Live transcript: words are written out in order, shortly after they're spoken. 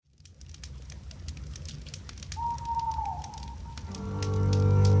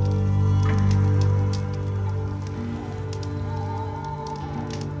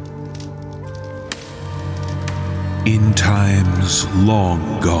In times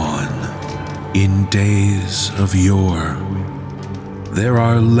long gone, in days of yore, there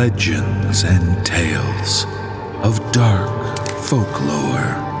are legends and tales of dark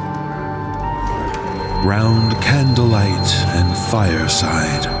folklore. Round candlelight and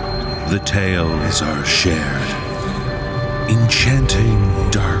fireside, the tales are shared, enchanting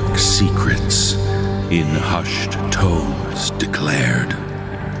dark secrets in hushed tones declared.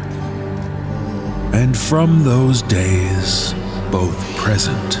 And from those days, both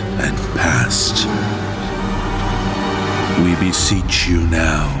present and past, we beseech you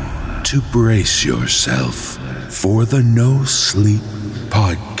now to brace yourself for the No Sleep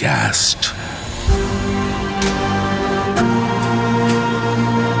podcast.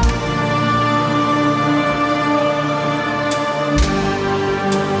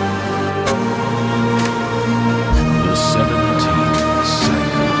 The 17th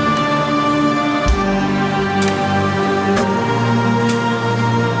cycle.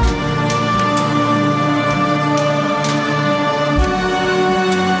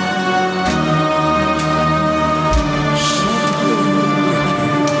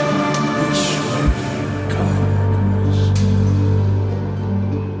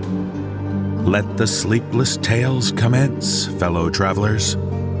 Let the sleepless tales commence, fellow travelers.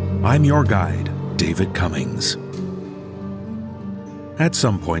 I'm your guide, David Cummings. At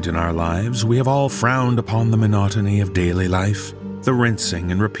some point in our lives, we have all frowned upon the monotony of daily life, the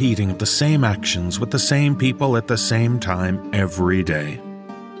rinsing and repeating of the same actions with the same people at the same time every day.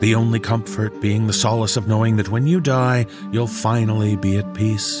 The only comfort being the solace of knowing that when you die, you'll finally be at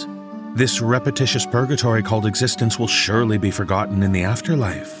peace. This repetitious purgatory called existence will surely be forgotten in the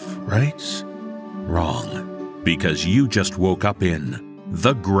afterlife, right? Wrong, because you just woke up in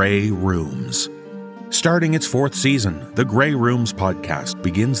The Grey Rooms. Starting its 4th season, The Grey Rooms podcast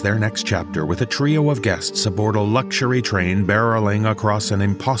begins their next chapter with a trio of guests aboard a luxury train barreling across an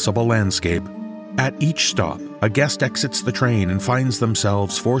impossible landscape. At each stop, a guest exits the train and finds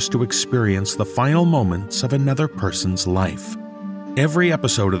themselves forced to experience the final moments of another person's life. Every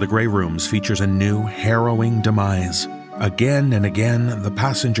episode of The Grey Rooms features a new, harrowing demise. Again and again, the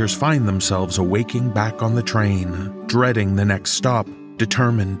passengers find themselves awaking back on the train, dreading the next stop,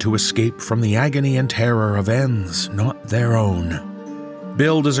 determined to escape from the agony and terror of ends not their own.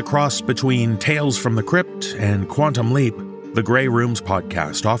 Billed as a cross between Tales from the Crypt and Quantum Leap, the Grey Rooms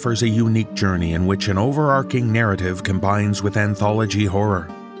podcast offers a unique journey in which an overarching narrative combines with anthology horror.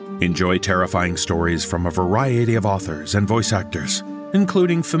 Enjoy terrifying stories from a variety of authors and voice actors,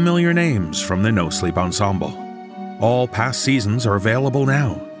 including familiar names from the NoSleep ensemble. All past seasons are available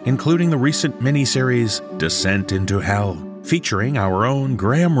now, including the recent miniseries Descent into Hell, featuring our own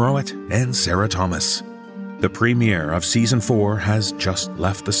Graham Rowett and Sarah Thomas. The premiere of Season 4 has just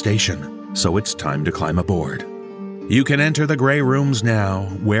left the station, so it's time to climb aboard. You can enter the Grey Rooms now,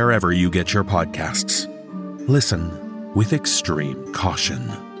 wherever you get your podcasts. Listen with extreme caution.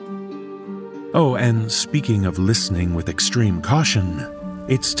 Oh, and speaking of listening with extreme caution,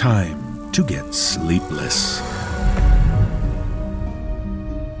 it's time to get sleepless.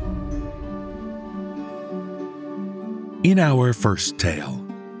 In our first tale,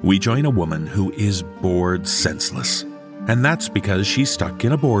 we join a woman who is bored senseless, and that's because she's stuck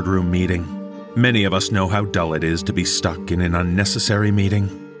in a boardroom meeting. Many of us know how dull it is to be stuck in an unnecessary meeting,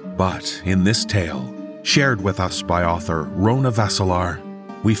 but in this tale, shared with us by author Rona Vassilar,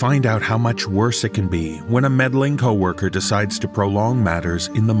 we find out how much worse it can be when a meddling coworker decides to prolong matters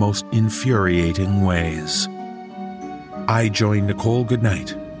in the most infuriating ways. I join Nicole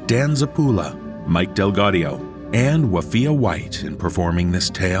Goodnight, Dan Zapula, Mike Delgadio, and Wafia White in performing this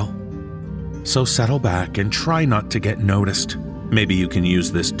tale. So settle back and try not to get noticed. Maybe you can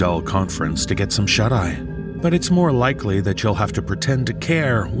use this dull conference to get some shut-eye, but it's more likely that you'll have to pretend to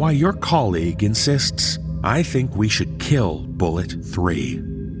care why your colleague insists, "I think we should kill Bullet 3.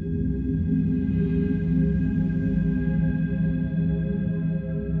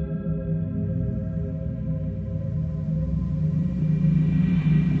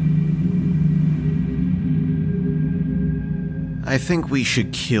 I think we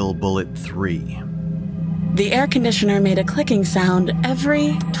should kill Bullet 3. The air conditioner made a clicking sound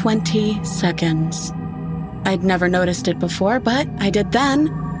every 20 seconds. I'd never noticed it before, but I did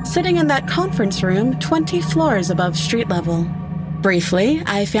then, sitting in that conference room 20 floors above street level. Briefly,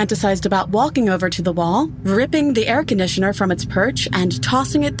 I fantasized about walking over to the wall, ripping the air conditioner from its perch, and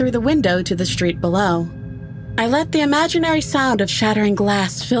tossing it through the window to the street below. I let the imaginary sound of shattering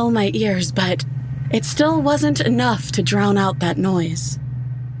glass fill my ears, but it still wasn't enough to drown out that noise.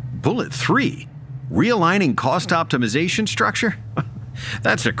 Bullet 3? Realigning cost optimization structure?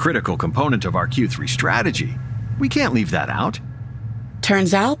 That's a critical component of our Q3 strategy. We can't leave that out.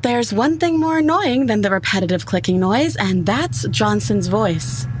 Turns out there's one thing more annoying than the repetitive clicking noise, and that's Johnson's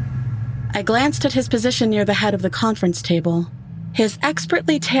voice. I glanced at his position near the head of the conference table. His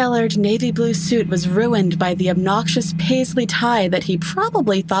expertly tailored navy blue suit was ruined by the obnoxious paisley tie that he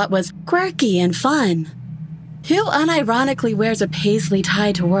probably thought was quirky and fun. Who unironically wears a paisley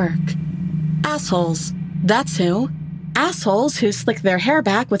tie to work? Assholes. That's who. Assholes who slick their hair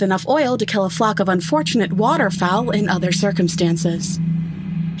back with enough oil to kill a flock of unfortunate waterfowl in other circumstances.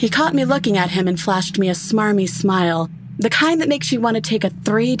 He caught me looking at him and flashed me a smarmy smile, the kind that makes you want to take a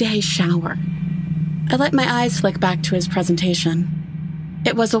 3-day shower. I let my eyes flick back to his presentation.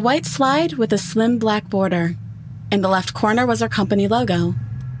 It was a white slide with a slim black border. In the left corner was our company logo.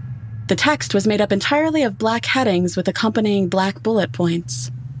 The text was made up entirely of black headings with accompanying black bullet points.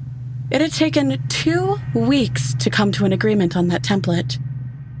 It had taken 2 weeks to come to an agreement on that template.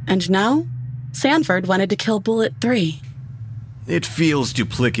 And now, Sanford wanted to kill Bullet 3. It feels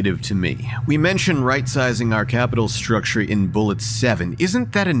duplicative to me. We mentioned right-sizing our capital structure in Bullet 7.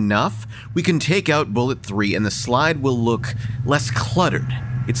 Isn't that enough? We can take out Bullet 3 and the slide will look less cluttered.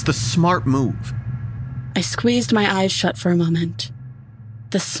 It's the smart move. I squeezed my eyes shut for a moment.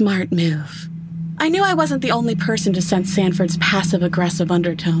 The smart move. I knew I wasn't the only person to sense Sanford's passive-aggressive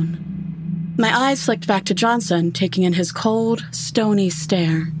undertone. My eyes flicked back to Johnson, taking in his cold, stony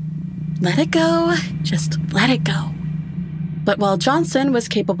stare. Let it go. Just let it go. But while Johnson was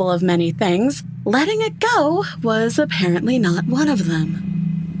capable of many things, letting it go was apparently not one of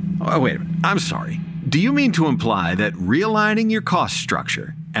them. Oh, wait a minute. I'm sorry. Do you mean to imply that realigning your cost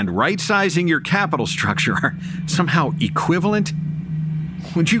structure and right-sizing your capital structure are somehow equivalent?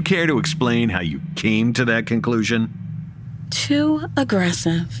 Would you care to explain how you came to that conclusion? Too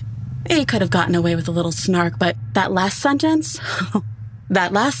aggressive. He could have gotten away with a little snark, but that last sentence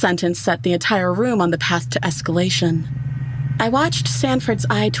set the entire room on the path to escalation. I watched Sanford's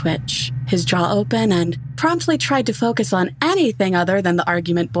eye twitch, his jaw open, and promptly tried to focus on anything other than the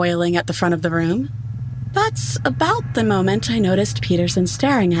argument boiling at the front of the room. That's about the moment I noticed Peterson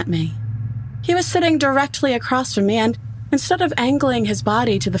staring at me. He was sitting directly across from me, and instead of angling his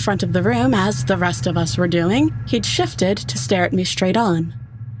body to the front of the room, as the rest of us were doing, he'd shifted to stare at me straight on.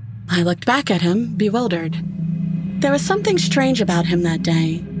 I looked back at him, bewildered. There was something strange about him that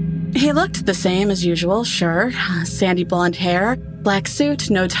day. He looked the same as usual, sure. Sandy blonde hair, black suit,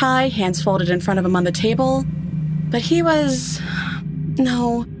 no tie, hands folded in front of him on the table. But he was...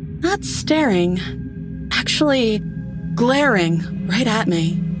 no, not staring. Actually, glaring right at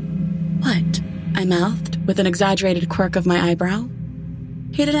me. What? I mouthed, with an exaggerated quirk of my eyebrow.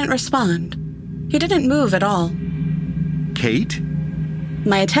 He didn't respond. He didn't move at all. Kate?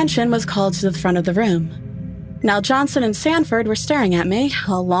 My attention was called to the front of the room. Now Johnson and Sanford were staring at me,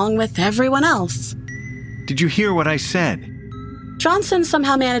 along with everyone else. Did you hear what I said? Johnson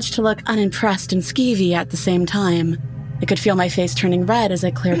somehow managed to look unimpressed and skeevy at the same time. I could feel my face turning red as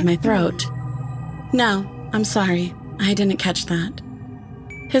I cleared my throat. No, I'm sorry. I didn't catch that.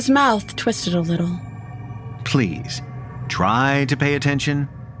 His mouth twisted a little. Please, try to pay attention.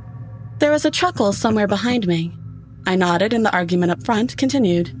 There was a chuckle somewhere behind me. I nodded and the argument up front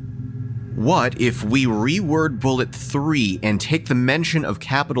continued. What if we reword Bullet 3 and take the mention of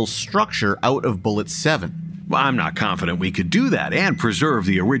capital structure out of Bullet 7? Well, I'm not confident we could do that and preserve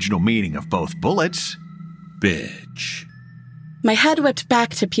the original meaning of both bullets. Bitch. My head whipped back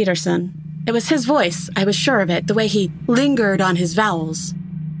to Peterson. It was his voice, I was sure of it, the way he lingered on his vowels.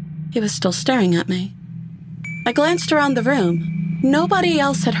 He was still staring at me. I glanced around the room. Nobody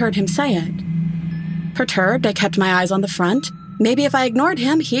else had heard him say it. Perturbed, I kept my eyes on the front. Maybe if I ignored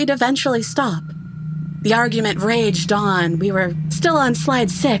him, he'd eventually stop. The argument raged on. We were still on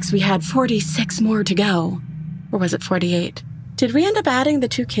slide 6. We had 46 more to go. Or was it 48? Did we end up adding the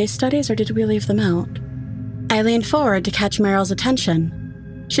 2 case studies, or did we leave them out? I leaned forward to catch Meryl's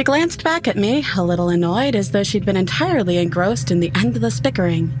attention. She glanced back at me, a little annoyed, as though she'd been entirely engrossed in the endless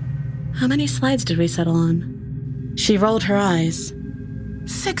bickering. How many slides did we settle on? She rolled her eyes.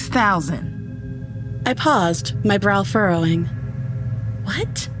 6,000. I paused, my brow furrowing.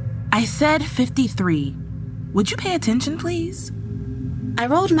 What? I said 53. Would you pay attention, please? I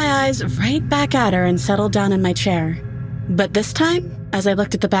rolled my eyes right back at her and settled down in my chair. But this time, as I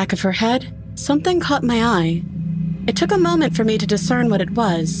looked at the back of her head, something caught my eye. It took a moment for me to discern what it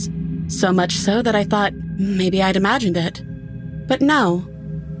was, so much so that I thought maybe I'd imagined it. But no.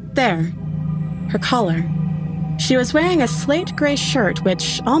 There. Her collar. She was wearing a slate gray shirt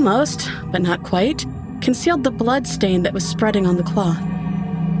which almost, but not quite, concealed the blood stain that was spreading on the cloth.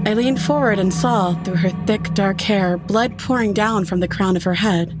 I leaned forward and saw, through her thick, dark hair, blood pouring down from the crown of her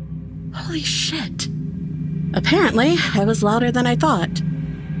head. Holy shit. Apparently, I was louder than I thought.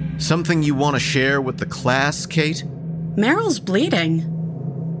 Something you want to share with the class, Kate? Meryl's bleeding.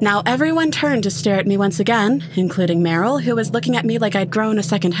 Now everyone turned to stare at me once again, including Meryl, who was looking at me like I'd grown a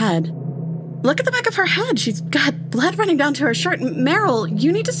second head. Look at the back of her head. She's got blood running down to her shirt. Meryl,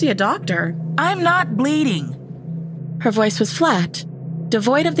 you need to see a doctor. I'm not bleeding. Her voice was flat,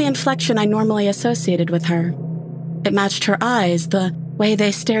 devoid of the inflection I normally associated with her. It matched her eyes, the way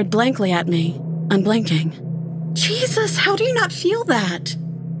they stared blankly at me, unblinking. Jesus, how do you not feel that?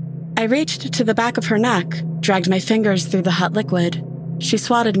 I reached to the back of her neck, dragged my fingers through the hot liquid. She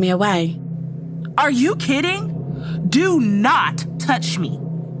swatted me away. Are you kidding? Do not touch me.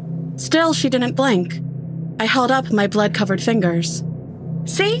 Still, she didn't blink. I held up my blood-covered fingers.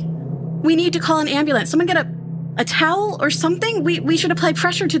 See? We need to call an ambulance. Someone get a towel or something? We should apply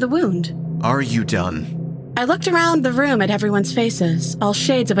pressure to the wound. Are you done? I looked around the room at everyone's faces, all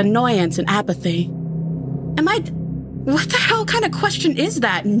shades of annoyance and apathy. What the hell kind of question is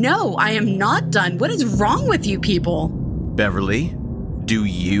that? No, I am not done. What is wrong with you people? Beverly, do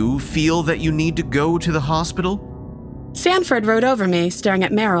you feel that you need to go to the hospital? Sanford rode over me, staring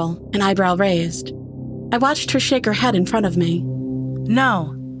at Meryl, an eyebrow raised. I watched her shake her head in front of me.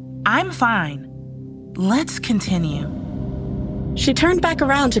 No, I'm fine. Let's continue. She turned back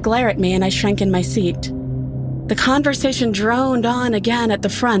around to glare at me, and I shrank in my seat. The conversation droned on again at the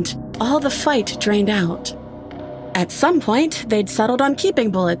front, all the fight drained out. At some point, they'd settled on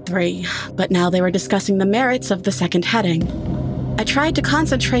keeping Bullet 3, but now they were discussing the merits of the second heading. I tried to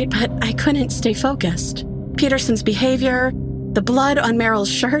concentrate, but I couldn't stay focused. Peterson's behavior, the blood on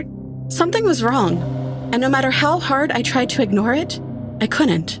Meryl's shirt, something was wrong. And no matter how hard I tried to ignore it, I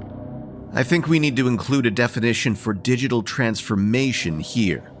couldn't. I think we need to include a definition for digital transformation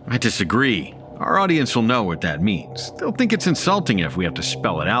here. I disagree. Our audience will know what that means. They'll think it's insulting if we have to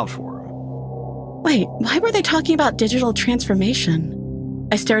spell it out for them. Wait, why were they talking about digital transformation?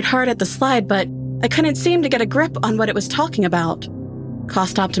 I stared hard at the slide, but I couldn't seem to get a grip on what it was talking about.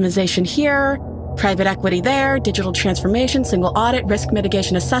 Cost optimization here, private equity there, digital transformation, single audit, risk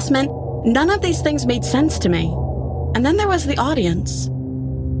mitigation assessment. None of these things made sense to me. And then there was the audience.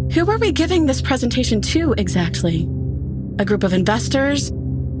 Who were we giving this presentation to exactly? A group of investors?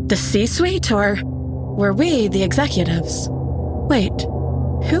 The C-suite? Or were we the executives? Wait,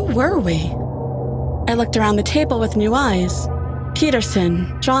 who were we? I looked around the table with new eyes.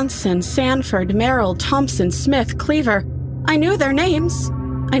 Peterson, Johnson, Sanford, Merrill, Thompson, Smith, Cleaver. I knew their names.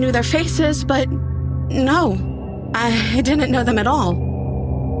 I knew their faces, but no, I didn't know them at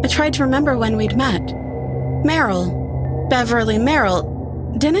all. I tried to remember when we'd met. Merrill, Beverly Merrill.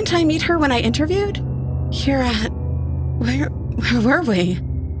 Didn't I meet her when I interviewed? Here at... Where were we?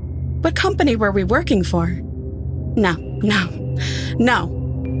 What company were we working for? No.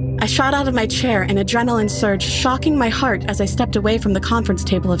 I shot out of my chair, an adrenaline surge shocking my heart as I stepped away from the conference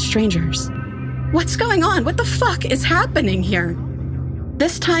table of strangers. What's going on? What the fuck is happening here?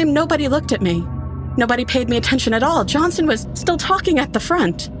 This time, nobody looked at me. Nobody paid me attention at all. Johnson was still talking at the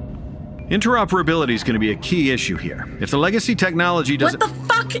front. Interoperability is going to be a key issue here. If the legacy technology doesn't... What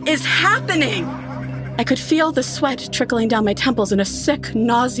the fuck is happening? I could feel the sweat trickling down my temples and a sick,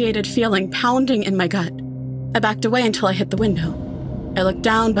 nauseated feeling pounding in my gut. I backed away until I hit the window. I looked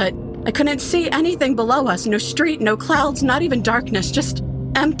down, but I couldn't see anything below us. No street, no clouds, not even darkness, just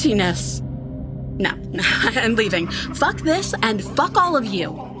emptiness. No, I'm leaving. Fuck this and fuck all of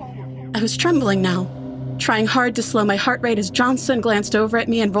you. I was trembling now, trying hard to slow my heart rate as Johnson glanced over at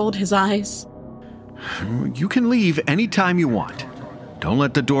me and rolled his eyes. You can leave anytime you want. Don't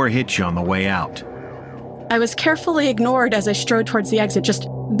let the door hit you on the way out. I was carefully ignored as I strode towards the exit, just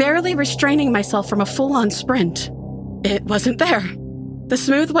barely restraining myself from a full-on sprint. It wasn't there. The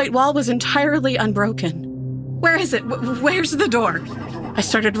smooth white wall was entirely unbroken. Where is it? Where's the door? I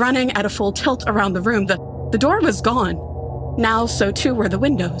started running at a full tilt around the room. The door was gone. Now, so too were the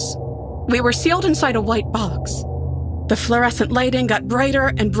windows. We were sealed inside a white box. The fluorescent lighting got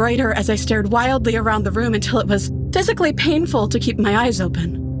brighter and brighter as I stared wildly around the room until it was physically painful to keep my eyes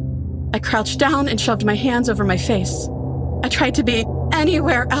open. I crouched down and shoved my hands over my face. I tried to be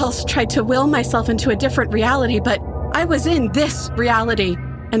anywhere else, tried to will myself into a different reality, but I was in this reality,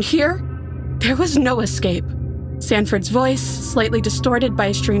 and here, there was no escape. Sanford's voice, slightly distorted by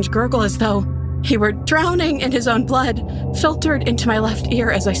a strange gurgle as though he were drowning in his own blood, filtered into my left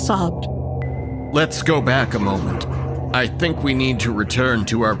ear as I sobbed. Let's go back a moment. I think we need to return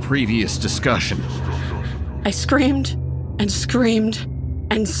to our previous discussion. I screamed and screamed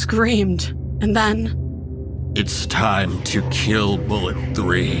and screamed, and then... It's time to kill Bullet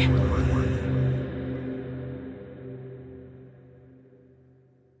 3.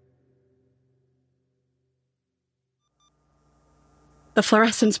 The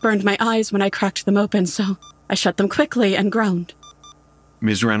fluorescence burned my eyes when I cracked them open, so I shut them quickly and groaned.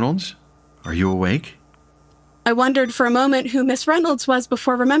 Ms. Reynolds, are you awake? I wondered for a moment who Miss Reynolds was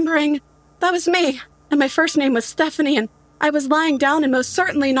before remembering that was me, and my first name was Stephanie, and I was lying down and most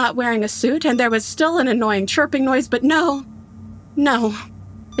certainly not wearing a suit, and there was still an annoying chirping noise, but no,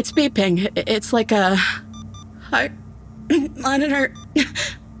 it's beeping. It's like a heart monitor.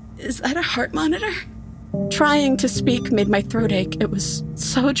 Is that a heart monitor? Trying to speak made my throat ache. It was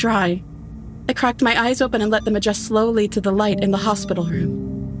so dry. I cracked my eyes open and let them adjust slowly to the light in the hospital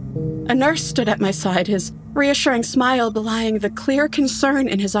room. A nurse stood at my side, his reassuring smile belying the clear concern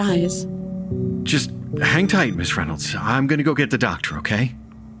in his eyes. Just hang tight, Miss Reynolds. I'm going to go get the doctor, okay?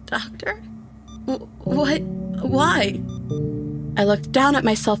 Doctor? What? Why? I looked down at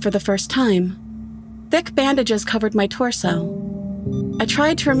myself for the first time. Thick bandages covered my torso. I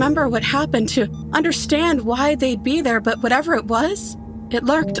tried to remember what happened, to understand why they'd be there, but whatever it was, it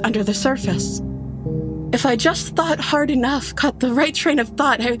lurked under the surface. If I just thought hard enough, caught the right train of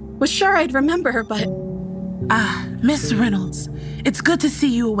thought, I was sure I'd remember, but... Miss Reynolds, it's good to see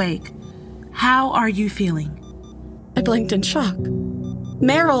you awake. How are you feeling? I blinked in shock.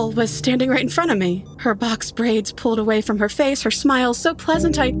 Meryl was standing right in front of me, her box braids pulled away from her face, her smile so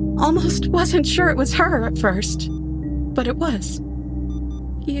pleasant I almost wasn't sure it was her at first. But it was.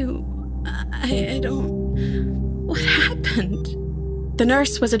 I don't... What happened? The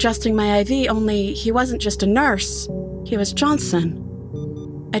nurse was adjusting my IV, only he wasn't just a nurse. He was Johnson.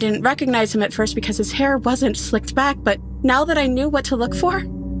 I didn't recognize him at first because his hair wasn't slicked back, but now that I knew what to look for,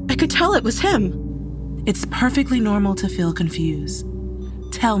 I could tell it was him. It's perfectly normal to feel confused.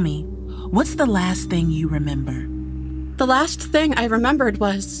 Tell me, what's the last thing you remember? The last thing I remembered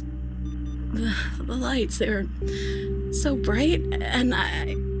was the lights. They were so bright, and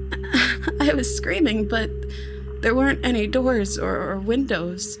I was screaming, but there weren't any doors or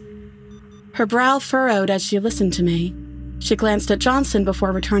windows. Her brow furrowed as she listened to me. She glanced at Johnson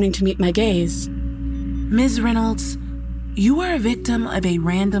before returning to meet my gaze. Ms. Reynolds, you were a victim of a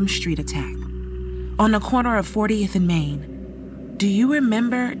random street attack on the corner of 40th and Main. Do you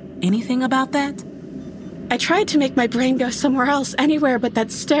remember anything about that? I tried to make my brain go somewhere else, anywhere but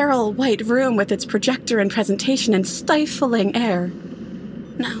that sterile white room with its projector and presentation and stifling air.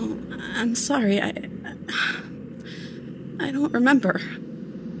 No, I'm sorry, I don't remember.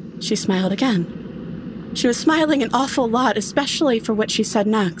 She smiled again. She was smiling an awful lot, especially for what she said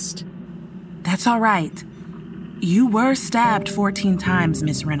next. That's all right. You were stabbed 14 times,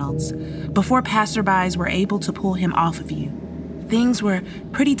 Miss Reynolds, before passerbys were able to pull him off of you. Things were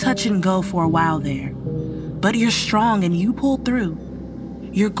pretty touch and go for a while there. But you're strong and you pulled through.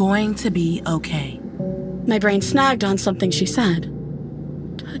 You're going to be okay. My brain snagged on something she said.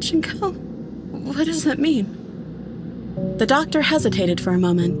 Touch and go? What does that mean? The doctor hesitated for a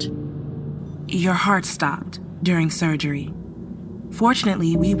moment. Your heart stopped during surgery.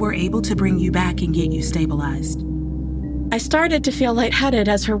 Fortunately, we were able to bring you back and get you stabilized. I started to feel lightheaded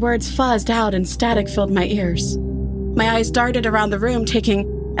as her words fuzzed out and static filled my ears. My eyes darted around the room,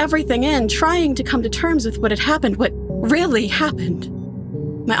 taking everything in, trying to come to terms with what had happened, what really happened.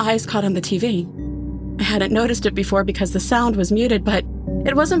 My eyes caught on the TV. I hadn't noticed it before because the sound was muted, but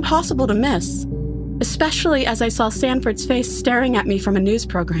it wasn't possible to miss, especially as I saw Sanford's face staring at me from a news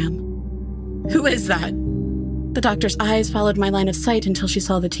program. Who is that? The doctor's eyes followed my line of sight until she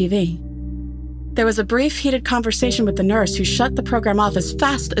saw the TV. There was a brief, heated conversation with the nurse who shut the program off as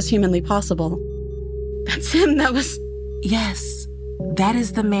fast as humanly possible. That's him, that was... Yes, that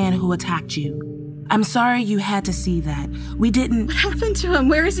is the man who attacked you. I'm sorry you had to see that. We didn't... What happened to him?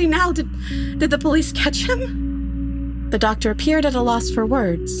 Where is he now? Did the police catch him? The doctor appeared at a loss for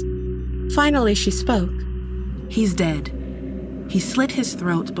words. Finally, she spoke. He's dead. He slit his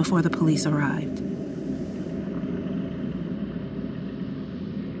throat before the police arrived.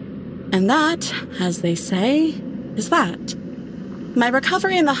 And that, as they say, is that. My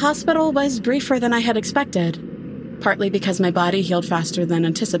recovery in the hospital was briefer than I had expected, partly because my body healed faster than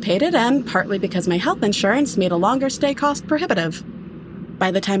anticipated, and partly because my health insurance made a longer stay cost prohibitive.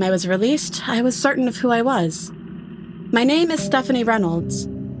 By the time I was released, I was certain of who I was. My name is Stephanie Reynolds.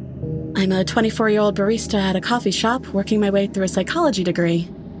 I'm a 24-year-old barista at a coffee shop working my way through a psychology degree.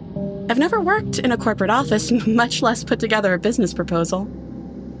 I've never worked in a corporate office, much less put together a business proposal.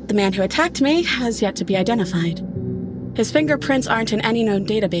 The man who attacked me has yet to be identified. His fingerprints aren't in any known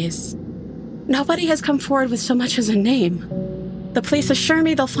database. Nobody has come forward with so much as a name. The police assure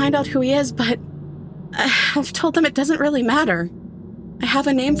me they'll find out who he is, but I've told them it doesn't really matter. I have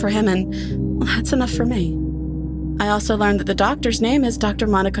a name for him, and that's enough for me. I also learned that the doctor's name is Dr.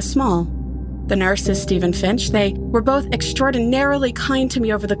 Monica Small. The nurse is Stephen Finch. They were both extraordinarily kind to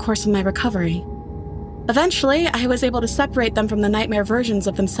me over the course of my recovery. Eventually, I was able to separate them from the nightmare versions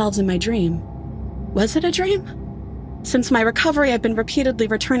of themselves in my dream. Was it a dream? Since my recovery, I've been repeatedly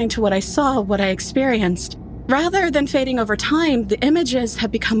returning to what I saw, what I experienced. Rather than fading over time, the images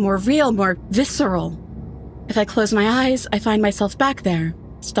have become more real, more visceral. If I close my eyes, I find myself back there,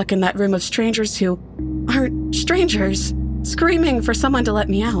 stuck in that room of strangers who aren't strangers, screaming for someone to let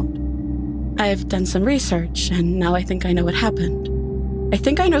me out. I've done some research, and now I think I know what happened. I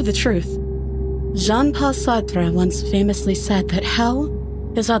think I know the truth. Jean-Paul Sartre once famously said that hell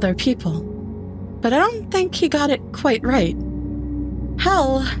is other people. But I don't think he got it quite right.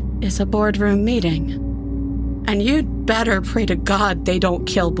 Hell is a boardroom meeting. And you'd better pray to God they don't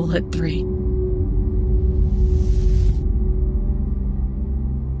kill Bullet 3.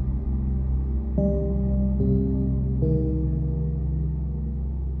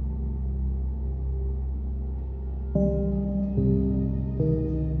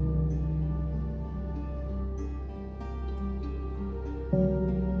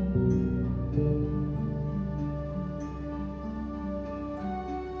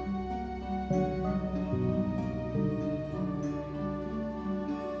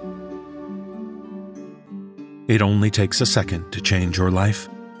 It only takes a second to change your life.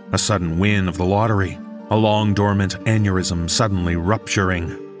 A sudden win of the lottery, a long-dormant aneurysm suddenly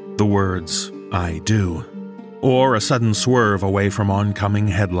rupturing, the words, "I do," or a sudden swerve away from oncoming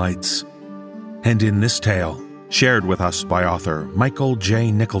headlights. And in this tale, shared with us by author Michael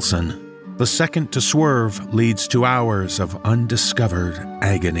J. Nicholson, the second to swerve leads to hours of undiscovered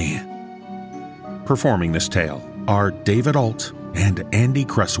agony. Performing this tale are David Alt and Andy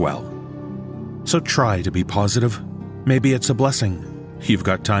Cresswell. So try to be positive. Maybe it's a blessing. You've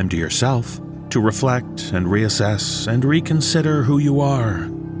got time to yourself, to reflect and reassess and reconsider who you are.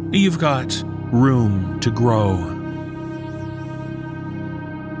 You've got room to grow.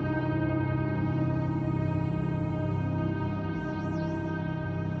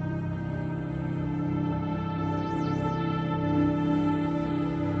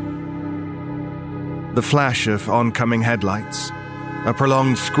 The flash of oncoming headlights, a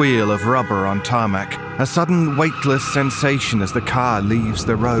prolonged squeal of rubber on tarmac, a sudden weightless sensation as the car leaves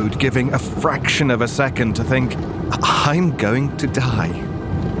the road, giving a fraction of a second to think, I'm going to die.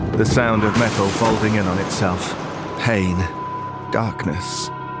 The sound of metal folding in on itself, pain,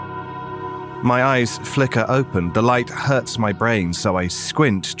 darkness. My eyes flicker open, the light hurts my brain, so I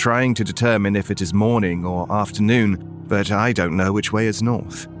squint, trying to determine if it is morning or afternoon, but I don't know which way is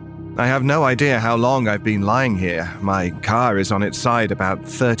north. I have no idea how long I've been lying here. My car is on its side about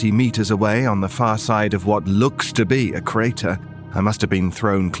 30 meters away on the far side of what looks to be a crater. I must have been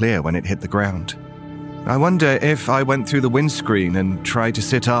thrown clear when it hit the ground. I wonder if I went through the windscreen and tried to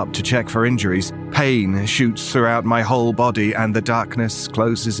sit up to check for injuries. Pain shoots throughout my whole body and the darkness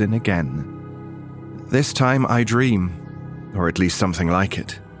closes in again. This time I dream, or at least something like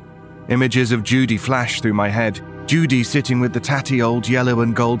it. Images of Judy flash through my head. Judy sitting with the tatty old yellow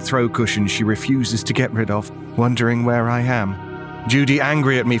and gold throw cushion she refuses to get rid of, wondering where I am. Judy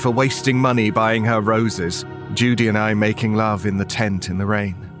angry at me for wasting money buying her roses. Judy and I making love in the tent in the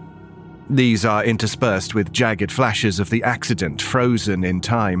rain. These are interspersed with jagged flashes of the accident frozen in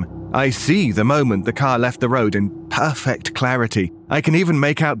time. I see the moment the car left the road in perfect clarity. I can even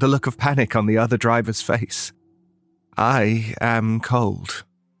make out the look of panic on the other driver's face. I am cold.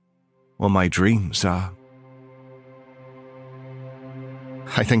 Or my dreams are.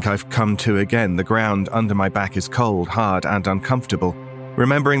 I think I've come to again. The ground under my back is cold, hard, and uncomfortable.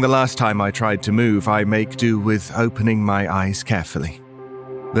 Remembering the last time I tried to move, I make do with opening my eyes carefully.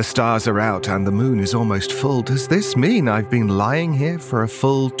 The stars are out and the moon is almost full. Does this mean I've been lying here for a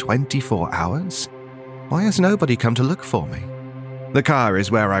full 24 hours? Why has nobody come to look for me? The car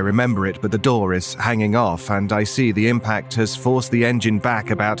is where I remember it, but the door is hanging off, and I see the impact has forced the engine back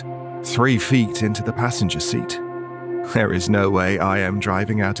about 3 feet into the passenger seat. There is no way I am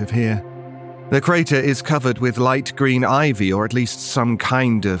driving out of here. The crater is covered with light green ivy, or at least some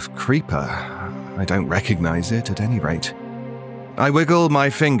kind of creeper. I don't recognize it at any rate. I wiggle my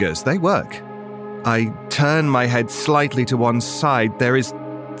fingers. They work. I turn my head slightly to one side. There is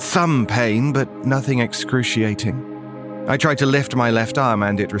some pain, but nothing excruciating. I try to lift my left arm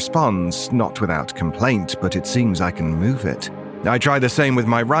and it responds, not without complaint, but it seems I can move it. I try the same with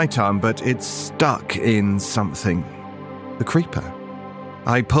my right arm, but it's stuck in something. The creeper.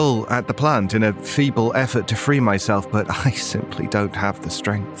 I pull at the plant in a feeble effort to free myself, but I simply don't have the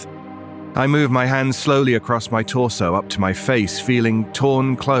strength. I move my hands slowly across my torso up to my face, feeling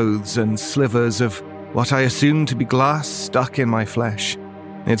torn clothes and slivers of what I assume to be glass stuck in my flesh.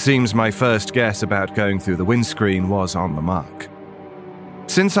 It seems my first guess about going through the windscreen was on the mark.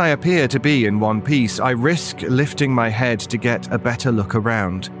 Since I appear to be in one piece, I risk lifting my head to get a better look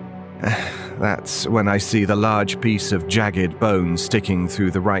around. That's when I see the large piece of jagged bone sticking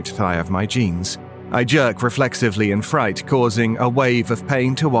through the right thigh of my jeans. I jerk reflexively in fright, causing a wave of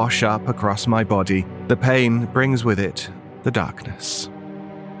pain to wash up across my body. The pain brings with it the darkness.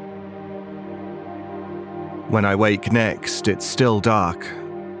 When I wake next, it's still dark.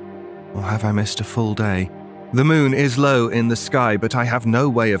 Or have I missed a full day? The moon is low in the sky, but I have no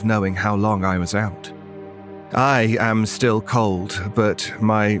way of knowing how long I was out. I am still cold, but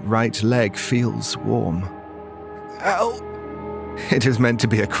my right leg feels warm. Ow! It is meant to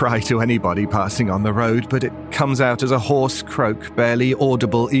be a cry to anybody passing on the road, but it comes out as a hoarse croak, barely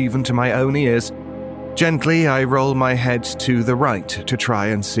audible even to my own ears. Gently, I roll my head to the right to try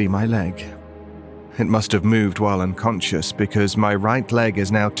and see my leg. It must have moved while unconscious, because my right leg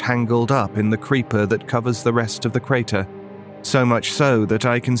is now tangled up in the creeper that covers the rest of the crater, so much so that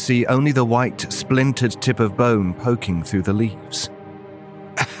I can see only the white, splintered tip of bone poking through the leaves.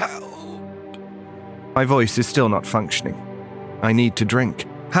 Ow. My voice is still not functioning. I need to drink.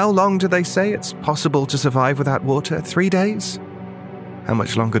 How long do they say it's possible to survive without water? 3 days? How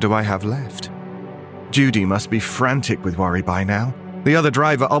much longer do I have left? Judy must be frantic with worry by now. The other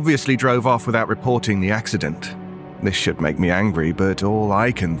driver obviously drove off without reporting the accident. This should make me angry, but all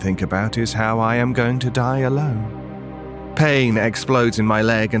I can think about is how I am going to die alone. Pain explodes in my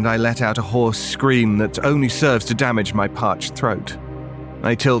leg, and I let out a hoarse scream that only serves to damage my parched throat.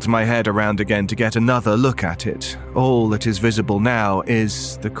 I tilt my head around again to get another look at it. All that is visible now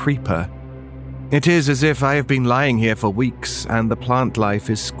is the creeper. It is as if I have been lying here for weeks, and the plant life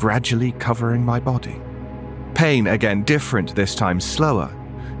is gradually covering my body. Pain again, different this time, slower,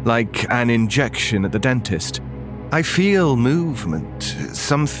 like an injection at the dentist. I feel movement.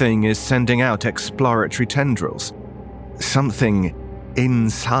 Something is sending out exploratory tendrils. Something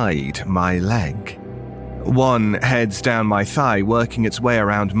inside my leg. One heads down my thigh, working its way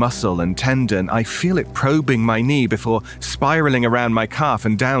around muscle and tendon. I feel it probing my knee before spiraling around my calf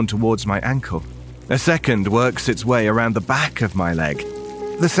and down towards my ankle. A second works its way around the back of my leg.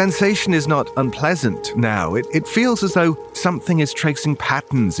 The sensation is not unpleasant now. It feels as though something is tracing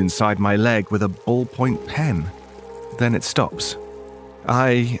patterns inside my leg with a ballpoint pen. Then it stops.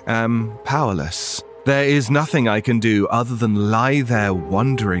 I am powerless. There is nothing I can do other than lie there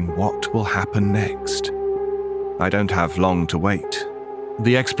wondering what will happen next. I don't have long to wait.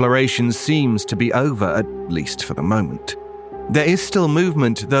 The exploration seems to be over, at least for the moment. There is still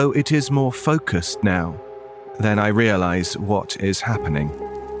movement, though it is more focused now. Then I realize what is happening.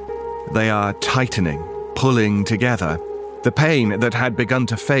 They are tightening, pulling together. The pain that had begun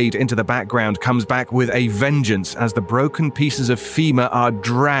to fade into the background comes back with a vengeance as the broken pieces of femur are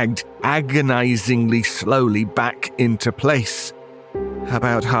dragged agonizingly slowly back into place.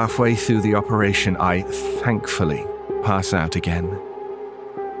 About halfway through the operation, I thankfully pass out again.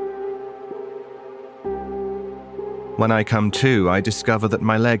 When I come to, I discover that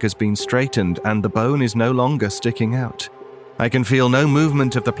my leg has been straightened and the bone is no longer sticking out. I can feel no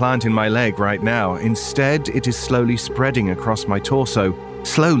movement of the plant in my leg right now. Instead, it is slowly spreading across my torso,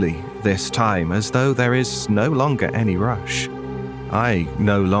 slowly this time, as though there is no longer any rush. I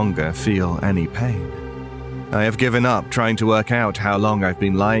no longer feel any pain. I have given up trying to work out how long I've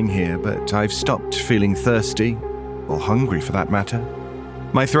been lying here, but I've stopped feeling thirsty, or hungry for that matter.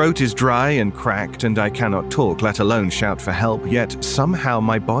 My throat is dry and cracked, and I cannot talk, let alone shout for help, yet somehow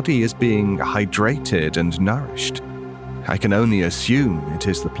my body is being hydrated and nourished. I can only assume it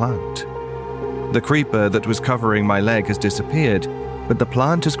is the plant. The creeper that was covering my leg has disappeared, but the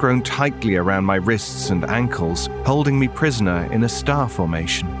plant has grown tightly around my wrists and ankles, holding me prisoner in a star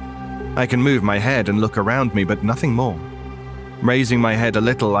formation. I can move my head and look around me, but nothing more. Raising my head a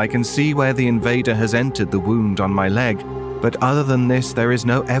little, I can see where the invader has entered the wound on my leg, but other than this, there is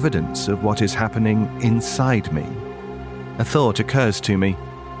no evidence of what is happening inside me. A thought occurs to me.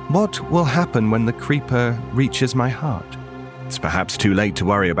 What will happen when the creeper reaches my heart? It's perhaps too late to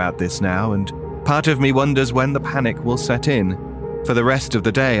worry about this now, and part of me wonders when the panic will set in. For the rest of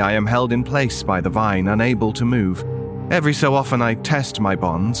the day, I am held in place by the vine, unable to move. Every so often I test my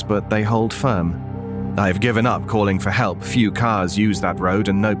bonds, but they hold firm. I have given up calling for help. Few cars use that road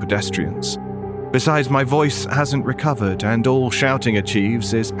and no pedestrians. Besides, my voice hasn't recovered, and all shouting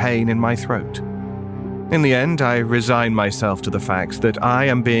achieves is pain in my throat. In the end, I resign myself to the fact that I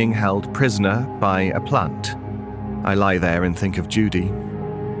am being held prisoner by a plant. I lie there and think of Judy.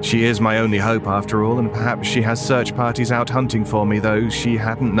 She is my only hope after all, and perhaps she has search parties out hunting for me, though she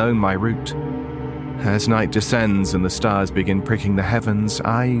hadn't known my route. As night descends and the stars begin pricking the heavens,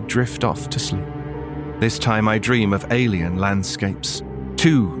 I drift off to sleep. This time I dream of alien landscapes,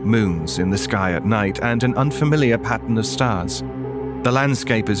 2 moons in the sky at night and an unfamiliar pattern of stars. The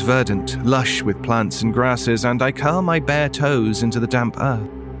landscape is verdant, lush with plants and grasses, and I curl my bare toes into the damp earth.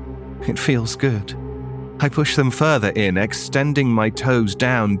 It feels good. I push them further in, extending my toes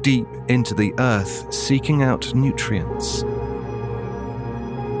down deep into the earth, seeking out nutrients.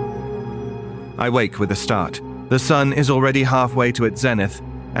 I wake with a start. The sun is already halfway to its zenith,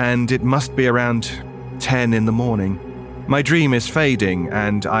 and it must be around 10 in the morning. My dream is fading,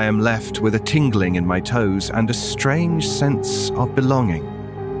 and I am left with a tingling in my toes and a strange sense of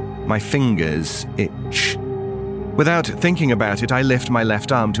belonging. My fingers itch. Without thinking about it, I lift my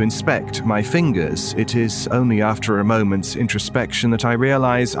left arm to inspect my fingers. It is only after a moment's introspection that I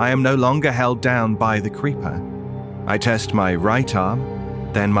realize I am no longer held down by the creeper. I test my right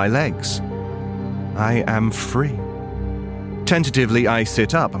arm, then my legs. I am free. Tentatively, I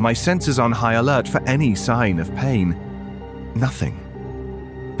sit up, my senses on high alert for any sign of pain. Nothing.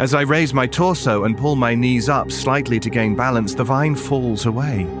 As I raise my torso and pull my knees up slightly to gain balance, the vine falls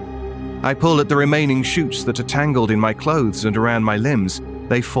away. I pull at the remaining shoots that are tangled in my clothes and around my limbs.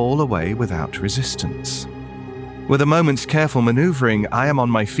 They fall away without resistance. With a moment's careful maneuvering, I am on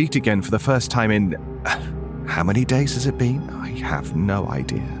my feet again for the first time in... how many days has it been? I have no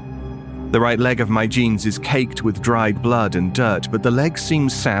idea. The right leg of my jeans is caked with dried blood and dirt, but the leg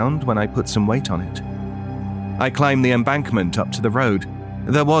seems sound when I put some weight on it. I climb the embankment up to the road.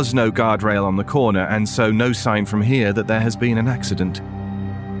 There was no guardrail on the corner, and so no sign from here that there has been an accident.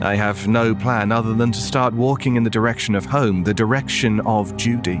 I have no plan other than to start walking in the direction of home, the direction of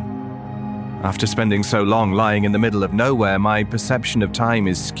Judy. After spending so long lying in the middle of nowhere, my perception of time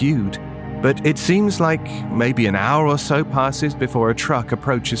is skewed, but it seems like maybe an hour or so passes before a truck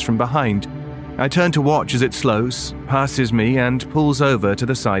approaches from behind. I turn to watch as it slows, passes me, and pulls over to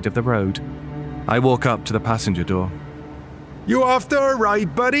the side of the road. I walk up to the passenger door. You after a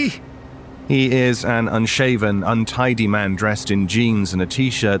ride, buddy? He is an unshaven, untidy man dressed in jeans and a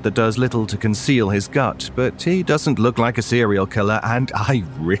t-shirt that does little to conceal his gut, but he doesn't look like a serial killer, and I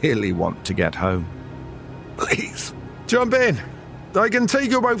really want to get home. Please. Jump in. I can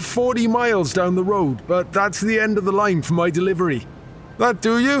take you about 40 miles down the road, but that's the end of the line for my delivery. That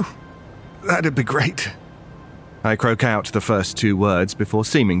do you? That'd be great. I croak out the first 2 words before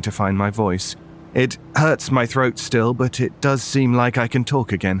seeming to find my voice. It hurts my throat still, but it does seem like I can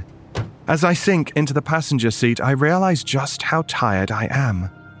talk again. As I sink into the passenger seat, I realize just how tired I am.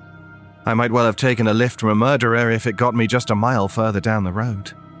 I might well have taken a lift from a murderer if it got me just a mile further down the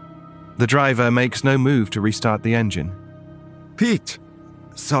road. The driver makes no move to restart the engine. Pete.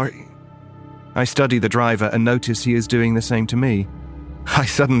 Sorry. I study the driver and notice he is doing the same to me. I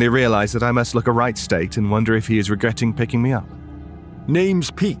suddenly realize that I must look a right state and wonder if he is regretting picking me up. Name's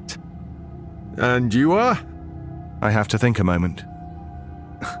Pete. And you are? I have to think a moment.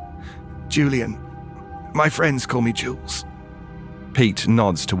 Julian. My friends call me Jules. Pete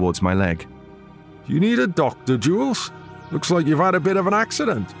nods towards my leg. You need a doctor, Jules? Looks like you've had a bit of an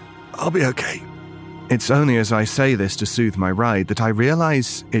accident. I'll be okay. It's only as I say this to soothe my ride that I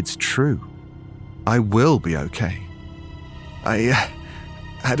realize it's true. I will be okay. I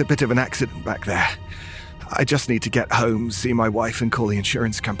had a bit of an accident back there. I just need to get home, see my wife, and call the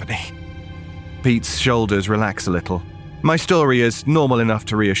insurance company. Pete's shoulders relax a little. My story is normal enough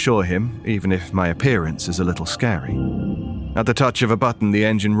to reassure him, even if my appearance is a little scary. At the touch of a button, the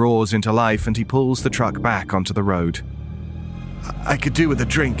engine roars into life and he pulls the truck back onto the road. I could do with a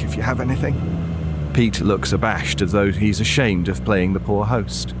drink if you have anything. Pete looks abashed as though he's ashamed of playing the poor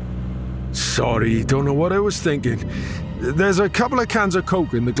host. Sorry, don't know what I was thinking. There's a couple of cans of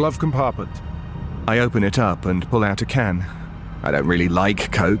Coke in the glove compartment. I open it up and pull out a can. I don't really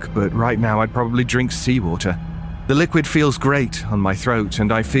like Coke, but right now I'd probably drink seawater. The liquid feels great on my throat,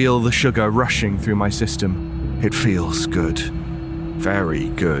 and I feel the sugar rushing through my system. It feels good. Very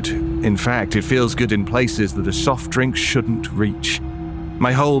good. In fact, it feels good in places that a soft drink shouldn't reach.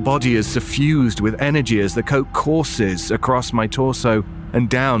 My whole body is suffused with energy as the Coke courses across my torso and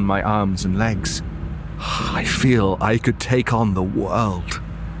down my arms and legs. I feel I could take on the world.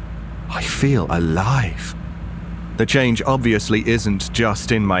 I feel alive. The change obviously isn't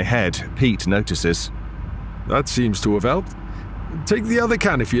just in my head. Pete notices. That seems to have helped. Take the other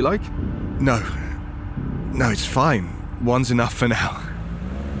can if you like. No, it's fine. One's enough for now.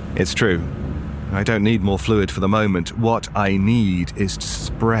 It's true. I don't need more fluid for the moment. What I need is to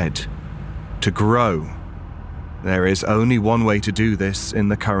spread, to grow. There is only one way to do this in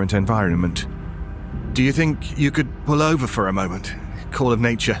the current environment. Do you think you could pull over for a moment? Call of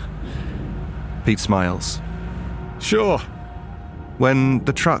nature. Pete smiles. Sure. When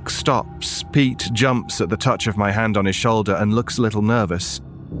the truck stops, Pete jumps at the touch of my hand on his shoulder and looks a little nervous.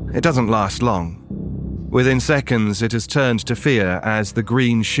 It doesn't last long. Within seconds, it has turned to fear as the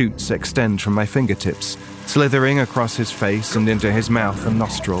green shoots extend from my fingertips, slithering across his face and into his mouth and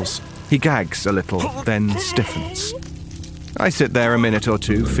nostrils. He gags a little, then stiffens. I sit there a minute or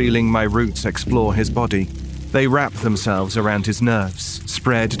two, feeling my roots explore his body. They wrap themselves around his nerves,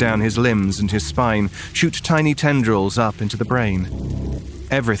 spread down his limbs and his spine, shoot tiny tendrils up into the brain.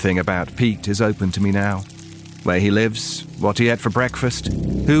 Everything about Pete is open to me now. Where he lives, what he ate for breakfast,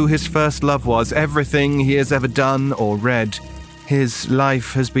 who his first love was, everything he has ever done or read. His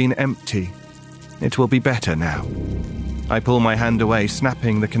life has been empty. It will be better now. I pull my hand away,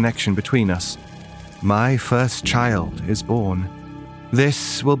 snapping the connection between us. My first child is born.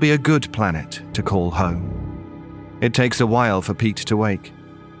 This will be a good planet to call home. It takes a while for Pete to wake.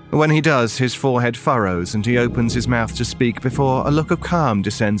 When he does, his forehead furrows and he opens his mouth to speak before a look of calm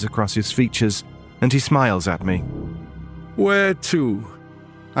descends across his features, and he smiles at me. Where to?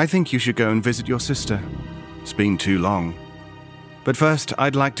 I think you should go and visit your sister. It's been too long. But first,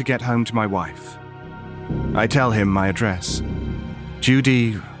 I'd like to get home to my wife. I tell him my address.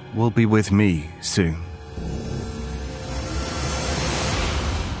 Judy will be with me soon.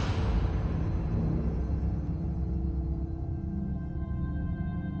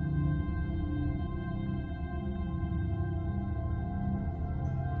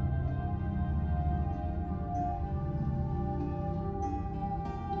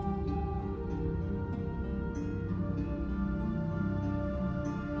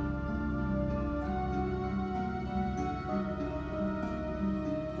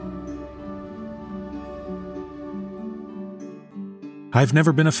 I've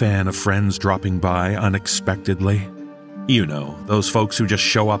never been a fan of friends dropping by unexpectedly. You know, those folks who just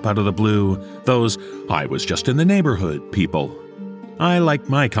show up out of the blue, those "I was just in the neighborhood" people. I like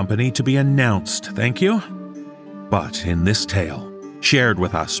my company to be announced, thank you. But in this tale, shared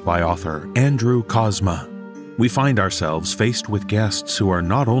with us by author Andrew Kozma, we find ourselves faced with guests who are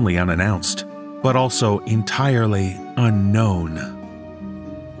not only unannounced, but also entirely unknown.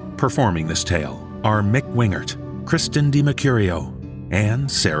 Performing this tale are Mick Wingert, Kristen DiMercurio,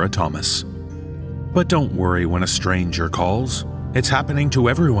 and Sarah Thomas. But don't worry when a stranger calls. It's happening to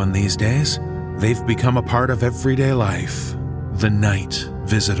everyone these days. They've become a part of everyday life. The night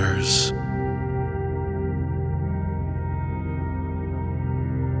visitors.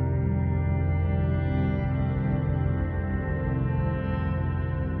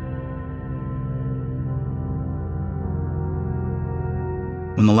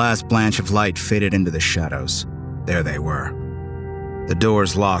 When the last blanch of light faded into the shadows, there they were. The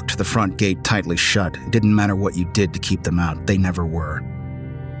doors locked, the front gate tightly shut. It didn't matter what you did to keep them out, they never were.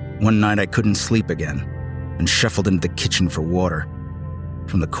 One night I couldn't sleep again and shuffled into the kitchen for water.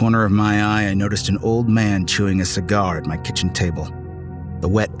 From the corner of my eye, I noticed an old man chewing a cigar at my kitchen table. The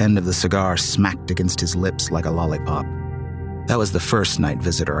wet end of the cigar smacked against his lips like a lollipop. That was the first night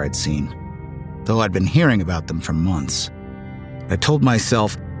visitor I'd seen, though I'd been hearing about them for months. I told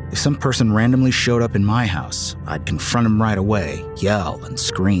myself, if some person randomly showed up in my house, I'd confront him right away, yell and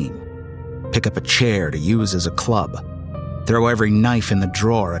scream, pick up a chair to use as a club, throw every knife in the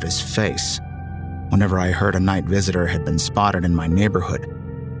drawer at his face. Whenever I heard a night visitor had been spotted in my neighborhood,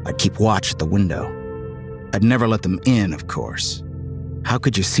 I'd keep watch at the window. I'd never let them in, of course. How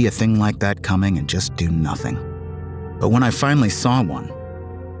could you see a thing like that coming and just do nothing? But when I finally saw one,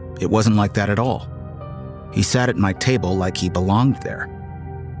 it wasn't like that at all. He sat at my table like he belonged there.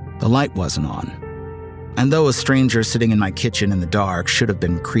 The light wasn't on. And though a stranger sitting in my kitchen in the dark should have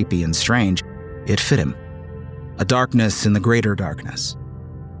been creepy and strange, it fit him. A darkness in the greater darkness.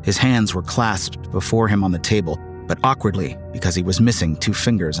 His hands were clasped before him on the table, but awkwardly because he was missing 2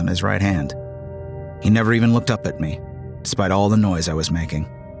 fingers on his right hand. He never even looked up at me, despite all the noise I was making.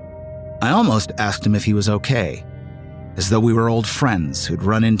 I almost asked him if he was okay, as though we were old friends who'd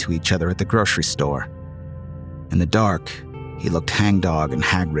run into each other at the grocery store. In the dark, he looked hangdog and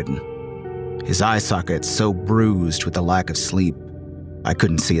hag-ridden, his eye sockets so bruised with the lack of sleep, I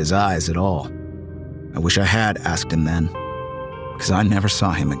couldn't see his eyes at all. I wish I had asked him then, because I never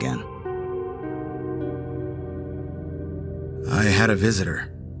saw him again. I had a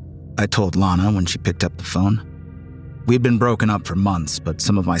visitor, I told Lana when she picked up the phone. We'd been broken up for months, but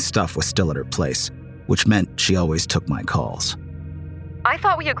some of my stuff was still at her place, which meant she always took my calls. I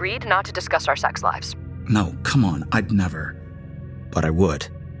thought we agreed not to discuss our sex lives. No, come on, I'd never. But I would.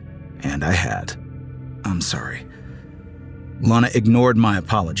 And I had. I'm sorry. Lana ignored my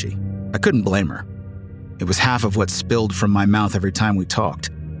apology. I couldn't blame her. It was half of what spilled from my mouth every time we talked.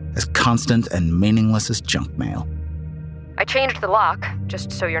 as constant and meaningless as junk mail. I changed the lock,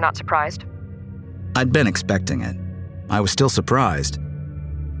 just so you're not surprised. I'd been expecting it. I was still surprised,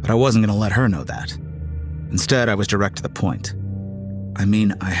 but I wasn't going to let her know that. Instead, I was direct to the point.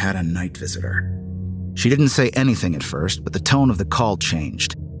 I had a night visitor. She didn't say anything at first, but the tone of the call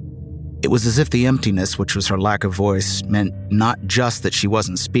changed. It was as if the emptiness, which was her lack of voice, meant not just that she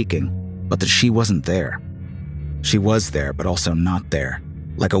wasn't speaking, but that she wasn't there. She was there, but also not there.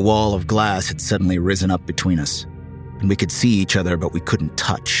 Like a wall of glass had suddenly risen up between us, and we could see each other, but we couldn't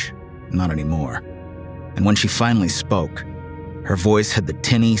touch. Not anymore. And when she finally spoke, her voice had the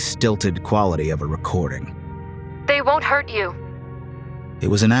tinny, stilted quality of a recording. They won't hurt you. It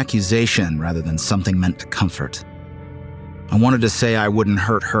was an accusation rather than something meant to comfort. I wanted to say I wouldn't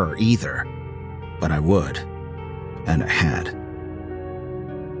hurt her either, but I would, and I had.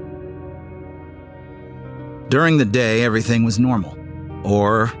 During the day, everything was normal,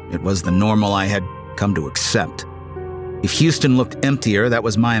 or it was the normal I had come to accept. If Houston looked emptier, that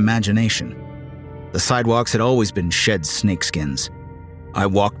was my imagination. The sidewalks had always been shed snakeskins. I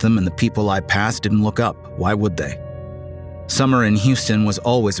walked them and the people I passed didn't look up. Why would they? Summer in Houston was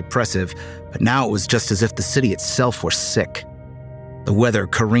always oppressive, but now it was just as if the city itself were sick. The weather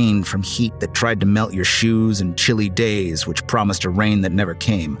careened from heat that tried to melt your shoes and chilly days which promised a rain that never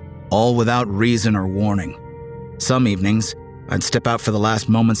came, all without reason or warning. Some evenings, I'd step out for the last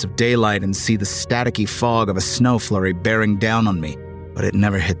moments of daylight and see the staticky fog of a snow flurry bearing down on me, but it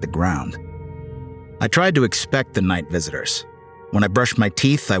never hit the ground. I tried to expect the night visitors. When I brushed my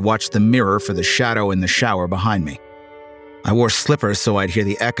teeth, I watched the mirror for the shadow in the shower behind me. I wore slippers so I'd hear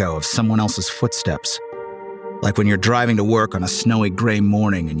the echo of someone else's footsteps. Like when you're driving to work on a snowy gray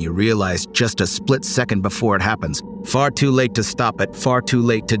morning and you realize just a split second before it happens, far too late to stop it, far too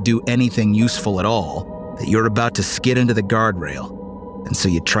late to do anything useful at all, that you're about to skid into the guardrail. And so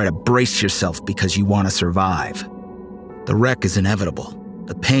you try to brace yourself because you want to survive. The wreck is inevitable.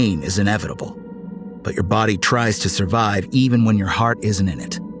 The pain is inevitable. But your body tries to survive even when your heart isn't in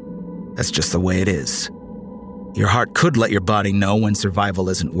it. That's just the way it is. Your heart could let your body know when survival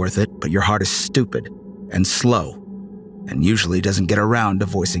isn't worth it, but your heart is stupid and slow, and usually doesn't get around to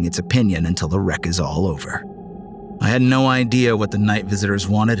voicing its opinion until the wreck is all over. I had no idea what the night visitors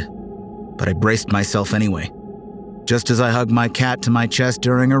wanted, but I braced myself anyway, just as I hugged my cat to my chest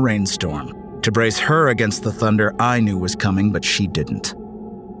during a rainstorm, to brace her against the thunder I knew was coming, but she didn't.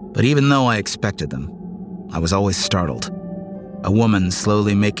 But even though I expected them, I was always startled. A woman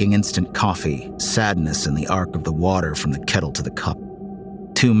slowly making instant coffee, sadness in the arc of the water from the kettle to the cup.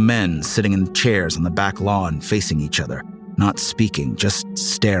 Two men sitting in chairs on the back lawn facing each other, not speaking, just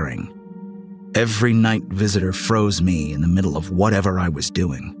staring. Every night visitor froze me in the middle of whatever I was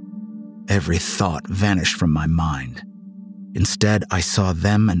doing. Every thought vanished from my mind. Instead, I saw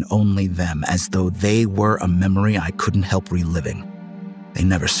them and only them, as though they were a memory I couldn't help reliving. They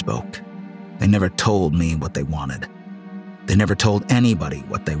never spoke. They never told me what they wanted. They never told anybody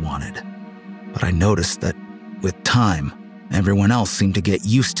what they wanted. But I noticed that, with time, everyone else seemed to get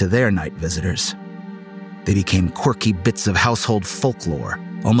used to their night visitors. They became quirky bits of household folklore,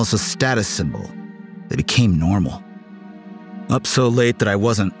 almost a status symbol. They became normal. Up so late that I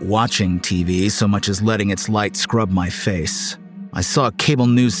wasn't watching TV so much as letting its light scrub my face, I saw a cable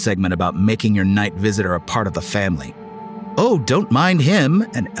news segment about making your night visitor a part of the family. "Oh, don't mind him,"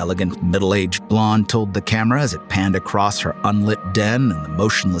 an elegant middle-aged blonde told the camera as it panned across her unlit den and the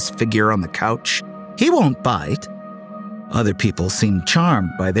motionless figure on the couch. "He won't bite." Other people seemed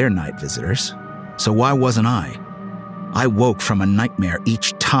charmed by their night visitors, so why wasn't I? I woke from a nightmare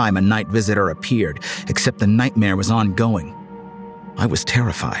each time a night visitor appeared, except the nightmare was ongoing. I was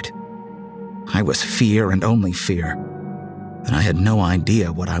terrified. I was fear and only fear, and I had no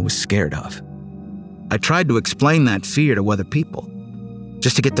idea what I was scared of. I tried to explain that fear to other people,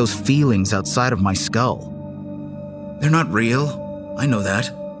 just to get those feelings outside of my skull. They're not real, I know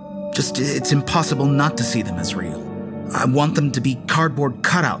that. Just it's impossible not to see them as real. I want them to be cardboard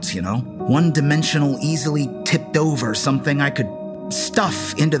cutouts, one-dimensional, easily tipped over, something I could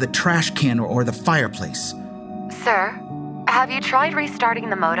stuff into the trash can or the fireplace. Sir, have you tried restarting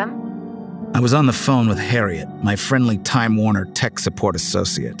the modem? I was on the phone with Harriet, my friendly Time Warner tech support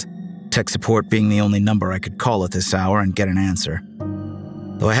associate. Tech support being the only number I could call at this hour and get an answer.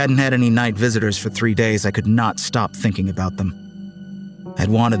 Though I hadn't had any night visitors for 3 days, I could not stop thinking about them. I'd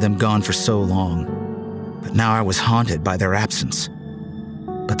wanted them gone for so long, but now I was haunted by their absence.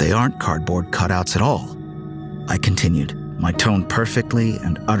 But they aren't cardboard cutouts at all, I continued, my tone perfectly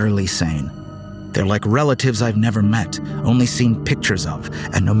and utterly sane. They're like relatives I've never met, only seen pictures of,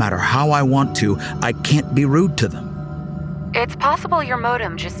 and no matter how I want to, I can't be rude to them. It's possible your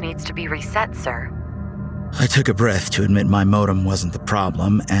modem just needs to be reset, sir. I took a breath to admit my modem wasn't the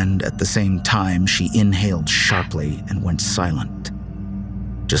problem, and at the same time, she inhaled sharply and went silent.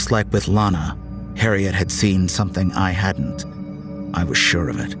 Just like with Lana, Harriet had seen something I hadn't. I was sure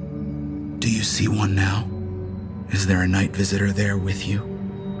of it. Do you see one now? Is there a night visitor there with you?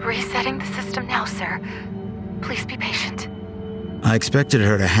 Resetting the system now, sir. Please be patient. I expected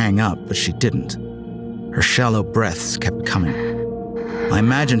her to hang up, but she didn't. Her shallow breaths kept coming. I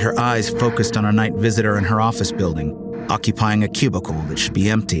imagined her eyes focused on a night visitor in her office building, occupying a cubicle that should be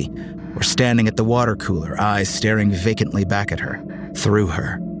empty, or standing at the water cooler, eyes staring vacantly back at her, through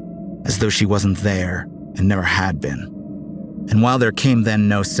her, as though she wasn't there and never had been. And while there came then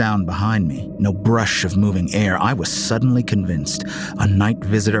no sound behind me, no brush of moving air, I was suddenly convinced a night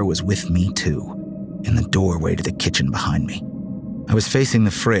visitor was with me too, in the doorway to the kitchen behind me. I was facing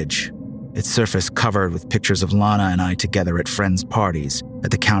the fridge, its surface covered with pictures of Lana and I together at friends' parties,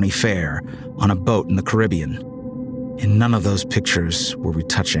 at the county fair, on a boat in the Caribbean. In none of those pictures were we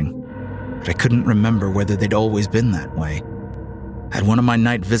touching, but I couldn't remember whether they'd always been that way. Had one of my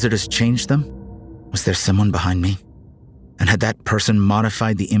night visitors changed them? Was there someone behind me? And had that person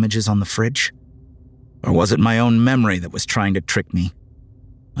modified the images on the fridge? Or was it my own memory that was trying to trick me?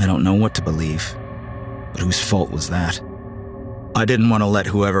 I don't know what to believe, but whose fault was that? I didn't want to let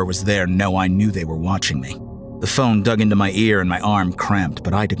whoever was there know I knew they were watching me. The phone dug into my ear and my arm cramped,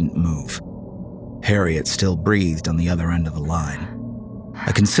 but I didn't move. Harriet still breathed on the other end of the line.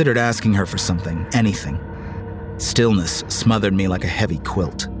 I considered asking her for something, anything. Stillness smothered me like a heavy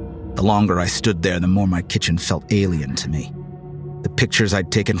quilt. The longer I stood there, the more my kitchen felt alien to me. The pictures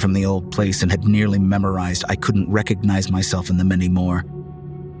I'd taken from the old place and had nearly memorized, I couldn't recognize myself in them anymore.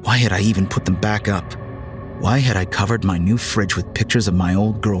 Why had I even put them back up? Why had I covered my new fridge with pictures of my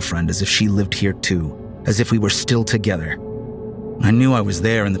old girlfriend as if she lived here too, as if we were still together? I knew I was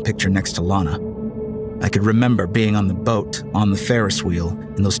there in the picture next to Lana. I could remember being on the boat, on the Ferris wheel,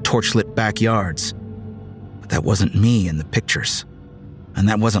 in those torchlit backyards. But that wasn't me in the pictures. And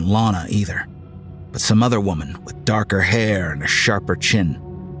that wasn't Lana either, but some other woman with darker hair and a sharper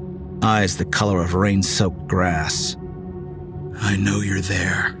chin. Eyes the color of rain-soaked grass. I know you're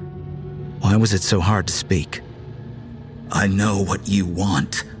there. Why was it so hard to speak? I know what you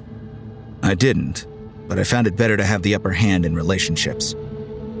want. I didn't, but I found it better to have the upper hand in relationships.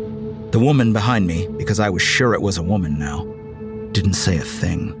 The woman behind me, because I was sure it was a woman now, didn't say a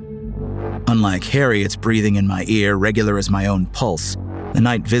thing. Unlike Harriet's breathing in my ear, regular as my own pulse, the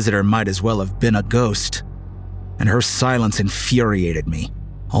night visitor might as well have been a ghost. And her silence infuriated me.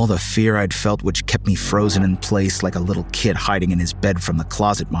 All the fear I'd felt which kept me frozen in place like a little kid hiding in his bed from the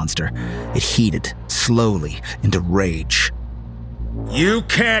closet monster. It heated, slowly, into rage. You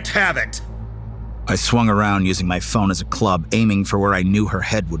can't have it! I swung around using my phone as a club, aiming for where I knew her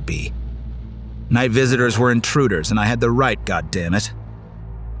head would be. Night visitors were intruders, and I had the right, goddammit.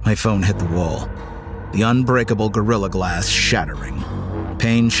 My phone hit the wall, the unbreakable Gorilla Glass shattering.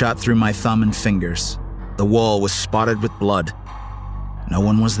 Pain shot through my thumb and fingers. The wall was spotted with blood. No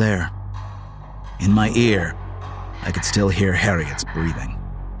one was there. In my ear, I could still hear Harriet's breathing.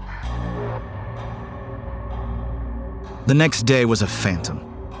 The next day was a phantom,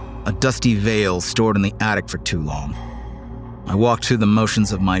 a dusty veil stored in the attic for too long. I walked through the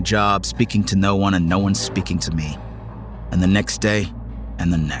motions of my job, speaking to no one and no one speaking to me. And the next day,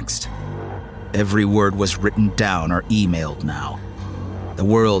 and the next. Every word was written down or emailed now. The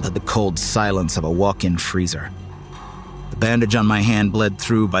world had the cold silence of a walk-in freezer. The bandage on my hand bled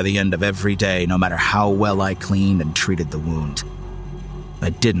through by the end of every day, no matter how well I cleaned and treated the wound. I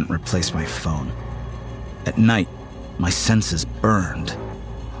didn't replace my phone. At night, my senses burned.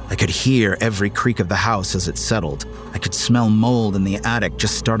 I could hear every creak of the house as it settled. I could smell mold in the attic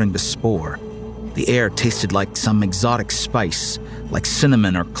just starting to spore. The air tasted like some exotic spice, like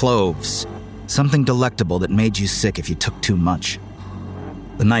cinnamon or cloves, something delectable that made you sick if you took too much.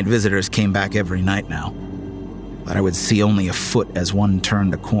 The night visitors came back every night now, but I would see only a foot as one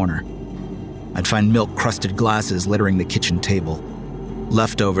turned a corner. I'd find milk-crusted glasses littering the kitchen table,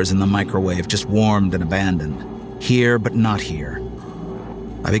 leftovers in the microwave just warmed and abandoned, here but not here.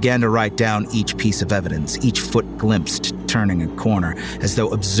 I began to write down each piece of evidence, each foot glimpsed turning a corner, as though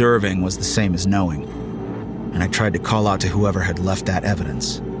observing was the same as knowing. And I tried to call out to whoever had left that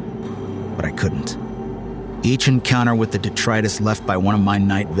evidence, but I couldn't. Each encounter with the detritus left by one of my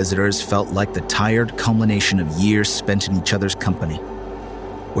night visitors felt like the tired culmination of years spent in each other's company,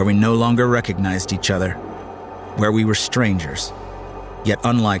 where we no longer recognized each other, where we were strangers. Yet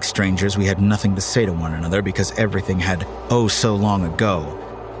unlike strangers, we had nothing to say to one another because everything had, oh so long ago,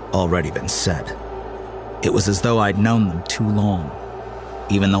 already been said. It was as though I'd known them too long,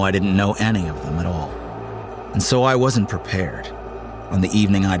 even though I didn't know any of them at all. And so I wasn't prepared. On the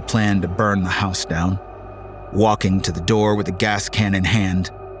evening I'd planned to burn the house down, walking to the door with a gas can in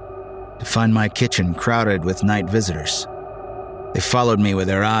hand, to find my kitchen crowded with night visitors. They followed me with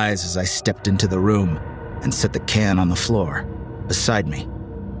their eyes as I stepped into the room and set the can on the floor beside me.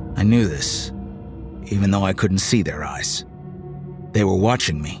 I knew this, even though I couldn't see their eyes. They were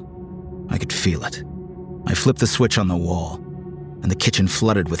watching me. I could feel it. I flipped the switch on the wall, and the kitchen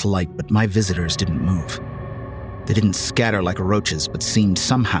flooded with light, but my visitors didn't move. They didn't scatter like roaches, but seemed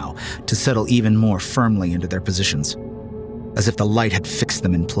somehow to settle even more firmly into their positions, as if the light had fixed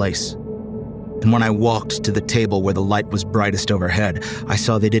them in place. And when I walked to the table where the light was brightest overhead, I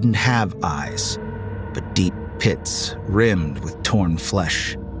saw they didn't have eyes, but deep pits rimmed with torn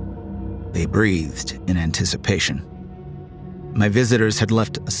flesh. They breathed in anticipation. My visitors had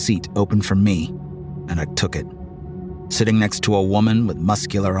left a seat open for me, and I took it, sitting next to a woman with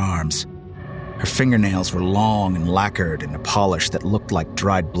muscular arms. Her fingernails were long and lacquered in a polish that looked like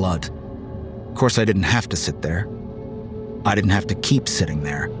dried blood. Of course, I didn't have to sit there. I didn't have to keep sitting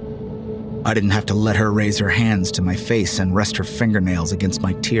there. I didn't have to let her raise her hands to my face and rest her fingernails against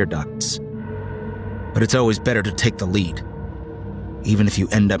my tear ducts. But it's always better to take the lead, even if you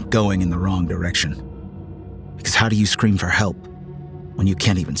end up going in the wrong direction. Because how do you scream for help when you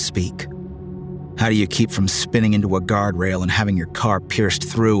can't even speak? How do you keep from spinning into a guardrail and having your car pierced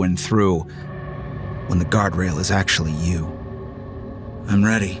through and through when the guardrail is actually you? I'm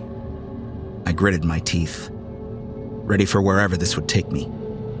ready. I gritted my teeth, ready for wherever this would take me.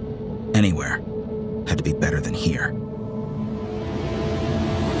 Anywhere had to be better than here.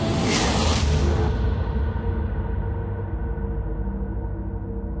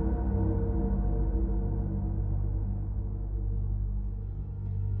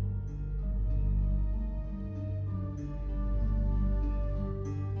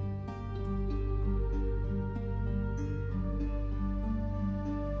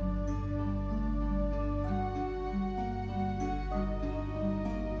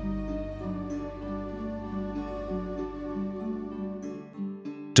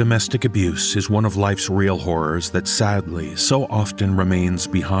 Domestic abuse is one of life's real horrors that sadly so often remains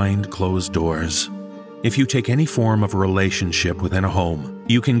behind closed doors. If you take any form of a relationship within a home,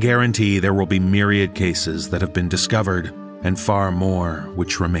 you can guarantee there will be myriad cases that have been discovered and far more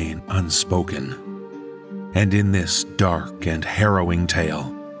which remain unspoken. And in this dark and harrowing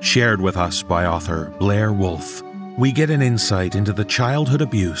tale, shared with us by author Blair Wolfe, we get an insight into the childhood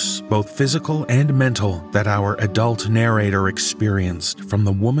abuse, both physical and mental, that our adult narrator experienced from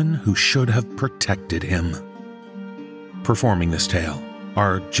the woman who should have protected him. Performing this tale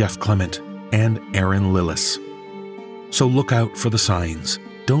are Jeff Clement and Aaron Lillis. So look out for the signs.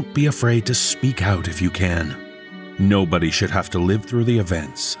 Don't be afraid to speak out if you can. Nobody should have to live through the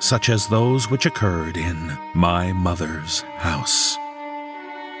events such as those which occurred in My Mother's House.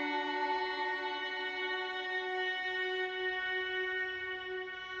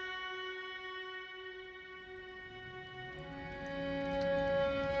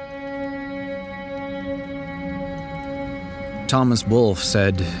 Thomas Wolfe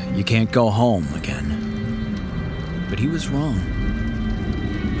said, "You can't go home again." But he was wrong.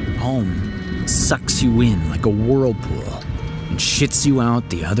 Home sucks you in like a whirlpool and shits you out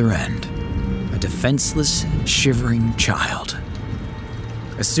the other end. A defenseless, shivering child.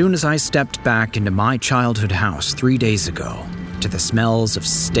 As soon as I stepped back into my childhood house 3 days ago, to the smells of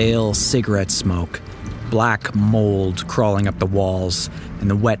stale cigarette smoke, black mold crawling up the walls, and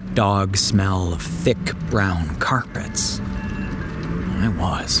the wet dog smell of thick brown carpets, I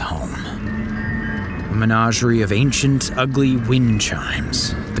was home. A menagerie of ancient, ugly wind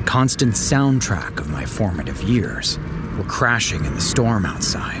chimes, the constant soundtrack of my formative years, were crashing in the storm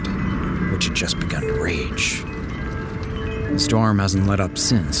outside, which had just begun to rage. The storm hasn't let up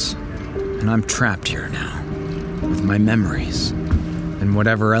since, and I'm trapped here now, with my memories, and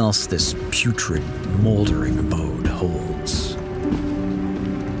whatever else this putrid, moldering abode holds.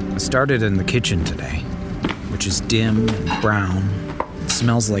 I started in the kitchen today, which is dim and brown.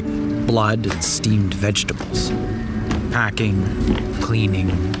 Smells like blood and steamed vegetables. Packing, cleaning,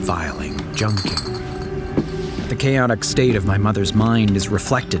 filing, junking. The chaotic state of my mother's mind is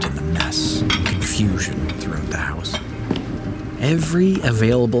reflected in the mess and confusion throughout the house. Every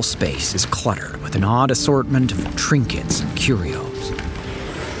available space is cluttered with an odd assortment of trinkets and curios.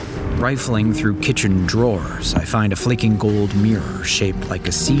 Rifling through kitchen drawers, I find a flaking gold mirror shaped like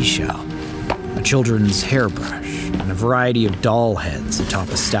a seashell, a children's hairbrush, and a variety of doll heads atop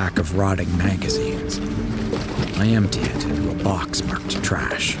a stack of rotting magazines. I empty it into a box marked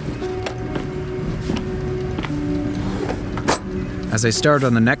trash. As I start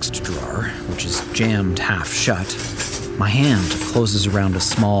on the next drawer, which is jammed half shut, my hand closes around a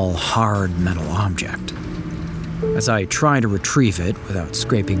small, hard metal object. As I try to retrieve it without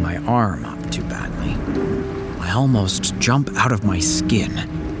scraping my arm up too badly, I almost jump out of my skin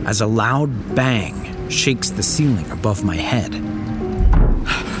as a loud bang shakes the ceiling above my head.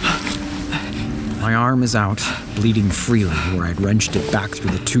 My arm is out, bleeding freely where I'd wrenched it back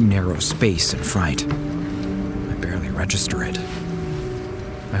through the too narrow space in fright. I barely register it.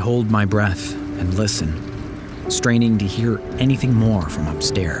 I hold my breath and listen, straining to hear anything more from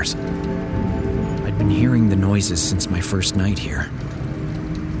upstairs. I'd been hearing the noises since my first night here.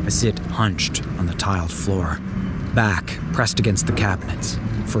 I sit hunched on the tiled floor, back pressed against the cabinets,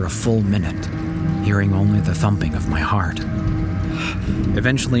 for a full minute, hearing only the thumping of my heart.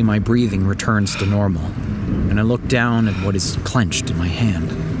 Eventually, my breathing returns to normal, and I look down at what is clenched in my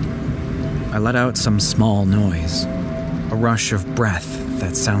hand. I let out some small noise, a rush of breath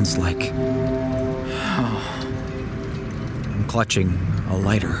that sounds like... I'm clutching a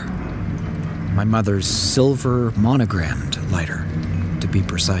lighter. My mother's silver monogrammed lighter, to be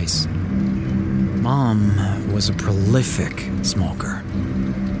precise. Mom was a prolific smoker.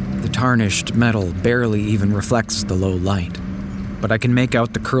 The tarnished metal barely even reflects the low light, but I can make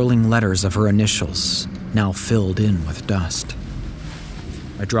out the curling letters of her initials, now filled in with dust.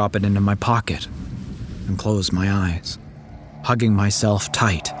 I drop it into my pocket and close my eyes, hugging myself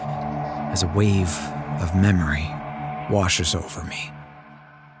tight as a wave of memory washes over me.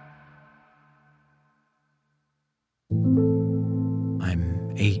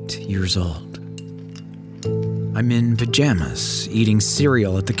 I'm 8 years old. I'm in pajamas, eating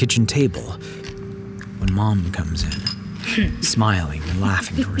cereal at the kitchen table, when Mom comes in. Smiling and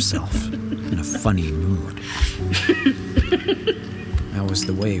laughing to herself, in a funny mood. That was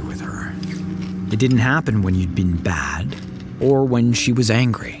the way with her. It didn't happen when you'd been bad, or when she was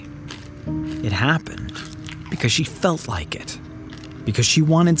angry. It happened because she felt like it, because she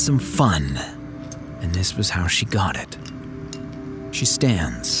wanted some fun, and this was how she got it. She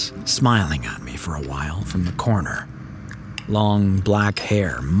stands, smiling at me for a while from the corner, long black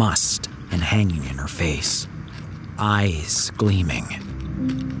hair mussed and hanging in her face, eyes gleaming.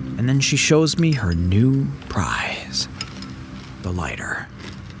 And then she shows me her new prize, the lighter.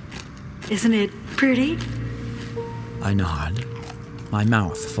 Isn't it pretty? I nod, my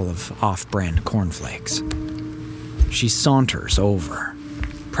mouth full of off-brand cornflakes. She saunters over,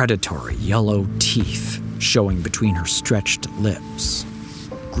 predatory yellow teeth showing between her stretched lips,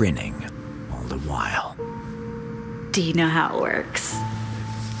 grinning all the while. Do you know how it works?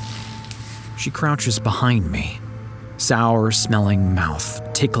 She crouches behind me, sour-smelling mouth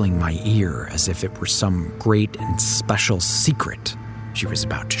tickling my ear as if it were some great and special secret she was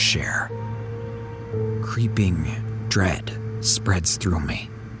about to share. Creeping dread spreads through me,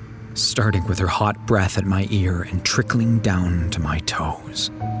 starting with her hot breath at my ear and trickling down to my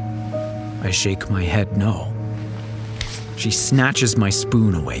toes. I shake my head no. She snatches my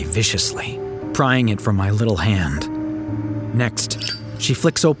spoon away viciously, prying it from my little hand. Next, she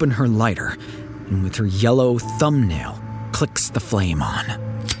flicks open her lighter and with her yellow thumbnail clicks the flame on.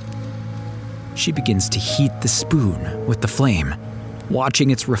 She begins to heat the spoon with the flame, watching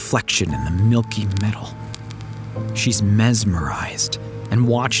its reflection in the milky metal. She's mesmerized and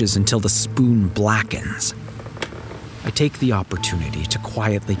watches until the spoon blackens. I take the opportunity to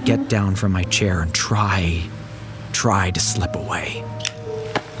quietly get down from my chair and try to slip away.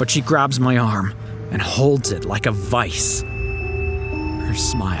 But she grabs my arm and holds it like a vice. Her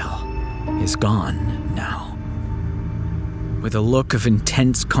smile is gone now. With a look of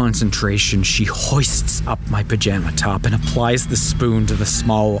intense concentration, she hoists up my pajama top and applies the spoon to the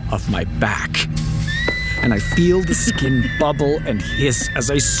small of my back. And I feel the skin bubble and hiss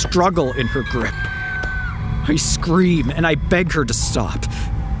as I struggle in her grip. I scream and I beg her to stop,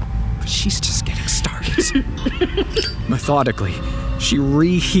 but she's just getting started. Methodically, she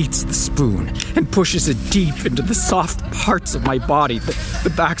reheats the spoon and pushes it deep into the soft parts of my body,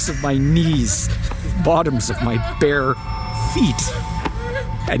 the backs of my knees, the bottoms of my bare feet,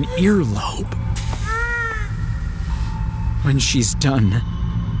 and earlobe. When she's done,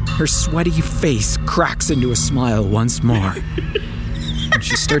 her sweaty face cracks into a smile once more, and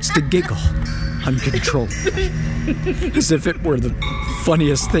she starts to giggle uncontrollably, as if it were the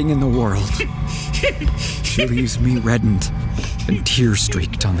funniest thing in the world. She leaves me reddened and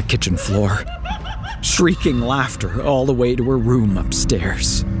tear-streaked on the kitchen floor, shrieking laughter all the way to her room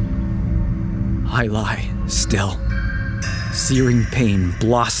upstairs. I lie still, searing pain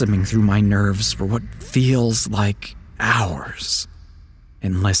blossoming through my nerves for what feels like hours,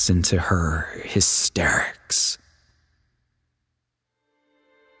 and listen to her hysterics.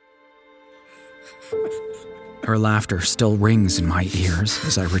 Her laughter still rings in my ears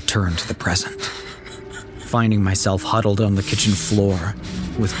as I return to the present, finding myself huddled on the kitchen floor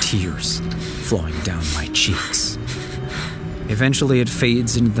with tears flowing down my cheeks. Eventually it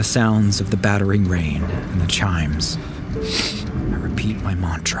fades into the sounds of the battering rain and the chimes. I repeat my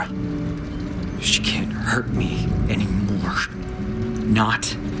mantra. She can't hurt me anymore.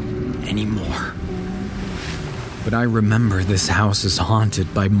 Not anymore. But I remember this house is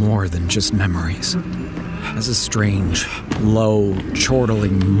haunted by more than just memories, as a strange, low,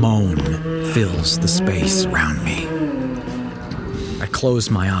 chortling moan fills the space around me. I close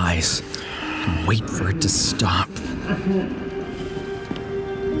my eyes and wait for it to stop.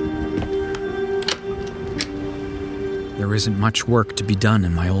 There isn't much work to be done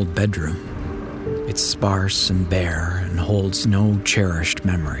in my old bedroom. It's sparse and bare and holds no cherished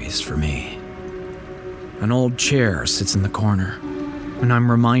memories for me. An old chair sits in the corner, and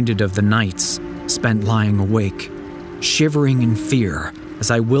I'm reminded of the nights spent lying awake, shivering in fear as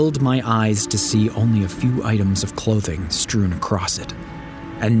I willed my eyes to see only a few items of clothing strewn across it,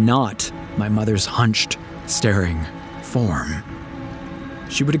 and not my mother's hunched, staring form.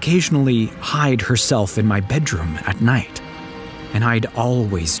 She would occasionally hide herself in my bedroom at night, and I'd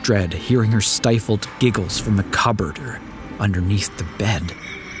always dread hearing her stifled giggles from the cupboard or underneath the bed.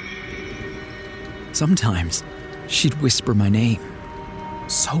 Sometimes she'd whisper my name,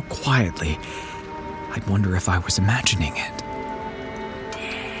 so quietly, I'd wonder if I was imagining it.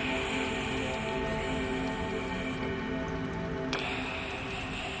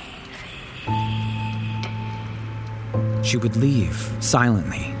 She would leave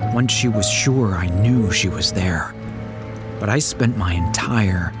silently once she was sure I knew she was there. But I spent my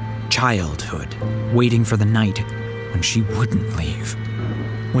entire childhood waiting for the night when she wouldn't leave,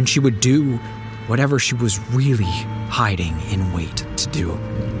 when she would do whatever she was really hiding in wait to do.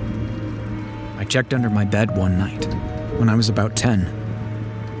 I checked under my bed one night when I was about 10.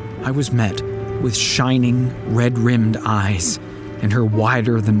 I was met with shining, red-rimmed eyes and her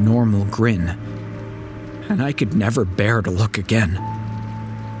wider-than-normal grin, and I could never bear to look again.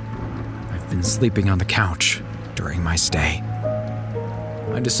 I've been sleeping on the couch during my stay.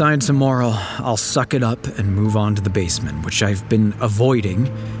 I decide tomorrow I'll suck it up and move on to the basement, which I've been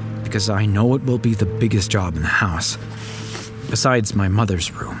avoiding because I know it will be the biggest job in the house, besides my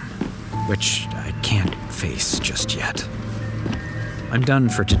mother's room, which I can't face just yet. I'm done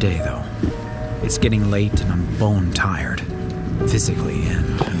for today, though. It's getting late and I'm bone tired, physically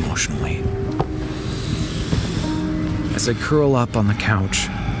and emotionally. As I curl up on the couch,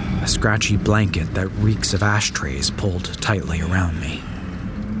 a scratchy blanket that reeks of ashtrays pulled tightly around me.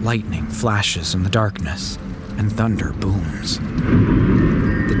 Lightning flashes in the darkness, and thunder booms.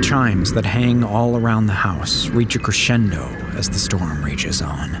 The chimes that hang all around the house reach a crescendo as the storm rages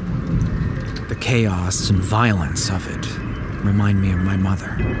on. The chaos and violence of it remind me of my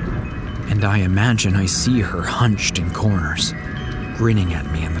mother, and I imagine I see her hunched in corners, grinning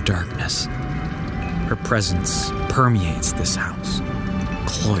at me in the darkness. Her presence permeates this house,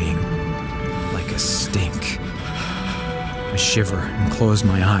 cloying like a stink. I shiver and close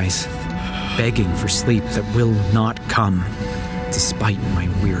my eyes, begging for sleep that will not come, despite my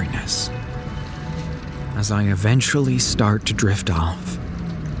weariness. As I eventually start to drift off,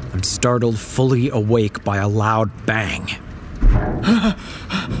 I'm startled fully awake by a loud bang.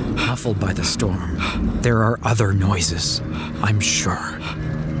 Muffled by the storm, there are other noises, I'm sure.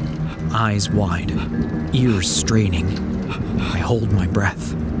 Eyes wide, ears straining, I hold my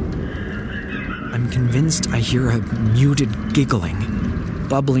breath. I'm convinced I hear a muted giggling,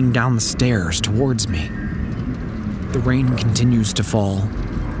 bubbling down the stairs towards me. The rain continues to fall,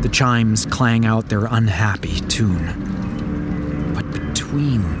 the chimes clang out their unhappy tune. But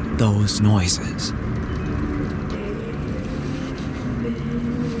between those noises,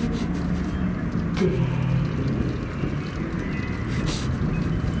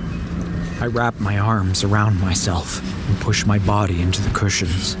 I wrap my arms around myself and push my body into the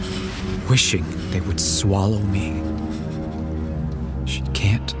cushions, wishing they would swallow me. She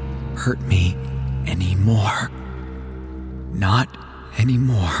can't hurt me anymore. Not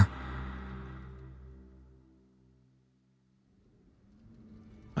anymore.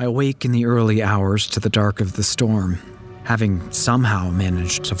 I awake in the early hours to the dark of the storm, having somehow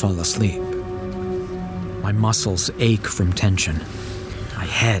managed to fall asleep. My muscles ache from tension. My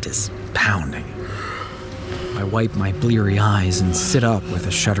head is pounding. I wipe my bleary eyes and sit up with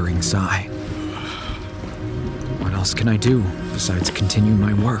a shuddering sigh. What else can I do besides continue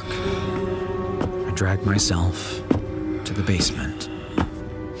my work? I drag myself to the basement.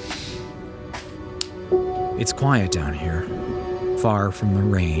 It's quiet down here, far from the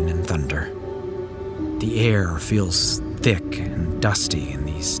rain and thunder. The air feels thick and dusty in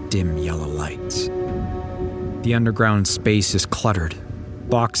these dim yellow lights. The underground space is cluttered,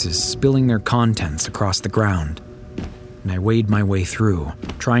 boxes spilling their contents across the ground, and I wade my way through,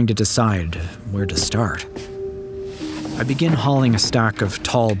 trying to decide where to start. I begin hauling a stack of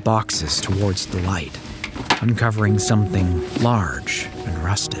tall boxes towards the light, uncovering something large and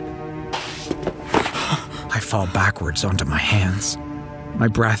rusted. I fall backwards onto my hands, my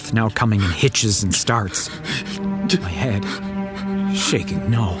breath now coming in hitches and starts. My head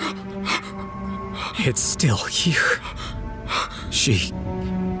shaking. No. It's still here. She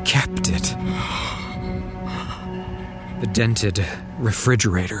kept it. The dented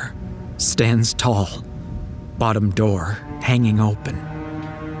refrigerator stands tall, bottom door hanging open.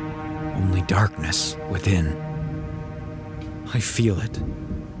 Only darkness within. I feel it.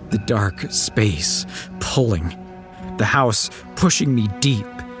 The dark space pulling. The house pushing me deep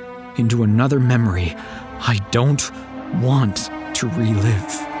into another memory I don't want to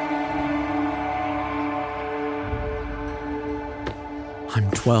relive. I'm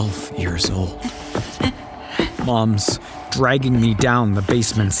 12 years old. Mom's dragging me down the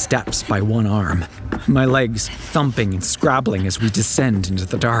basement steps by one arm, my legs thumping and scrabbling as we descend into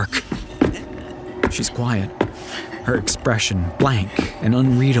the dark. She's quiet, her expression blank and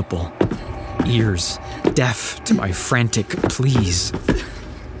unreadable, ears deaf to my frantic pleas.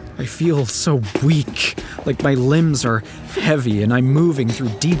 I feel so weak, like my limbs are heavy and I'm moving through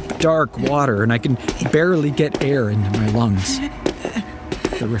deep, dark water and I can barely get air into my lungs.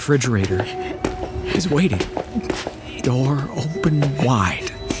 The refrigerator is waiting, door open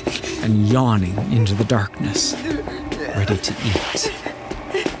wide and yawning into the darkness, ready to eat.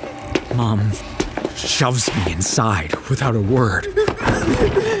 Mom shoves me inside without a word.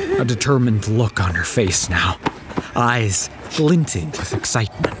 A determined look on her face now, eyes glinting with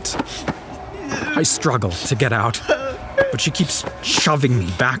excitement. I struggle to get out, but she keeps shoving me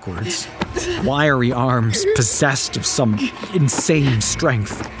backwards, wiry arms possessed of some insane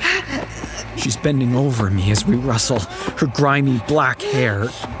strength. She's bending over me as we wrestle, her grimy black hair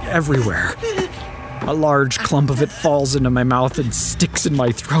everywhere. A large clump of it falls into my mouth and sticks in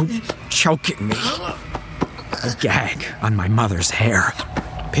my throat, choking me. I gag on my mother's hair,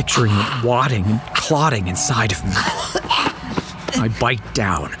 picturing it wadding and clotting inside of me. I bite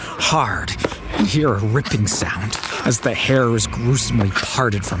down, hard, and hear a ripping sound as the hair is gruesomely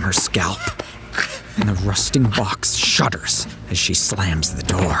parted from her scalp, and the rusting box shudders as she slams the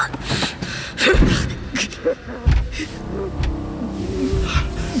door.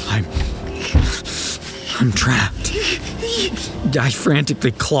 I'm trapped. I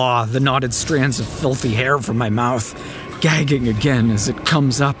frantically claw the knotted strands of filthy hair from my mouth, gagging again as it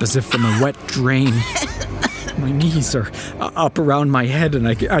comes up as if from a wet drain. My knees are up around my head and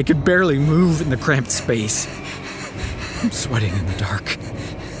I could barely move in the cramped space. I'm sweating in the dark.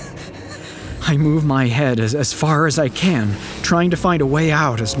 I move my head as far as I can, trying to find a way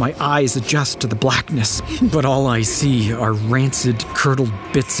out as my eyes adjust to the blackness, but all I see are rancid, curdled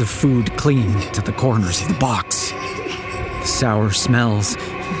bits of food clinging to the corners of the box. The sour smells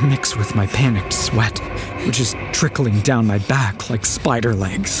mix with my panicked sweat, which is trickling down my back like spider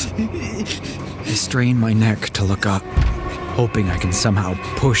legs. I strain my neck to look up, hoping I can somehow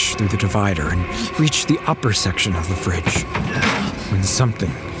push through the divider and reach the upper section of the fridge, when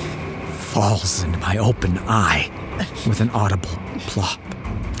something falls into my open eye with an audible plop.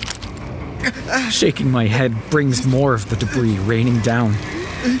 Shaking my head brings more of the debris raining down,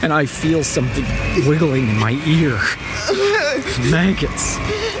 and I feel something wiggling in my ear. Maggots.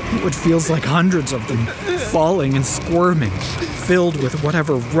 What feels like hundreds of them, falling and squirming, filled with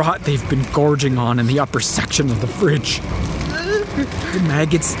whatever rot they've been gorging on in the upper section of the fridge. Do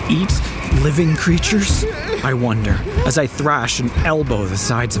maggots eat living creatures? I wonder, as I thrash and elbow the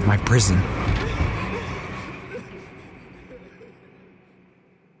sides of my prison.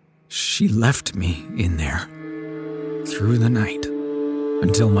 She left me in there, through the night,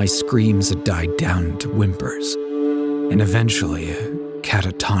 until my screams had died down to whimpers, and eventually a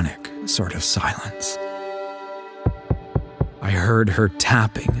catatonic sort of silence. I heard her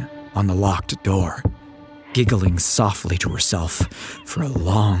tapping on the locked door, giggling softly to herself for a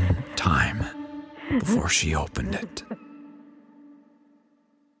long time before she opened it.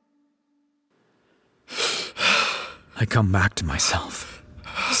 I come back to myself,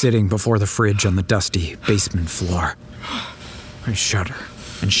 sitting before the fridge on the dusty basement floor. I shudder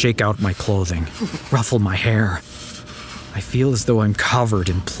and shake out my clothing, ruffle my hair. I feel as though I'm covered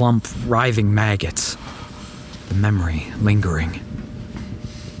in plump, writhing maggots, the memory lingering.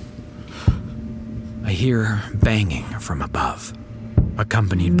 I hear banging from above,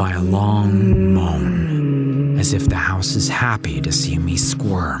 accompanied by a long moan, as if the house is happy to see me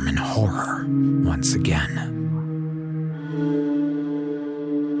squirm in horror once again.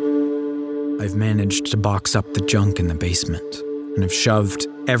 I've managed to box up the junk in the basement, and have shoved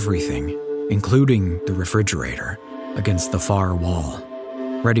everything, including the refrigerator, against the far wall,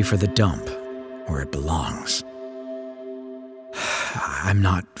 ready for the dump where it belongs. I'm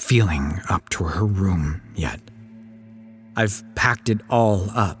not feeling up to her room yet. I've packed it all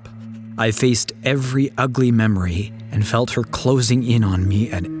up. I faced every ugly memory and felt her closing in on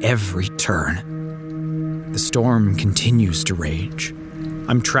me at every turn. The storm continues to rage.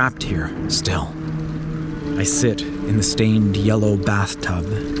 I'm trapped here still. I sit in the stained yellow bathtub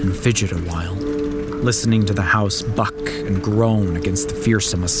and fidget a while, listening to the house buck and groan against the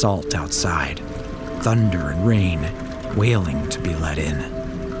fearsome assault outside, thunder and rain wailing to be let in.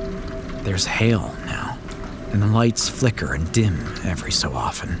 There's hail now, and the lights flicker and dim every so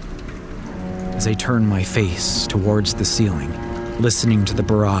often. As I turn my face towards the ceiling, listening to the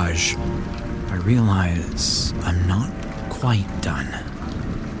barrage, I realize I'm not quite done.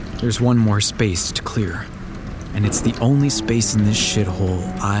 There's one more space to clear, and it's the only space in this shithole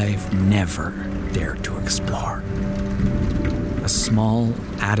I've never dared to explore. A small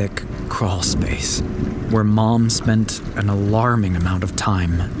attic crawl space where Mom spent an alarming amount of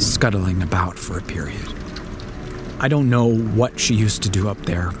time scuttling about for a period. I don't know what she used to do up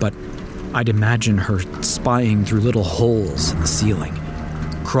there, but I'd imagine her spying through little holes in the ceiling,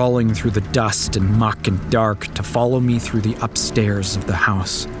 crawling through the dust and muck and dark to follow me through the upstairs of the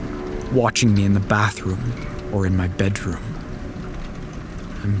house, watching me in the bathroom or in my bedroom.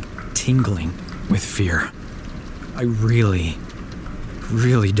 I'm tingling with fear. I really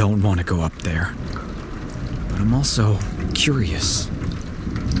don't want to go up there. But I'm also curious.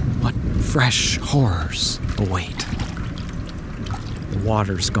 What fresh horrors await? The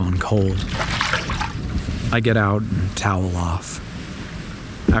water's gone cold. I get out and towel off.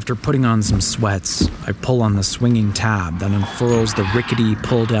 After putting on some sweats, I pull on the swinging tab that unfurls the rickety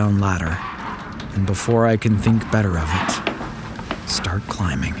pull-down ladder, and before I can think better of it, start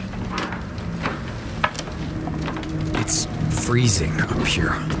climbing. It's freezing up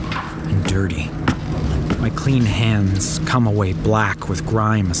here, and dirty. My clean hands come away black with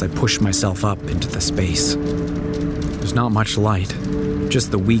grime as I push myself up into the space. There's not much light,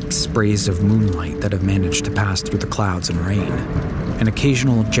 just the weak sprays of moonlight that have managed to pass through the clouds and rain, and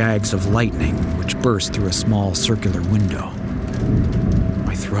occasional jags of lightning which burst through a small circular window.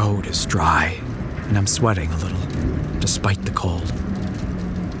 My throat is dry, and I'm sweating a little, despite the cold.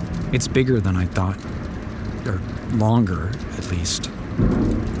 It's bigger than I thought, or longer, at least.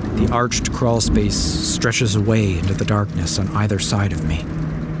 The arched crawl space stretches away into the darkness on either side of me.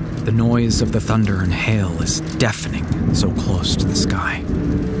 The noise of the thunder and hail is deafening, so close to the sky.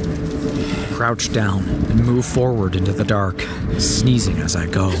 I crouch down and move forward into the dark, sneezing as I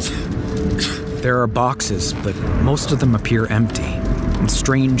go. There are boxes, but most of them appear empty, and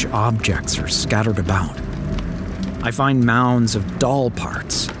strange objects are scattered about. I find mounds of doll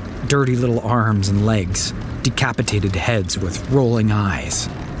parts, dirty little arms and legs, decapitated heads with rolling eyes.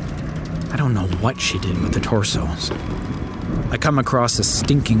 I don't know what she did with the torsos. I come across a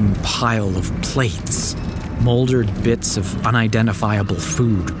stinking pile of plates, moldered bits of unidentifiable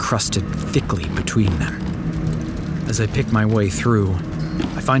food crusted thickly between them. As I pick my way through,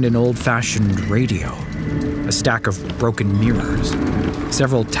 I find an old-fashioned radio, a stack of broken mirrors,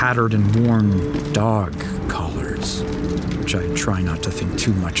 several tattered and worn dog collars, which I try not to think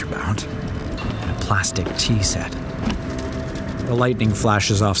too much about, and a plastic tea set. The lightning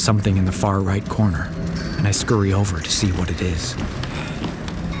flashes off something in the far right corner, and I scurry over to see what it is.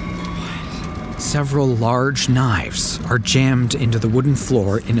 Several large knives are jammed into the wooden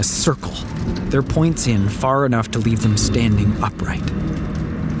floor in a circle, their points in far enough to leave them standing upright.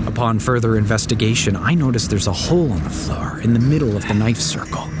 Upon further investigation, I notice there's a hole in the floor in the middle of the knife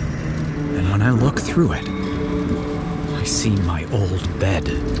circle, and when I look through it, I see my old bed.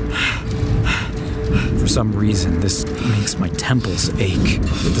 For some reason, this makes my temples ache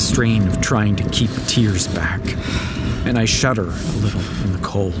with the strain of trying to keep tears back, and I shudder a little in the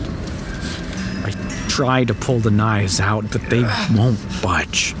cold. I try to pull the knives out, but they won't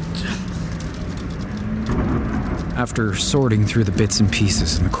budge. After sorting through the bits and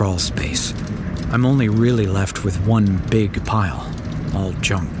pieces in the crawl space, I'm only really left with one big pile, all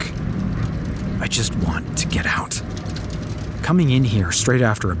junk. I just want to get out. Coming in here straight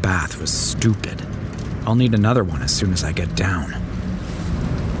after a bath was stupid. I'll need another one as soon as I get down.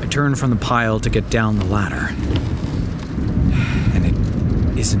 I turn from the pile to get down the ladder, and it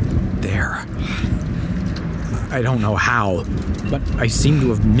isn't there. I don't know how, but I seem to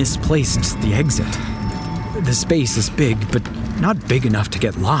have misplaced the exit. The space is big, but not big enough to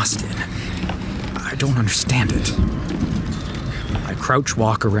get lost in. I don't understand it. I crouch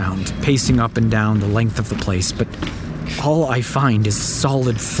walk around, pacing up and down the length of the place, but all I find is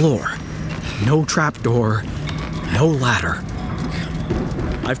solid floor. No trapdoor, no ladder.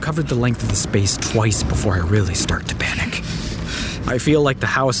 I've covered the length of the space twice before I really start to panic. I feel like the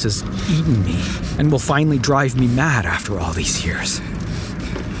house has eaten me and will finally drive me mad after all these years.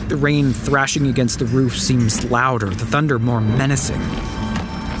 The rain thrashing against the roof seems louder, the thunder more menacing.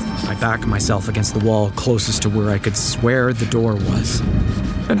 I back myself against the wall closest to where I could swear the door was,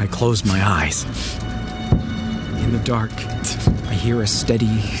 and I close my eyes. In the dark, I hear a steady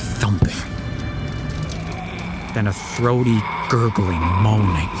thumping, then a throaty, gurgling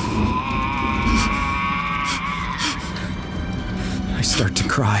moaning. I start to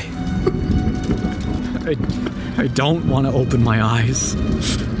cry. I don't want to open my eyes,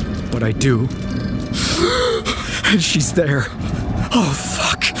 but I do. And she's there. Oh,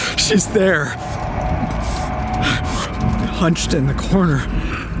 fuck. She's there. Hunched in the corner,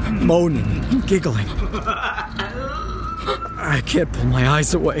 moaning and giggling. I can't pull my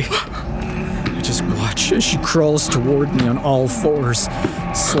eyes away. I just watch as she crawls toward me on all fours,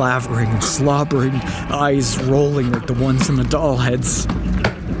 slavering and slobbering, eyes rolling like the ones in the doll heads.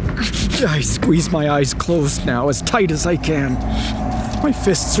 I squeeze my eyes closed now, as tight as I can. My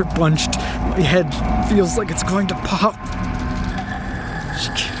fists are bunched. My head feels like it's going to pop.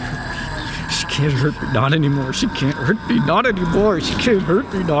 She can't hurt me, not anymore. She can't hurt me, not anymore. She can't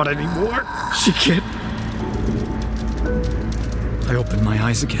hurt me, not anymore. She can't. I open my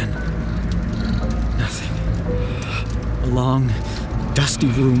eyes again. Nothing. A long, dusty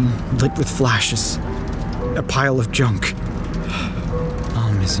room lit with flashes. A pile of junk.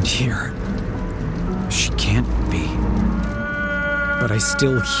 Mom isn't here. She can't be. But I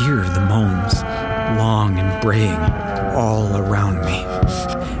still hear the moans, long and braying, all around me.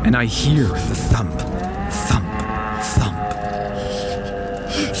 And I hear the thump, thump, thump.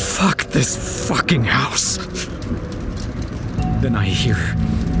 Fuck this fucking house. Then I hear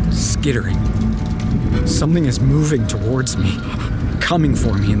skittering. Something is moving towards me, coming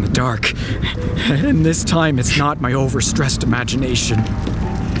for me in the dark. And this time it's not my overstressed imagination.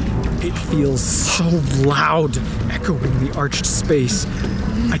 It feels so loud, echoing the arched space.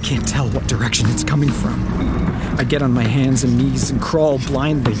 I can't tell what direction it's coming from. I get on my hands and knees and crawl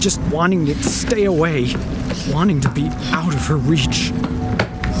blindly, just wanting it to stay away, wanting to be out of her reach.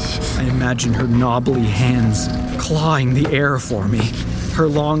 I imagine her knobbly hands clawing the air for me, her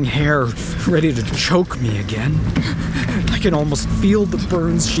long hair ready to choke me again. I can almost feel the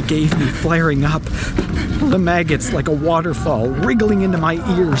burns she gave me flaring up, the maggots like a waterfall wriggling into my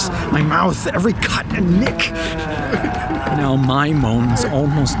ears, my mouth, every cut and nick. Now my moans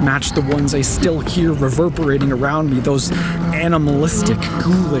almost match the ones I still hear reverberating around me, those animalistic,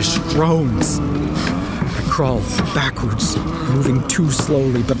 ghoulish groans. I crawl backwards, moving too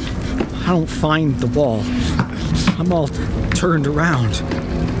slowly, but I don't find the wall. I'm all turned around.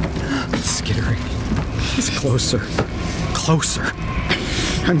 Skittering. It's closer. Closer.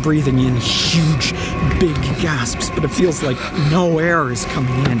 I'm breathing in huge, big gasps, but it feels like no air is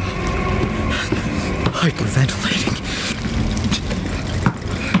coming in. Hyperventilating.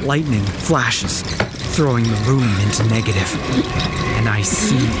 Lightning flashes, throwing the room into negative. And I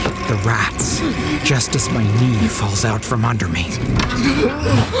see the rats, just as my knee falls out from under me.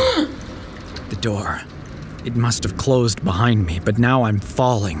 The door. It must have closed behind me, but now I'm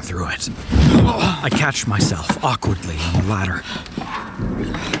falling through it. I catch myself awkwardly on the ladder.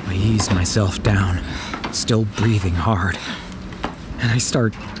 I ease myself down, still breathing hard. And I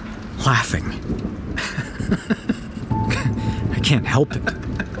start laughing. I can't help it.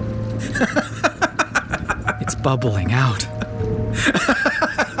 It's bubbling out.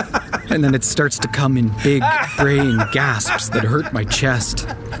 And then it starts to come in big, braying gasps that hurt my chest.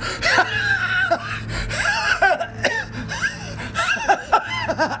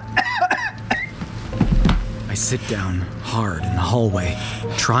 I sit down hard in the hallway,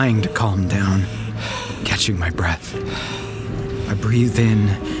 trying to calm down, catching my breath. I breathe in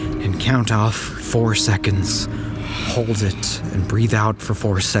and count off 4 seconds, hold it and breathe out for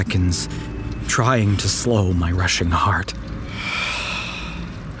 4 seconds, trying to slow my rushing heart.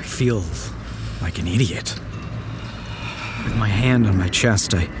 I feel like an idiot. With my hand on my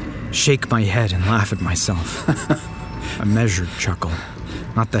chest, I shake my head and laugh at myself. A measured chuckle,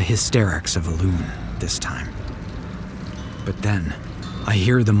 not the hysterics of a loon this time. But then, I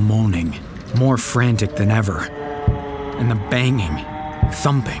hear the moaning, more frantic than ever, and the banging,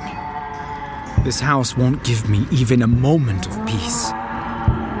 thumping. This house won't give me even a moment of peace.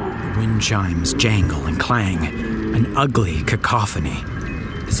 The wind chimes jangle and clang, an ugly cacophony,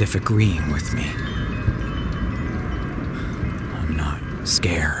 as if agreeing with me. I'm not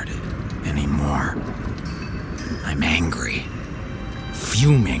scared anymore. I'm angry.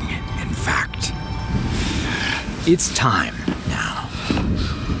 Fuming, in fact. It's time now.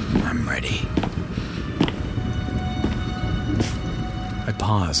 I'm ready. I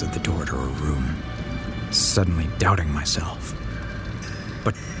pause at the door to her room, suddenly doubting myself.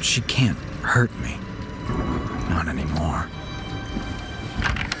 But she can't hurt me. Not anymore.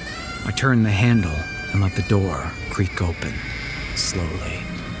 I turn the handle and let the door creak open, slowly.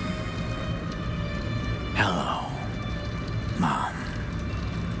 Hello, Mom.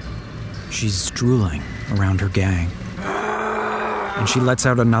 She's drooling around her gang, and she lets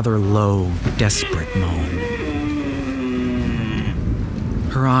out another low, desperate moan.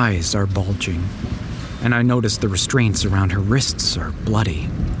 Her eyes are bulging, and I notice the restraints around her wrists are bloody,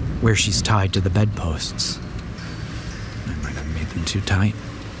 where she's tied to the bedposts. I might have made them too tight.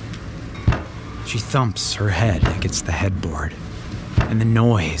 She thumps her head against the headboard, and the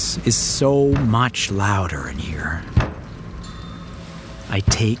noise is so much louder in here. I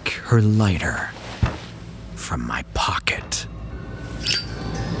take her lighter from my pocket.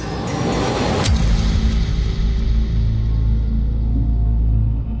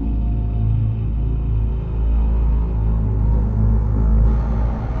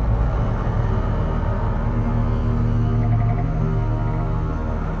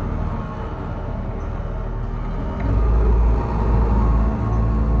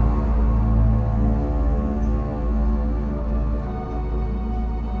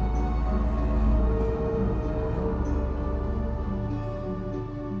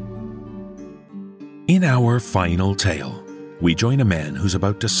 In our final tale, we join a man who's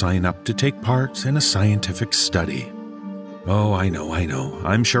about to sign up to take part in a scientific study. Oh, I know.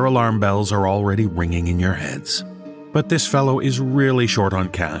 I'm sure alarm bells are already ringing in your heads. But this fellow is really short on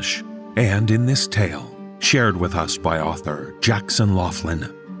cash. And in this tale, shared with us by author Jackson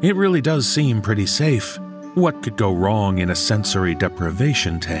Laughlin, it really does seem pretty safe. What could go wrong in a sensory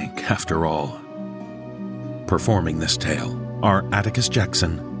deprivation tank, after all? Performing this tale are Atticus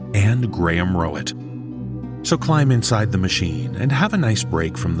Jackson and Graham Rowett. So climb inside the machine and have a nice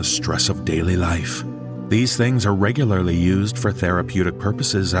break from the stress of daily life. These things are regularly used for therapeutic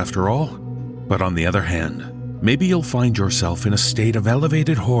purposes, after all. But on the other hand, maybe you'll find yourself in a state of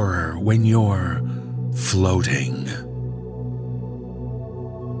elevated horror when you're floating.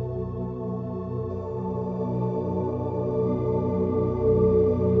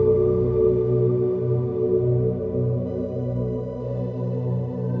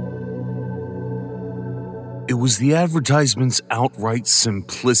 It was the advertisement's outright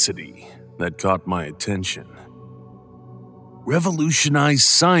simplicity that caught my attention. Revolutionize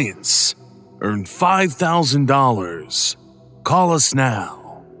science. Earn $5,000. Call us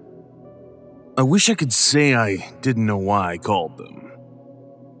now. I wish I could say I didn't know why I called them.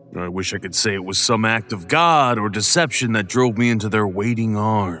 I wish I could say it was some act of God or deception that drove me into their waiting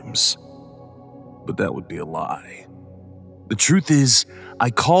arms. But that would be a lie. The truth is, I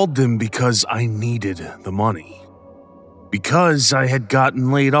called them because I needed the money. Because I had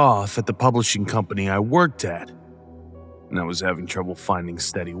gotten laid off at the publishing company I worked at, and I was having trouble finding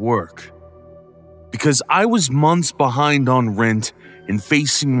steady work. Because I was months behind on rent and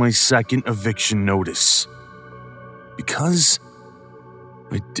facing my second eviction notice. Because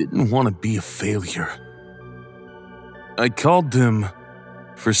I didn't want to be a failure. I called them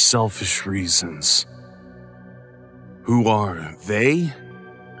for selfish reasons. Who are they?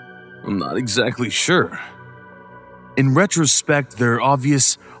 I'm not exactly sure. In retrospect, their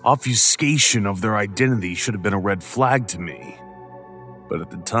obvious obfuscation of their identity should have been a red flag to me. But at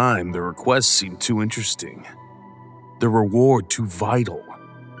the time, their request seemed too interesting. Their reward too vital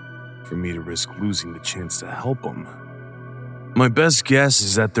for me to risk losing the chance to help them. My best guess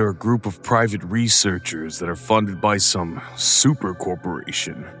is that they're a group of private researchers that are funded by some super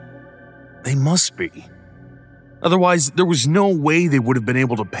corporation. They must be. Otherwise, there was no way they would have been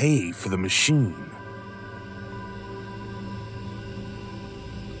able to pay for the machine.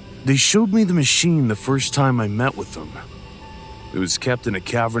 They showed me the machine the first time I met with them. It was kept in a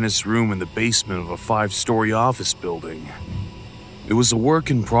cavernous room in the basement of a 5-story office building. It was a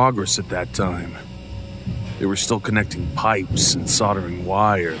work in progress at that time. They were still connecting pipes and soldering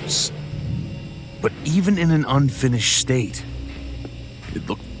wires. But even in an unfinished state, it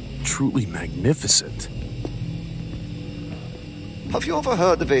looked truly magnificent. Have you ever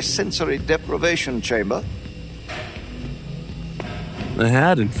heard of a sensory deprivation chamber? I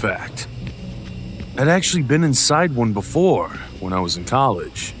had, in fact. I'd actually been inside one before when I was in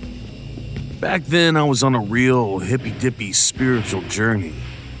college. Back then, I was on a real hippy-dippy spiritual journey.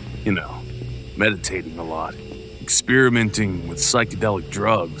 You know, meditating a lot, experimenting with psychedelic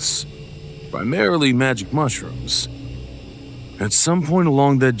drugs, primarily magic mushrooms. At some point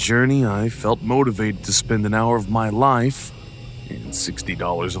along that journey, I felt motivated to spend an hour of my life and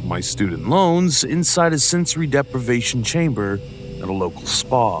 $60 of my student loans inside a sensory deprivation chamber at a local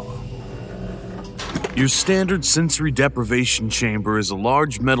spa. Your standard sensory deprivation chamber is a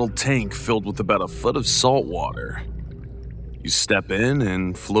large metal tank filled with about a foot of salt water. You step in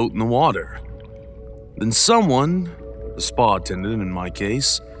and float in the water. Then someone, the spa attendant in my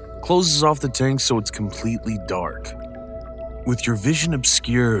case, closes off the tank so it's completely dark. With your vision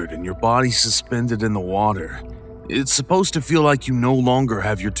obscured and your body suspended in the water, it's supposed to feel like you no longer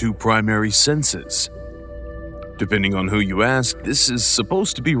have your two primary senses. Depending on who you ask, this is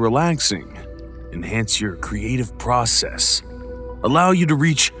supposed to be relaxing, enhance your creative process, allow you to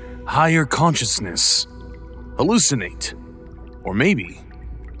reach higher consciousness, hallucinate, or maybe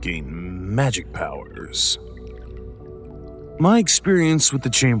gain magic powers. My experience with the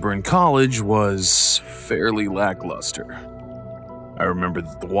chamber in college was fairly lackluster. I remember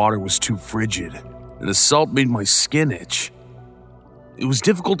that the water was too frigid, and the salt made my skin itch. It was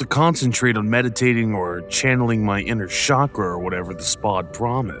difficult to concentrate on meditating or channeling my inner chakra or whatever the spa had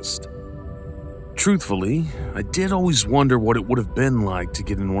promised. Truthfully, I did always wonder what it would have been like to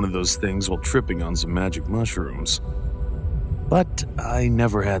get in one of those things while tripping on some magic mushrooms. But I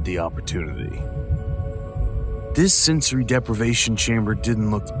never had the opportunity. This sensory deprivation chamber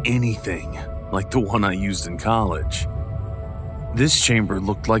didn't look anything like the one I used in college. This chamber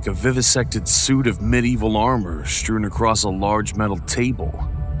looked like a vivisected suit of medieval armor strewn across a large metal table.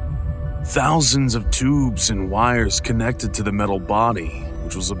 Thousands of tubes and wires connected to the metal body,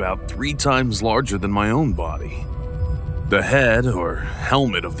 which was about 3 times larger than my own body. The head, or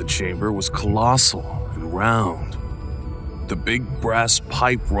helmet, of the chamber was colossal and round, the big brass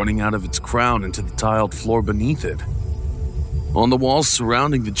pipe running out of its crown into the tiled floor beneath it. On the walls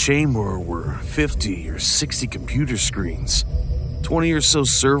surrounding the chamber were 50 or 60 computer screens, 20 or so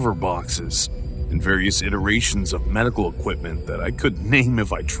server boxes, and various iterations of medical equipment that I couldn't name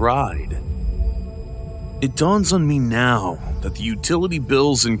if I tried. It dawns on me now that the utility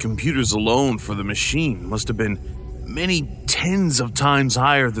bills and computers alone for the machine must have been many tens of times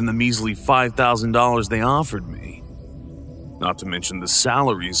higher than the measly $5,000 they offered me. Not to mention the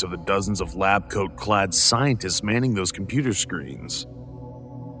salaries of the dozens of lab coat-clad scientists manning those computer screens.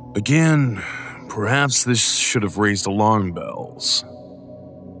 Again, perhaps this should have raised alarm bells.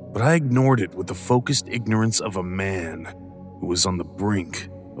 But I ignored it with the focused ignorance of a man who was on the brink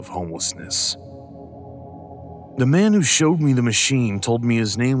of homelessness. The man who showed me the machine told me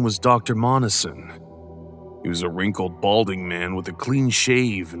his name was Dr. Monison. He was a wrinkled, balding man with a clean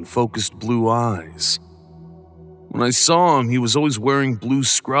shave and focused blue eyes. When I saw him, he was always wearing blue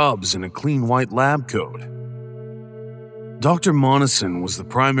scrubs and a clean white lab coat. Dr. Monison was the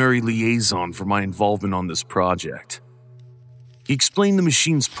primary liaison for my involvement on this project. He explained the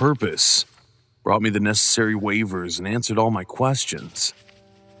machine's purpose, brought me the necessary waivers, and answered all my questions.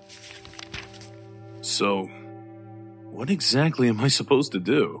 So, what exactly am I supposed to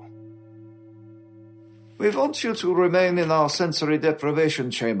do? We want you to remain in our sensory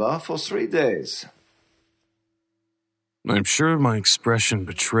deprivation chamber for 3 days. I'm sure my expression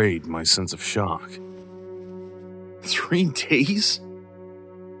betrayed my sense of shock. 3 days?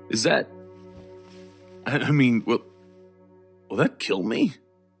 Is that... I mean, will that kill me?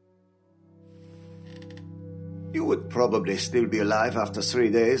 You would probably still be alive after 3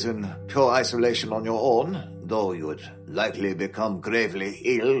 days in pure isolation on your own, though you would likely become gravely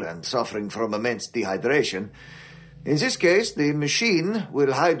ill and suffering from immense dehydration. In this case, the machine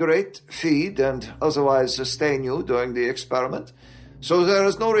will hydrate, feed, and otherwise sustain you during the experiment, so there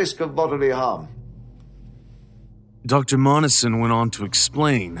is no risk of bodily harm. Dr. Monison went on to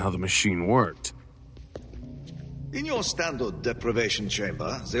explain how the machine worked. In your standard deprivation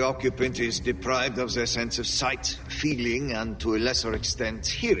chamber, the occupant is deprived of their sense of sight, feeling, and to a lesser extent,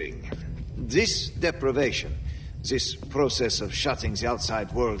 hearing. This deprivation, this process of shutting the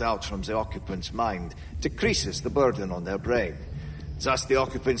outside world out from the occupant's mind, decreases the burden on their brain. Thus, the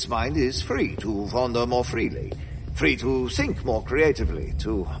occupant's mind is free to wander more freely, free to think more creatively,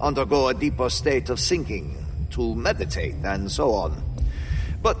 to undergo a deeper state of thinking, to meditate, and so on.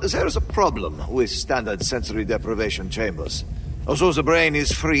 But there is a problem with standard sensory deprivation chambers. Although the brain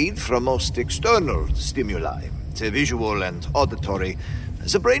is freed from most external stimuli, the visual and auditory,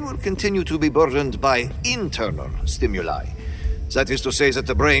 the brain will continue to be burdened by internal stimuli. That is to say that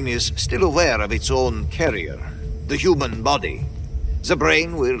the brain is still aware of its own carrier, the human body. The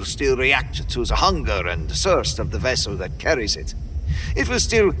brain will still react to the hunger and thirst of the vessel that carries it. It will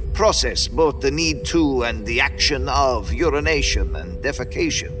still process both the need to and the action of urination and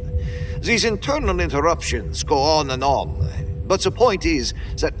defecation. These internal interruptions go on and on, but the point is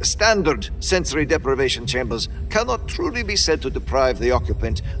that standard sensory deprivation chambers cannot truly be said to deprive the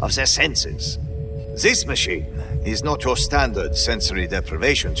occupant of their senses. This machine is not your standard sensory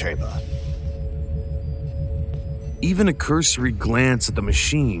deprivation chamber. Even a cursory glance at the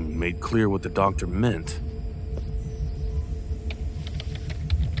machine made clear what the doctor meant.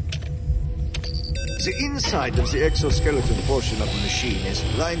 The inside of the exoskeleton portion of the machine is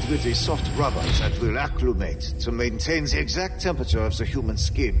lined with a soft rubber that will acclimate to maintain the exact temperature of the human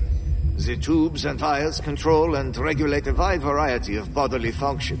skin. The tubes and vials control and regulate a wide variety of bodily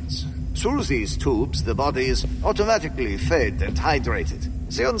functions. Through these tubes, the body is automatically fed and hydrated.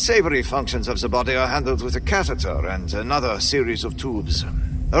 The unsavory functions of the body are handled with a catheter and another series of tubes.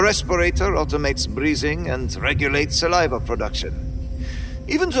 A respirator automates breathing and regulates saliva production.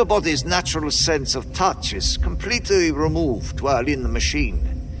 Even the body's natural sense of touch is completely removed while in the machine.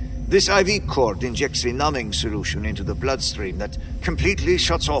 This IV cord injects a numbing solution into the bloodstream that completely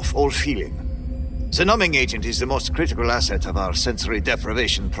shuts off all feeling. The numbing agent is the most critical asset of our sensory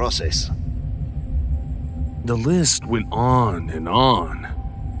deprivation process. The list went on and on.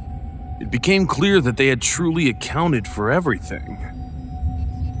 It became clear that they had truly accounted for everything.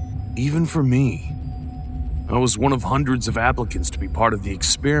 Even for me. I was one of hundreds of applicants to be part of the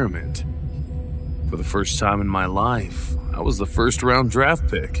experiment. For the first time in my life, I was the first-round draft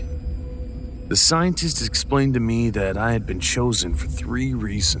pick. The scientists explained to me that I had been chosen for 3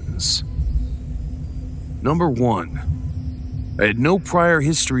 reasons. Number 1, I had no prior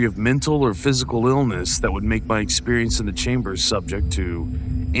history of mental or physical illness that would make my experience in the chamber subject to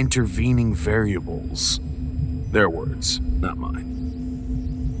intervening variables. Their words, not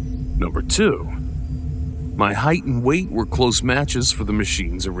mine. Number 2, my height and weight were close matches for the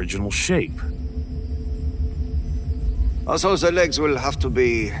machine's original shape. Also, the legs will have to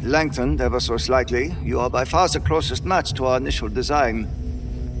be lengthened ever so slightly. You are by far the closest match to our initial design.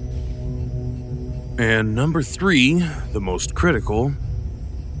 And number 3, the most critical,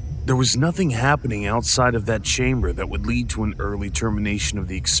 there was nothing happening outside of that chamber that would lead to an early termination of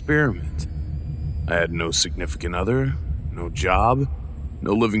the experiment. I had no significant other, no job,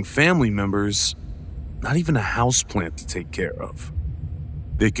 no living family members, not even a houseplant to take care of.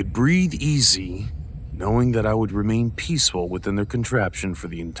 They could breathe easy, knowing that I would remain peaceful within their contraption for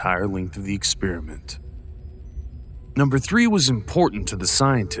the entire length of the experiment. Number 3 was important to the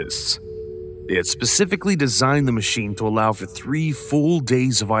scientists. They had specifically designed the machine to allow for 3 full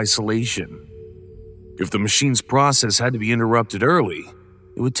days of isolation. If the machine's process had to be interrupted early,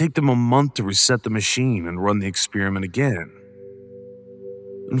 it would take them a month to reset the machine and run the experiment again.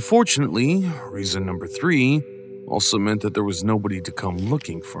 Unfortunately, reason number 3 also meant that there was nobody to come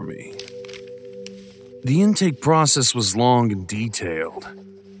looking for me. The intake process was long and detailed.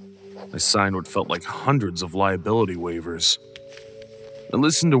 I signed what felt like hundreds of liability waivers. I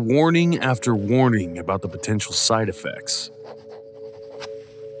listened to warning after warning about the potential side effects.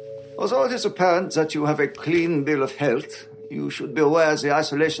 Although it is apparent that you have a clean bill of health, you should be aware the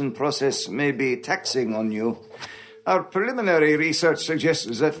isolation process may be taxing on you. Our preliminary research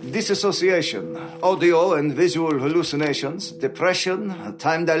suggests that disassociation, audio and visual hallucinations, depression,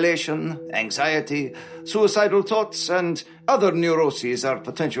 time dilation, anxiety, suicidal thoughts, and other neuroses are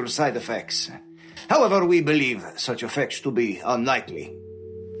potential side effects. However, we believe such effects to be unlikely.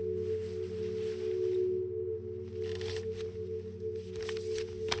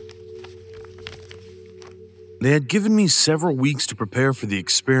 They had given me several weeks to prepare for the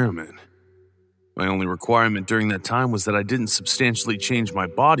experiment. My only requirement during that time was that I didn't substantially change my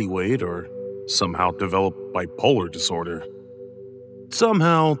body weight or somehow develop bipolar disorder.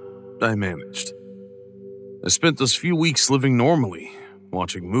 Somehow, I managed. I spent those few weeks living normally,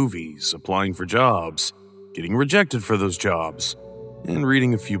 watching movies, applying for jobs, getting rejected for those jobs, and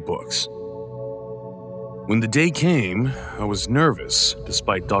reading a few books. When the day came, I was nervous,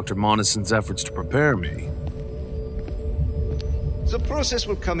 despite Dr. Monison's efforts to prepare me. The process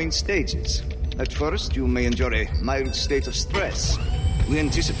will come in stages. At first, you may endure a mild state of stress. We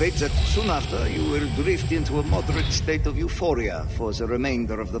anticipate that soon after, you will drift into a moderate state of euphoria for the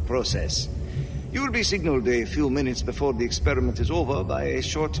remainder of the process. You will be signaled a few minutes before the experiment is over by a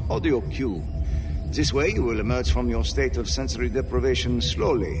short audio cue. This way, you will emerge from your state of sensory deprivation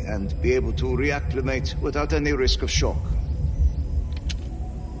slowly and be able to reacclimate without any risk of shock.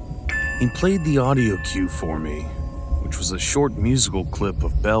 He played the audio cue for me, which was a short musical clip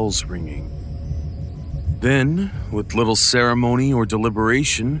of bells ringing. Then, with little ceremony or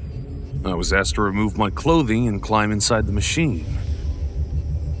deliberation, I was asked to remove my clothing and climb inside the machine.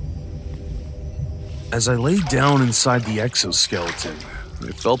 As I lay down inside the exoskeleton,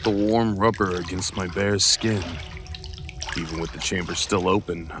 I felt the warm rubber against my bare skin. Even with the chamber still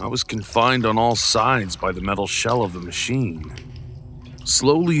open, I was confined on all sides by the metal shell of the machine.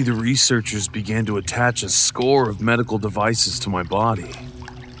 Slowly, the researchers began to attach a score of medical devices to my body.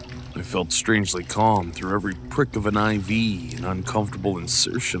 I felt strangely calm through every prick of an IV and uncomfortable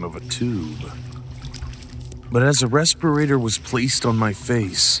insertion of a tube. But as a respirator was placed on my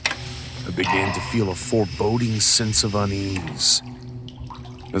face, I began to feel a foreboding sense of unease.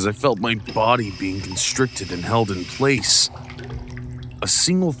 As I felt my body being constricted and held in place, a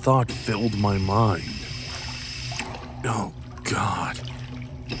single thought filled my mind. Oh, God,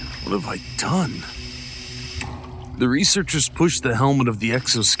 what have I done? The researchers pushed the helmet of the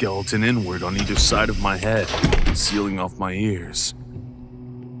exoskeleton inward on either side of my head, sealing off my ears.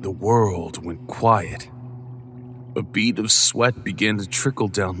 The world went quiet. A bead of sweat began to trickle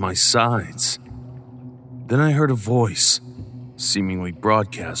down my sides. Then I heard a voice, seemingly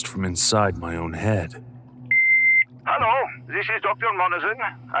broadcast from inside my own head. Hello, this is Dr. Monazon.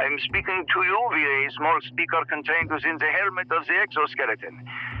 I'm speaking to you via a small speaker contained within the helmet of the exoskeleton.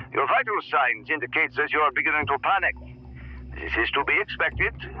 Your vital signs indicate that you are beginning to panic. This is to be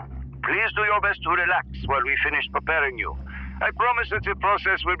expected. Please do your best to relax while we finish preparing you. I promise that the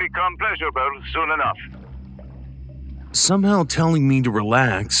process will become pleasurable soon enough. Somehow telling me to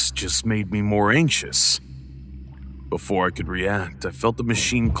relax just made me more anxious. Before I could react, I felt the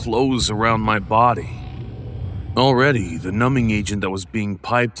machine close around my body. Already, the numbing agent that was being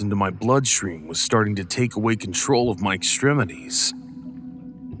piped into my bloodstream was starting to take away control of my extremities.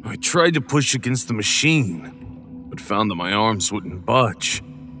 I tried to push against the machine, but found that my arms wouldn't budge.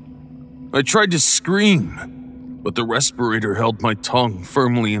 I tried to scream, but the respirator held my tongue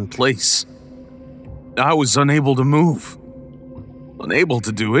firmly in place. I was unable to move, unable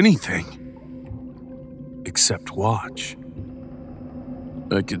to do anything, except watch.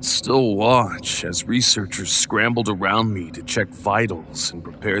 I could still watch as researchers scrambled around me to check vitals and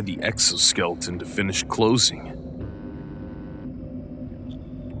prepare the exoskeleton to finish closing.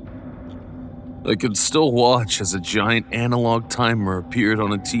 I could still watch as a giant analog timer appeared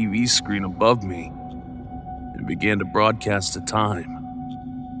on a TV screen above me and began to broadcast a time.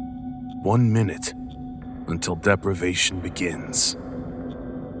 1 minute until deprivation begins.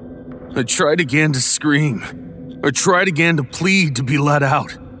 I tried again to scream. I tried again to plead to be let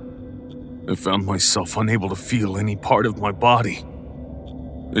out. I found myself unable to feel any part of my body.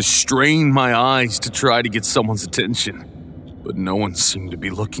 I strained my eyes to try to get someone's attention, but no one seemed to be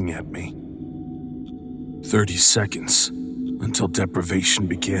looking at me. 30 seconds until deprivation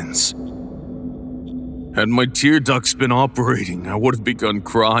begins. Had my tear ducts been operating, I would have begun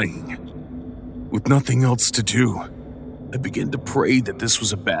crying. With nothing else to do, I began to pray that this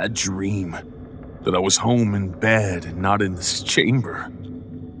was a bad dream, that I was home in bed and not in this chamber.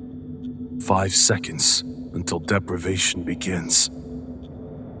 5 seconds until deprivation begins.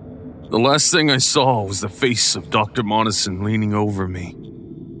 The last thing I saw was the face of Dr. Monazon leaning over me,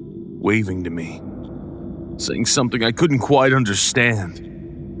 waving to me, saying something I couldn't quite understand,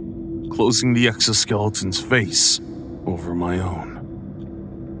 closing the exoskeleton's face over my own.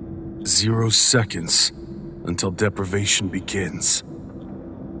 0 seconds until deprivation begins.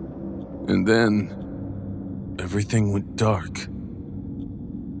 And then, everything went dark.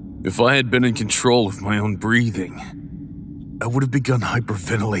 If I had been in control of my own breathing, I would have begun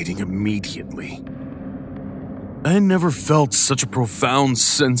hyperventilating immediately. I had never felt such a profound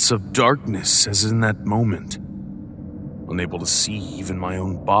sense of darkness as in that moment. Unable to see even my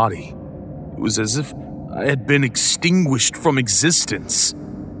own body, it was as if I had been extinguished from existence.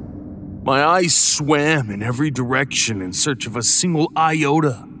 My eyes swam in every direction in search of a single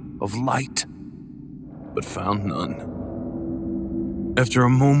iota of light, but found none. After a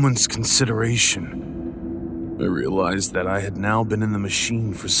moment's consideration, I realized that I had now been in the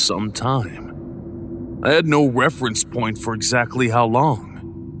machine for some time. I had no reference point for exactly how long.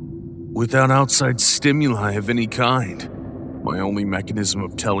 Without outside stimuli of any kind, my only mechanism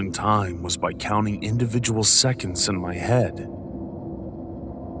of telling time was by counting individual seconds in my head.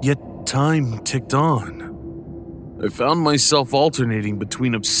 Yet time ticked on. I found myself alternating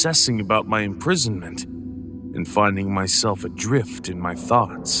between obsessing about my imprisonment and finding myself adrift in my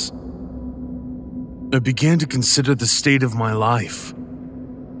thoughts. I began to consider the state of my life,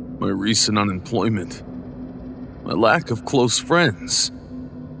 my recent unemployment, my lack of close friends,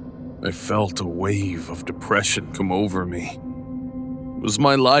 I felt a wave of depression come over me. Was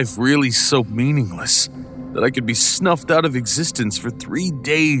my life really so meaningless that I could be snuffed out of existence for 3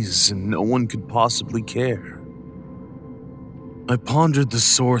 days and no one could possibly care? I pondered the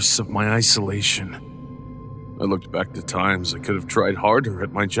source of my isolation. I looked back to times I could have tried harder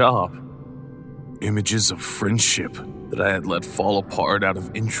at my job. Images of friendship that I had let fall apart out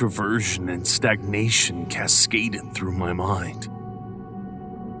of introversion and stagnation cascaded through my mind.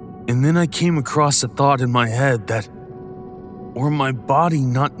 And then I came across a thought in my head that, were my body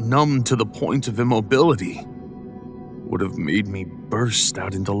not numb to the point of immobility, would have made me burst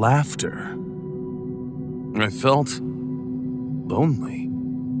out into laughter. I felt lonely.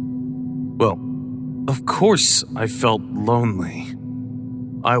 Well, of course I felt lonely.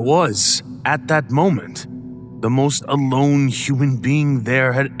 I was, at that moment, the most alone human being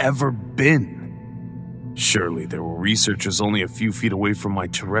there had ever been. Surely there were researchers only a few feet away from my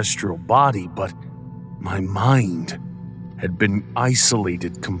terrestrial body, but my mind had been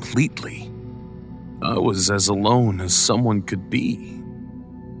isolated completely. I was as alone as someone could be.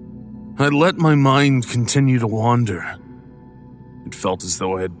 I let my mind continue to wander. It felt as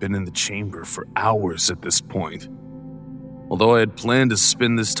though I had been in the chamber for hours at this point. Although I had planned to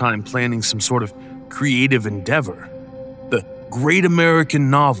spend this time planning some sort of creative endeavor, the great American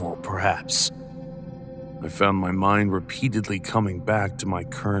novel, perhaps, I found my mind repeatedly coming back to my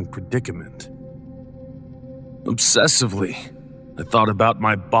current predicament. Obsessively, I thought about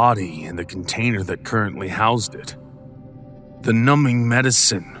my body and the container that currently housed it. The numbing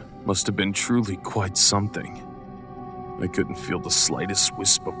medicine must have been truly quite something. I couldn't feel the slightest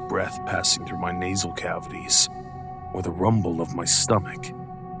wisp of breath passing through my nasal cavities, or the rumble of my stomach.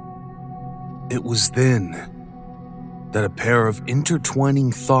 It was then that a pair of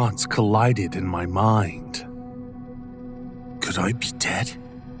intertwining thoughts collided in my mind. Could I be dead?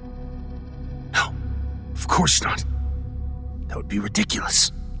 No, of course not. That would be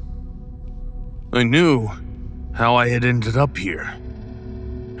ridiculous. I knew how I had ended up here.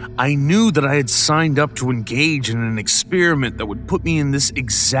 I knew that I had signed up to engage in an experiment that would put me in this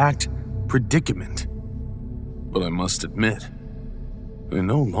exact predicament. But I must admit, I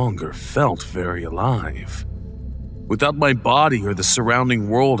no longer felt very alive. Without my body or the surrounding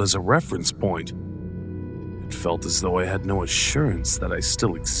world as a reference point, it felt as though I had no assurance that I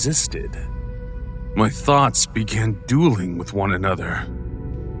still existed. My thoughts began dueling with one another.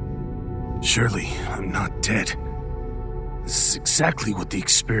 Surely I'm not dead. This is exactly what the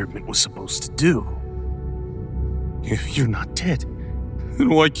experiment was supposed to do. If you're not dead, then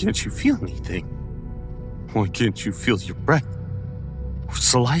why can't you feel anything? Why can't you feel your breath? Or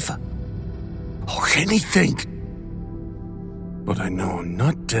saliva? Or anything? But I know I'm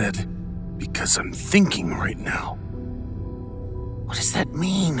not dead because I'm thinking right now. What does that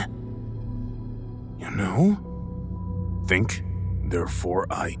mean? You know? Think, therefore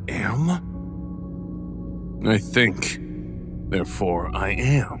I am? I think, therefore I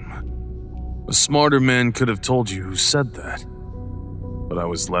am. A smarter man could have told you who said that. But I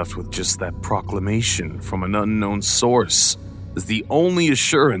was left with just that proclamation from an unknown source as the only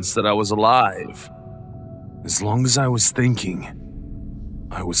assurance that I was alive. As long as I was thinking,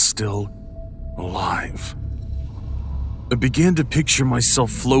 I was still alive. I began to picture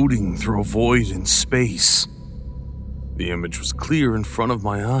myself floating through a void in space. The image was clear in front of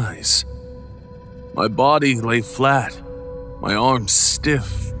my eyes. My body lay flat, my arms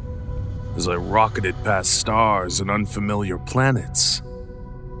stiff, as I rocketed past stars and unfamiliar planets.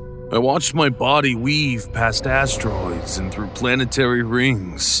 I watched my body weave past asteroids and through planetary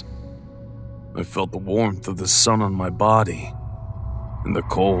rings. I felt the warmth of the sun on my body and the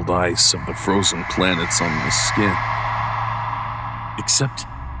cold ice of the frozen planets on my skin. Except,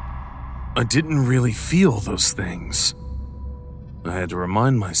 I didn't really feel those things. I had to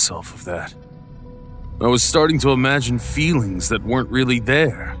remind myself of that. I was starting to imagine feelings that weren't really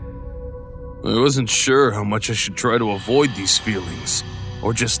there. I wasn't sure how much I should try to avoid these feelings,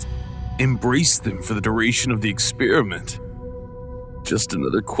 or just embrace them for the duration of the experiment. Just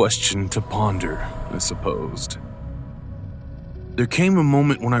another question to ponder, I supposed. There came a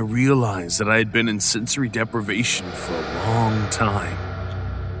moment when I realized that I had been in sensory deprivation for a long time.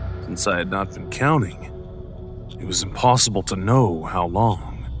 Since I had not been counting, it was impossible to know how long.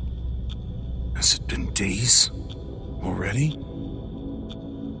 Has it been days already?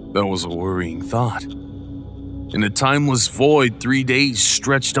 That was a worrying thought. In a timeless void, 3 days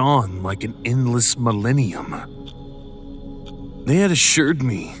stretched on like an endless millennium. They had assured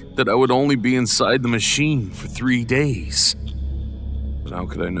me that I would only be inside the machine for 3 days. But how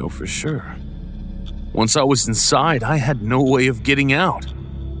could I know for sure? Once I was inside, I had no way of getting out.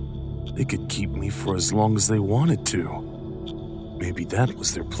 They could keep me for as long as they wanted to. Maybe that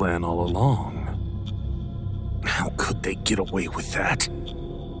was their plan all along. How could they get away with that?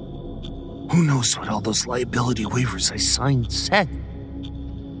 Who knows what all those liability waivers I signed said?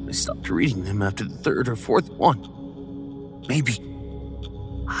 I stopped reading them after the third or fourth one. Maybe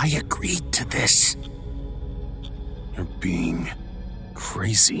I agreed to this. You're being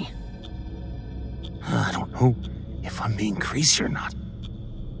crazy. I don't know if I'm being crazy or not.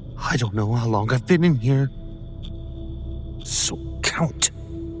 I don't know how long I've been in here. So count.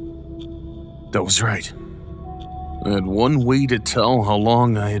 That was right. I had one way to tell how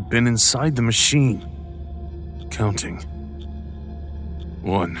long I had been inside the machine. Counting.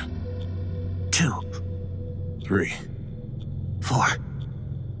 1, 2, 3, 4,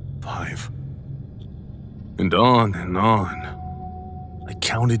 5. And on and on. I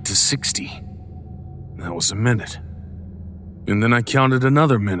counted to 60. That was a minute. And then I counted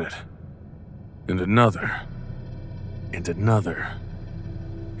another minute. And another. And another.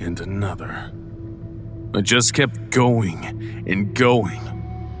 And another. I just kept going and going.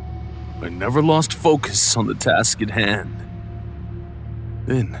 I never lost focus on the task at hand.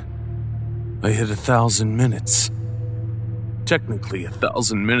 Then, I hit 1,000 minutes. Technically,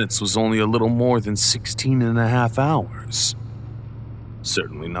 1,000 minutes was only a little more than 16.5 hours.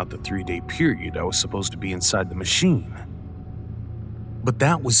 Certainly not the 3-day period I was supposed to be inside the machine. But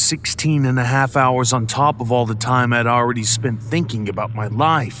that was 16.5 hours on top of all the time I'd already spent thinking about my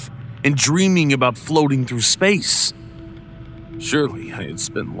life and dreaming about floating through space. Surely I had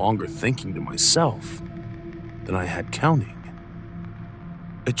spent longer thinking to myself than I had counting.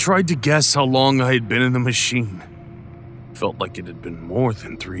 I tried to guess how long I had been in the machine. Felt like it had been more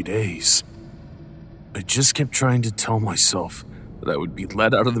than 3 days. I just kept trying to tell myself that I would be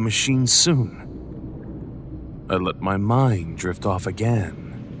let out of the machine soon. I let my mind drift off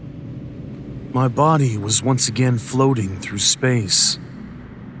again. My body was once again floating through space.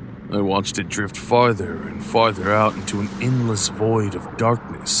 I watched it drift farther and farther out into an endless void of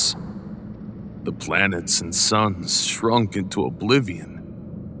darkness. The planets and suns shrunk into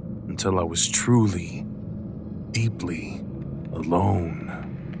oblivion until I was truly, deeply alone.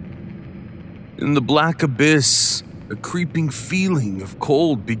 In the black abyss, a creeping feeling of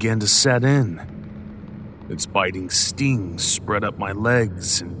cold began to set in. Its biting sting spread up my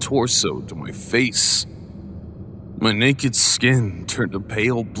legs and torso to my face. My naked skin turned a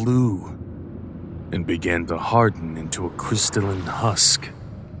pale blue and began to harden into a crystalline husk.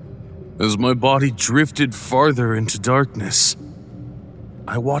 As my body drifted farther into darkness,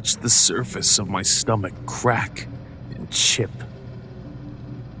 I watched the surface of my stomach crack and chip.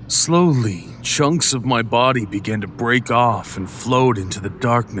 Slowly, chunks of my body began to break off and float into the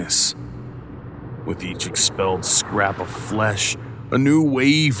darkness. With each expelled scrap of flesh, a new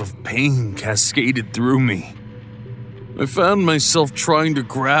wave of pain cascaded through me. I found myself trying to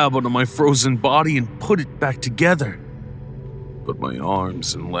grab onto my frozen body and put it back together. But my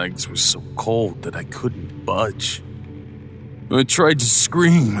arms and legs were so cold that I couldn't budge. I tried to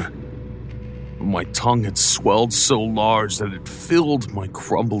scream, but my tongue had swelled so large that it filled my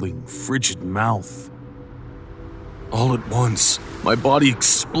crumbling, frigid mouth. All at once, my body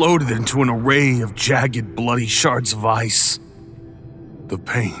exploded into an array of jagged, bloody shards of ice. The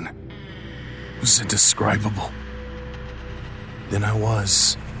pain was indescribable. Then I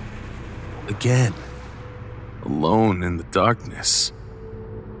was, again, alone in the darkness,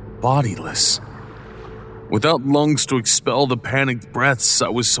 bodiless. Without lungs to expel the panicked breaths I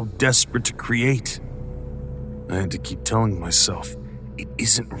was so desperate to create. I had to keep telling myself, it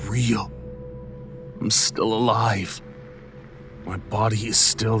isn't real. I'm still alive. My body is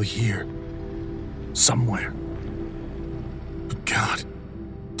still here. Somewhere. But God,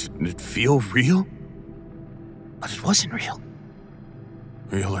 didn't it feel real? But it wasn't real.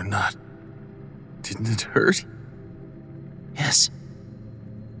 Real or not, didn't it hurt? Yes.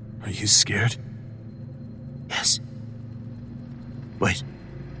 Are you scared? Yes. Wait,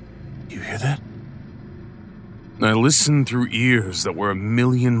 do you hear that? I listened through ears that were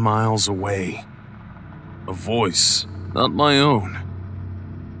 1,000,000 miles away. A voice, not my own,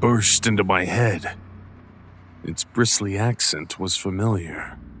 burst into my head. Its bristly accent was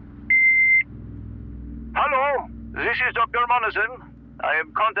familiar. Hello, this is Dr. Monison. I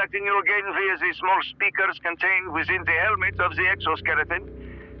am contacting you again via the small speakers contained within the helmet of the exoskeleton.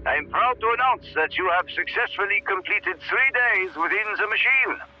 I am proud to announce that you have successfully completed 3 days within the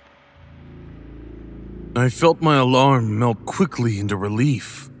machine. I felt my alarm melt quickly into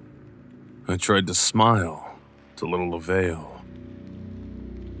relief. I tried to smile, to little avail.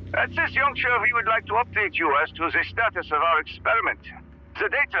 At this juncture, we would like to update you as to the status of our experiment. The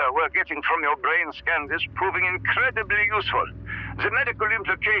data we're getting from your brain scan is proving incredibly useful. The medical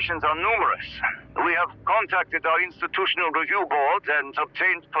implications are numerous. We have contacted our institutional review board and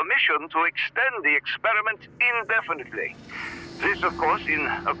obtained permission to extend the experiment indefinitely. This, of course, in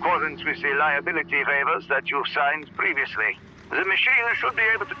accordance with the liability waivers that you've signed previously. The machine should be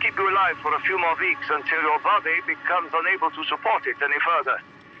able to keep you alive for a few more weeks until your body becomes unable to support it any further.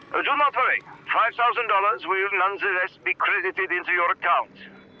 Do not worry. $5,000 will nonetheless be credited into your account.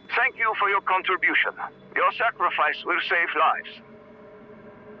 Thank you for your contribution. Your sacrifice will save lives.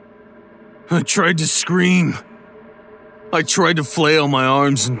 I tried to scream. I tried to flail my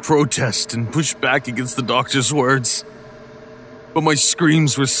arms in protest and push back against the doctor's words. But my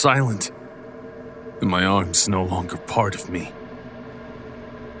screams were silent, and my arms no longer part of me.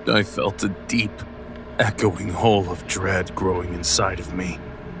 I felt a deep, echoing hole of dread growing inside of me.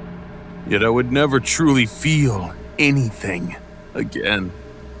 Yet I would never truly feel anything again.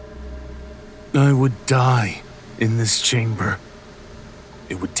 I would die in this chamber.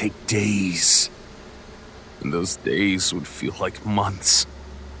 It would take days. And those days would feel like months.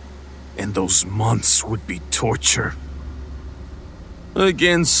 And those months would be torture. I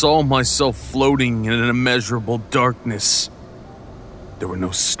again saw myself floating in an immeasurable darkness. There were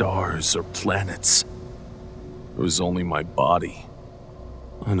no stars or planets. It was only my body,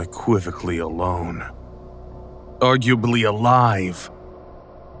 unequivocally alone. Arguably alive,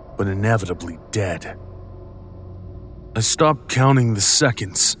 but inevitably dead. I stopped counting the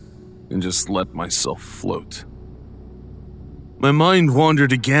seconds and just let myself float. My mind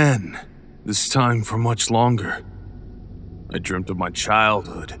wandered again, this time for much longer. I dreamt of my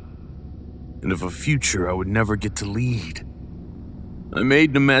childhood and of a future I would never get to lead. I made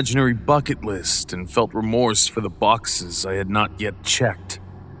an imaginary bucket list and felt remorse for the boxes I had not yet checked.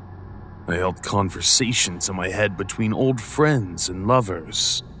 I held conversations in my head between old friends and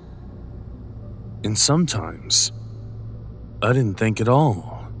lovers. And sometimes, I didn't think at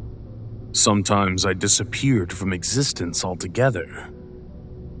all. Sometimes I disappeared from existence altogether.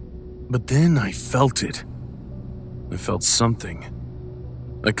 But then I felt it. I felt something.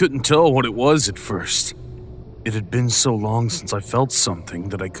 I couldn't tell what it was at first. It had been so long since I felt something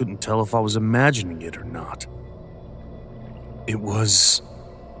that I couldn't tell if I was imagining it or not. It was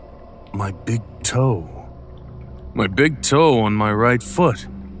my big toe. My big toe on my right foot.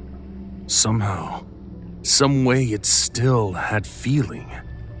 Somehow, some way it still had feeling.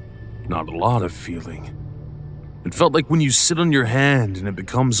 Not a lot of feeling. It felt like when you sit on your hand and it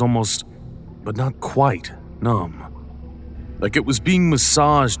becomes almost, but not quite, numb. Like it was being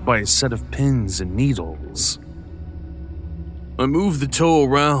massaged by a set of pins and needles. I moved the toe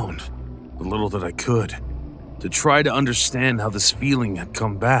around, the little that I could, to try to understand how this feeling had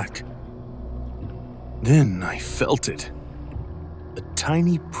come back. Then I felt it. A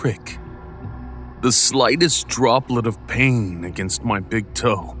tiny prick. The slightest droplet of pain against my big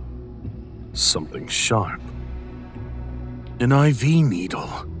toe. Something sharp. An IV needle.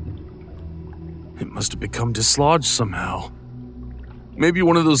 It must have become dislodged somehow. Maybe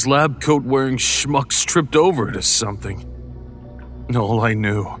one of those lab coat-wearing schmucks tripped over it or something. All I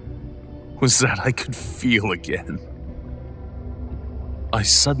knew was that I could feel again. I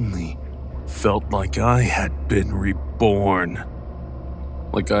suddenly felt like I had been reborn.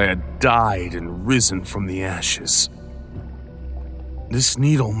 Like I had died and risen from the ashes. This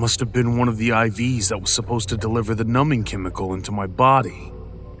needle must have been one of the IVs that was supposed to deliver the numbing chemical into my body.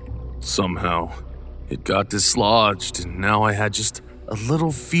 Somehow, it got dislodged and now I had just a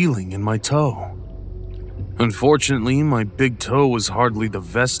little feeling in my toe. Unfortunately, my big toe was hardly the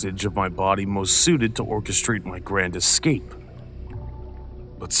vestige of my body most suited to orchestrate my grand escape.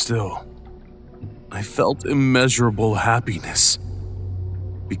 But still, I felt immeasurable happiness.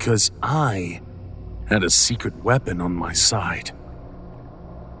 Because I had a secret weapon on my side.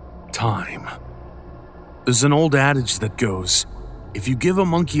 Time. There's an old adage that goes, if you give a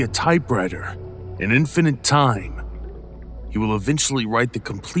monkey a typewriter, an infinite time, he will eventually write the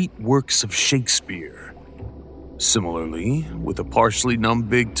complete works of Shakespeare. Similarly, with a partially numb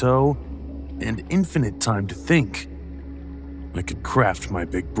big toe and infinite time to think, I could craft my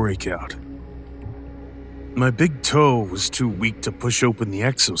big breakout. My big toe was too weak to push open the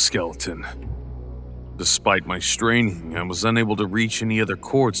exoskeleton. Despite my straining, I was unable to reach any other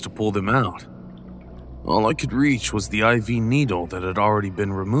cords to pull them out. All I could reach was the IV needle that had already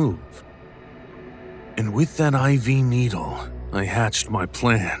been removed. And with that IV needle, I hatched my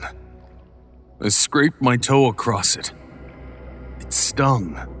plan. I scraped my toe across it. It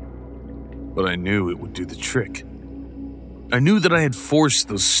stung, but I knew it would do the trick. I knew that I had forced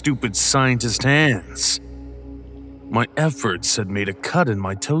those stupid scientist hands. My efforts had made a cut in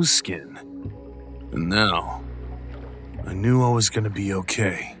my toe skin. And now, I knew I was going to be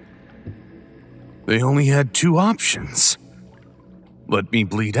okay. They only had two options. Let me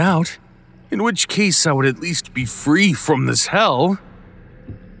bleed out, in which case I would at least be free from this hell,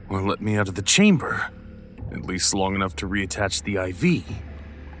 or let me out of the chamber, at least long enough to reattach the IV.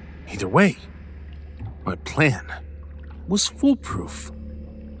 Either way, my plan was foolproof.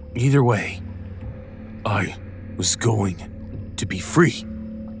 Either way, I was going to be free,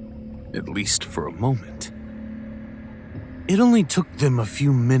 at least for a moment. It only took them a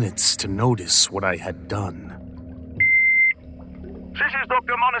few minutes to notice what I had done. This is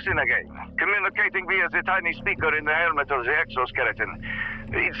Dr. Monison again, communicating via the tiny speaker in the helmet of the exoskeleton.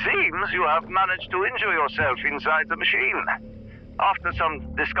 It seems you have managed to injure yourself inside the machine. After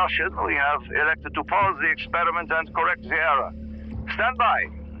some discussion, we have elected to pause the experiment and correct the error. Stand by.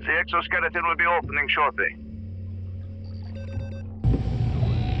 The exoskeleton will be opening shortly.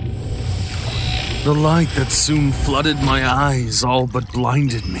 The light that soon flooded my eyes all but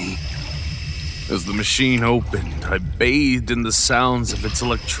blinded me. As the machine opened, I bathed in the sounds of its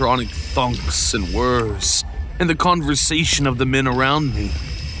electronic thunks and whirs, and the conversation of the men around me.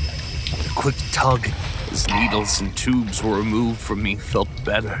 The quick tug as needles and tubes were removed from me felt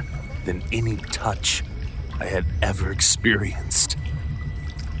better than any touch I had ever experienced.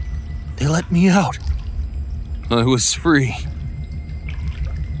 They let me out. I was free.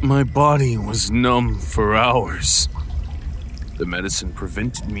 My body was numb for hours. The medicine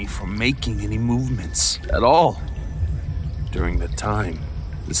prevented me from making any movements at all. During that time,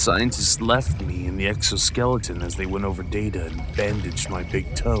 the scientists left me in the exoskeleton as they went over data and bandaged my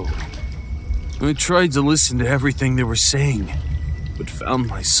big toe. I tried to listen to everything they were saying, but found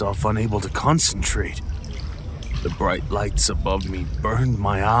myself unable to concentrate. The bright lights above me burned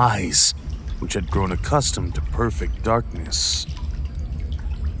my eyes, which had grown accustomed to perfect darkness.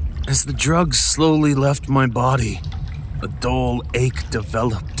 As the drugs slowly left my body, a dull ache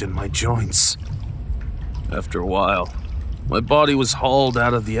developed in my joints. After a while, my body was hauled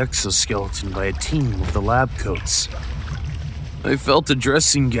out of the exoskeleton by a team of the lab coats. I felt a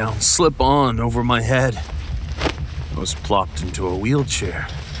dressing gown slip on over my head. I was plopped into a wheelchair.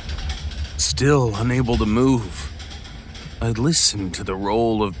 Still unable to move, I listened to the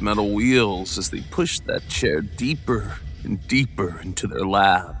roll of metal wheels as they pushed that chair deeper and deeper into their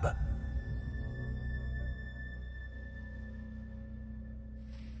lab.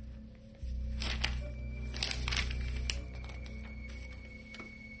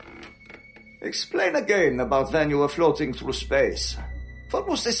 Explain again about when you were floating through space. What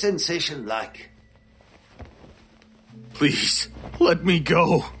was the sensation like? Please, let me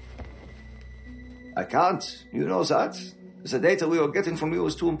go. I can't. You know that. The data we were getting from you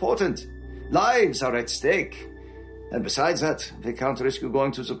is too important. Lives are at stake. And besides that, they can't risk you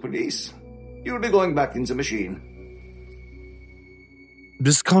going to the police. You'll be going back in the machine.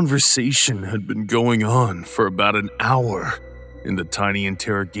 This conversation had been going on for about an hour in the tiny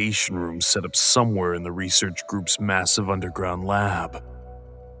interrogation room set up somewhere in the research group's massive underground lab.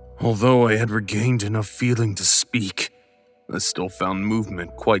 Although I had regained enough feeling to speak, I still found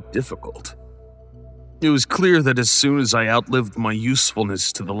movement quite difficult. It was clear that as soon as I outlived my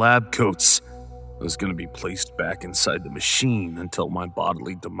usefulness to the lab coats, I was going to be placed back inside the machine until my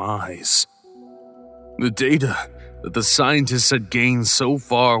bodily demise. The data that the scientists had gained so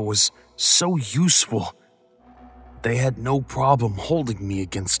far was so useful. They had no problem holding me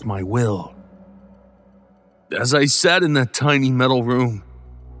against my will. As I sat in that tiny metal room,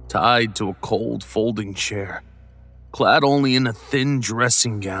 tied to a cold folding chair, clad only in a thin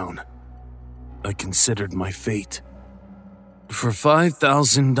dressing gown, I considered my fate. For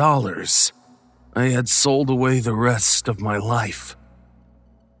 $5,000, I had sold away the rest of my life.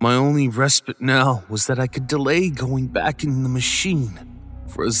 My only respite now was that I could delay going back in the machine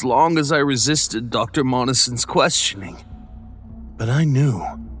for as long as I resisted Dr. Monison's questioning. But I knew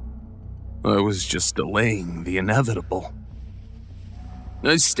I was just delaying the inevitable.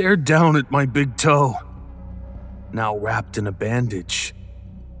 I stared down at my big toe, now wrapped in a bandage.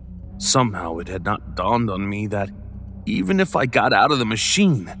 Somehow it had not dawned on me that even if I got out of the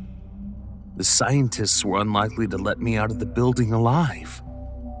machine, the scientists were unlikely to let me out of the building alive.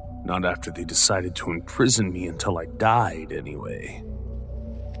 Not after they decided to imprison me until I died, anyway.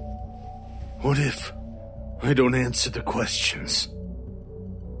 What if I don't answer the questions?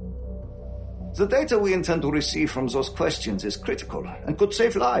 The data we intend to receive from those questions is critical and could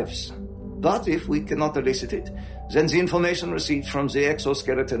save lives. But if we cannot elicit it, then the information received from the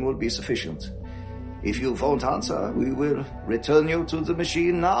exoskeleton will be sufficient. If you won't answer, we will return you to the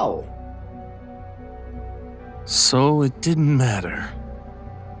machine now. So it didn't matter.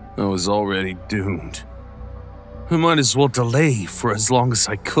 I was already doomed. I might as well delay for as long as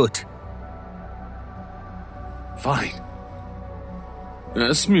I could. Fine.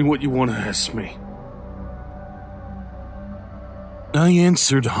 Ask me what you want to ask me. I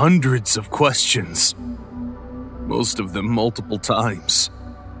answered hundreds of questions, most of them multiple times.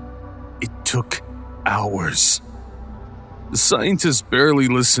 It took hours. The scientists barely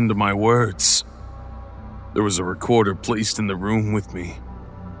listened to my words. There was a recorder placed in the room with me.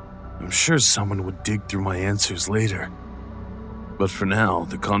 I'm sure someone would dig through my answers later. But for now,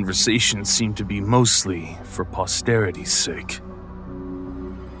 the conversation seemed to be mostly for posterity's sake.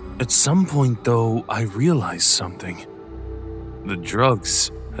 At some point, though, I realized something. The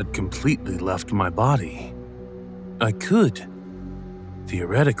drugs had completely left my body. I could,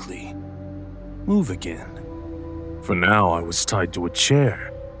 theoretically, move again. For now, I was tied to a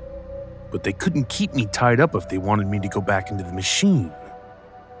chair. But they couldn't keep me tied up if they wanted me to go back into the machine.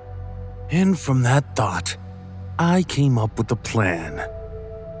 And from that thought, I came up with a plan.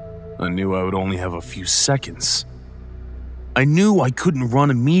 I knew I would only have a few seconds. I knew I couldn't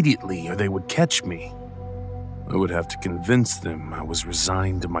run immediately or they would catch me. I would have to convince them I was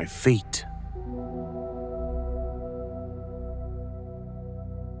resigned to my fate.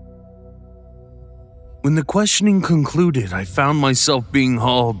 When the questioning concluded, I found myself being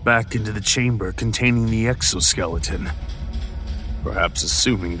hauled back into the chamber containing the exoskeleton. Perhaps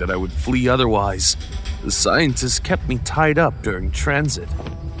assuming that I would flee otherwise, the scientists kept me tied up during transit.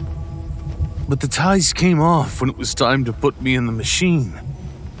 But the ties came off when it was time to put me in the machine.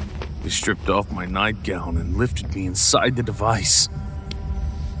 They stripped off my nightgown and lifted me inside the device.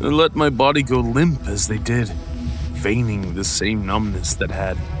 They let my body go limp as they did, feigning the same numbness that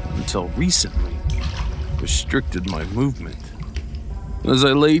had, until recently, restricted my movement. As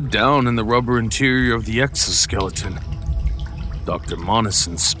I laid down in the rubber interior of the exoskeleton, Dr.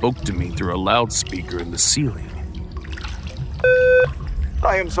 Monison spoke to me through a loudspeaker in the ceiling.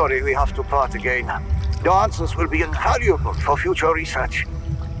 I am sorry we have to part again. Your answers will be invaluable for future research.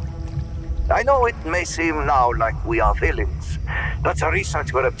 I know it may seem now like we are villains, but the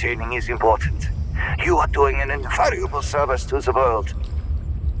research we're obtaining is important. You are doing an invaluable service to the world.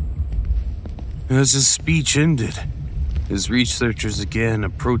 As his speech ended, his researchers again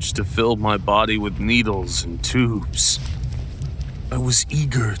approached to fill my body with needles and tubes. I was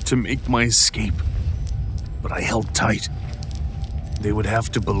eager to make my escape, but I held tight. They would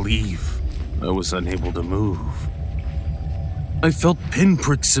have to believe I was unable to move. I felt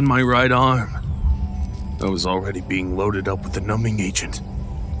pinpricks in my right arm. I was already being loaded up with a numbing agent.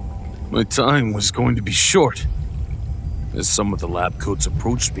 My time was going to be short. As some of the lab coats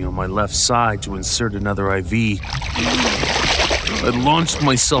approached me on my left side to insert another IV, I launched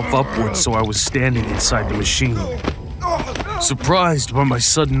myself upwards so I was standing inside the machine. Surprised by my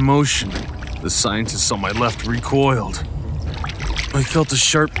sudden motion, the scientists on my left recoiled. I felt a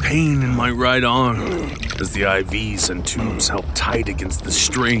sharp pain in my right arm as the IVs and tubes held tight against the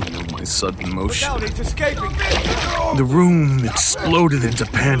strain of my sudden motion. The room exploded into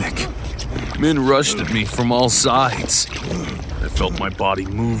panic. Men rushed at me from all sides. I felt my body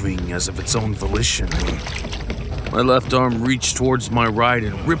moving as of its own volition. My left arm reached towards my right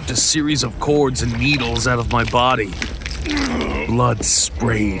and ripped a series of cords and needles out of my body. Blood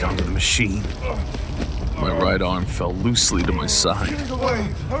sprayed onto the machine. My right arm fell loosely to my side.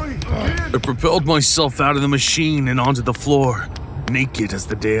 I propelled myself out of the machine and onto the floor, naked as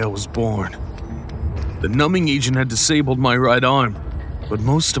the day I was born. The numbing agent had disabled my right arm, but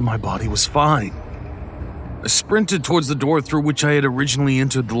most of my body was fine. I sprinted towards the door through which I had originally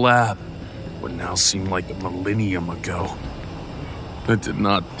entered the lab, what now seemed like a millennium ago. I did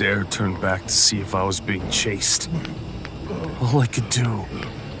not dare turn back to see if I was being chased. All I could do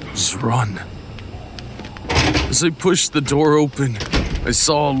was run. As I pushed the door open, I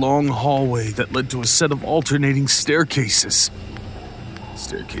saw a long hallway that led to a set of alternating staircases.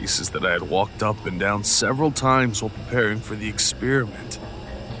 Staircases that I had walked up and down several times while preparing for the experiment.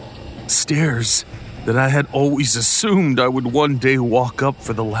 Stairs that I had always assumed I would one day walk up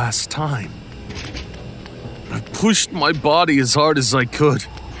for the last time. I pushed my body as hard as I could.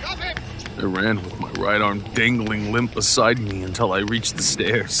 I ran with my right arm dangling limp beside me until I reached the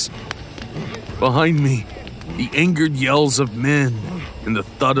stairs. Behind me, the angered yells of men and the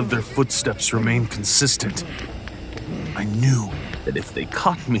thud of their footsteps remained consistent. I knew that if they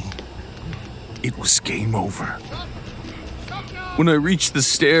caught me, it was game over. When I reached the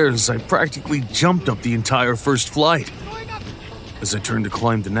stairs, I practically jumped up the entire first flight. As I turned to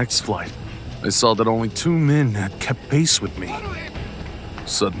climb the next flight, I saw that only 2 men had kept pace with me.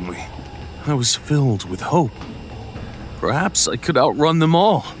 Suddenly, I was filled with hope. Perhaps I could outrun them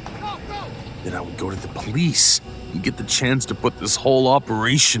all. Then I would go to the police and get the chance to put this whole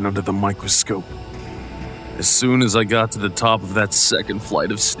operation under the microscope. As soon as I got to the top of that second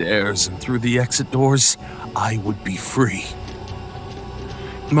flight of stairs and through the exit doors, I would be free.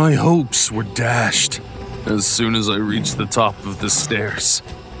 My hopes were dashed as soon as I reached the top of the stairs.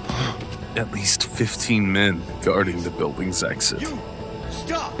 At least 15 men guarding the building's exit.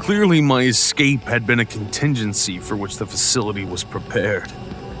 Clearly, my escape had been a contingency for which the facility was prepared.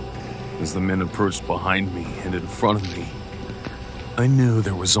 As the men approached behind me and in front of me, I knew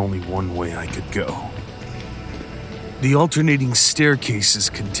there was only one way I could go. The alternating staircases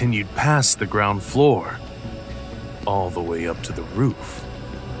continued past the ground floor, all the way up to the roof.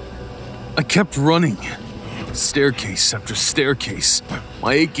 I kept running, staircase after staircase,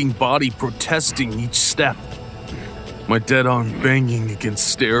 my aching body protesting each step. My dead arm banging against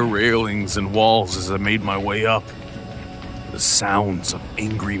stair railings and walls as I made my way up. The sounds of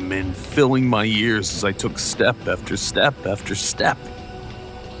angry men filling my ears as I took step after step after step.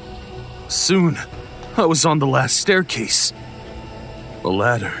 Soon, I was on the last staircase. A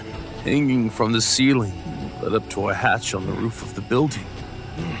ladder, hanging from the ceiling, led up to a hatch on the roof of the building.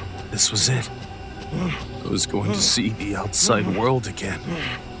 This was it. I was going to see the outside world again.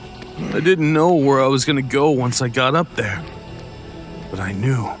 I didn't know where I was going to go once I got up there, but I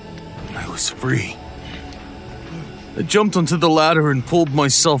knew I was free. I jumped onto the ladder and pulled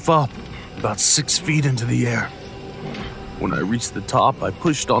myself up, about 6 feet into the air. When I reached the top, I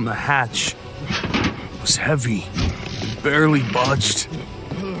pushed on the hatch. It was heavy and barely budged.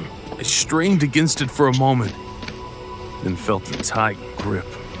 I strained against it for a moment, then felt a tight grip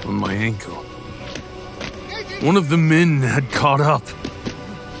on my ankle. One of the men had caught up.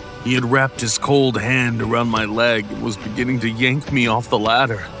 He had wrapped his cold hand around my leg and was beginning to yank me off the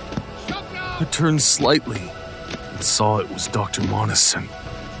ladder. I turned slightly and saw it was Dr. Monison.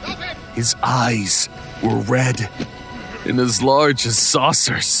 His eyes were red and as large as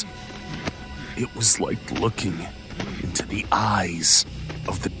saucers. It was like looking into the eyes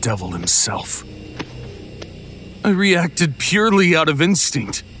of the devil himself. I reacted purely out of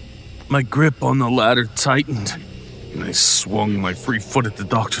instinct. My grip on the ladder tightened, and I swung my free foot at the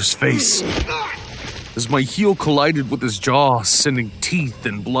doctor's face. As my heel collided with his jaw, sending teeth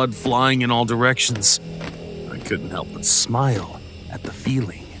and blood flying in all directions, I couldn't help but smile at the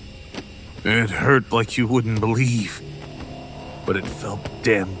feeling. It hurt like you wouldn't believe, but it felt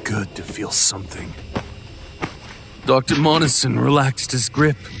damn good to feel something. Dr. Monison relaxed his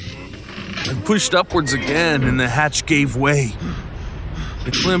grip. I pushed upwards again, and the hatch gave way. I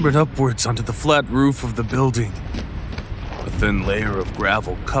clambered upwards onto the flat roof of the building. A thin layer of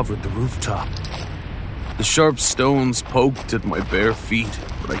gravel covered the rooftop. The sharp stones poked at my bare feet,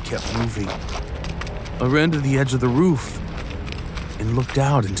 but I kept moving. I ran to the edge of the roof and looked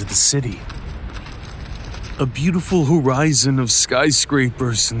out into the city. A beautiful horizon of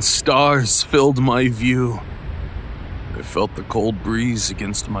skyscrapers and stars filled my view. I felt the cold breeze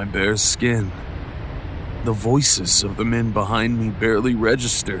against my bare skin. The voices of the men behind me barely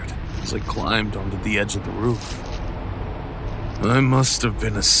registered as I climbed onto the edge of the roof. I must have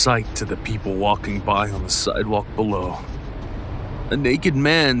been a sight to the people walking by on the sidewalk below. A naked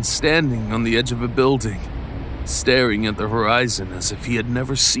man standing on the edge of a building, staring at the horizon as if he had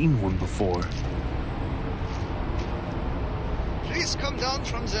never seen one before. Please come down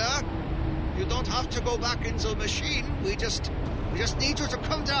from there. You don't have to go back in the machine. We just need you to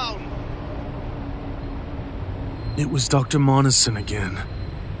come down. It was Dr. Monison again.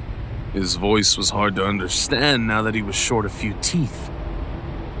 His voice was hard to understand now that he was short a few teeth.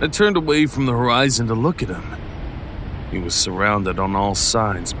 I turned away from the horizon to look at him. He was surrounded on all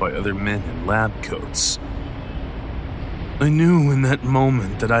sides by other men in lab coats. I knew in that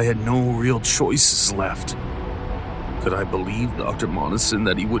moment that I had no real choices left. Could I believe Dr. Monison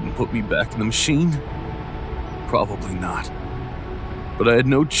that he wouldn't put me back in the machine? Probably not. But I had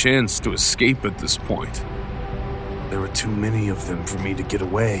no chance to escape at this point. There were too many of them for me to get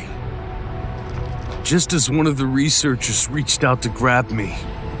away. Just as one of the researchers reached out to grab me,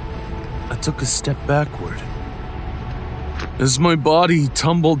 I took a step backward. As my body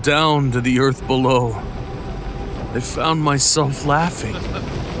tumbled down to the earth below, I found myself laughing.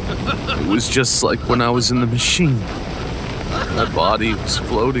 It was just like when I was in the machine. My body was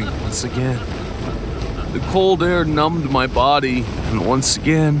floating once again. The cold air numbed my body, and once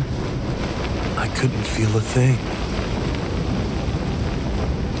again, I couldn't feel a thing.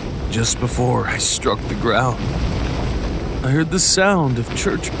 Just before I struck the ground, I heard the sound of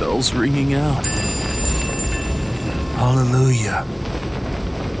church bells ringing out. Hallelujah.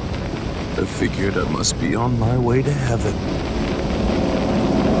 I figured I must be on my way to heaven.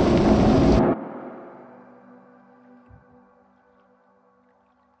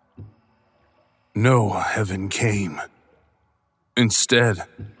 No heaven came. Instead,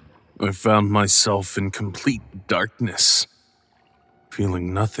 I found myself in complete darkness,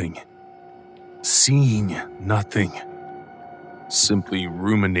 feeling nothing, seeing nothing, simply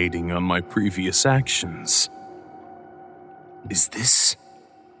ruminating on my previous actions. Is this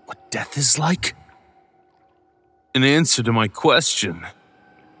what death is like? In answer to my question,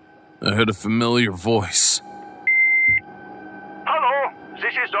 I heard a familiar voice. Hello,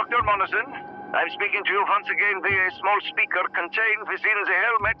 this is Dr. Monison. I'm speaking to you once again via a small speaker contained within the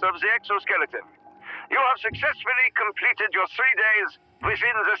helmet of the exoskeleton. You have successfully completed your 3 days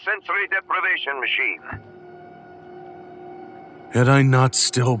within the sensory deprivation machine. Had I not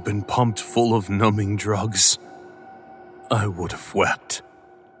still been pumped full of numbing drugs, I would have wept.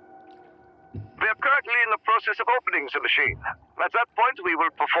 We're currently in the process of opening the machine. At that point, we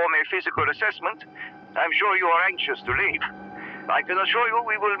will perform a physical assessment. I'm sure you are anxious to leave. I can assure you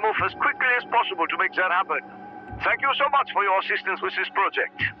we will move as quickly as possible to make that happen. Thank you so much for your assistance with this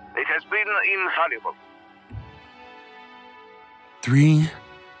project. It has been invaluable. 3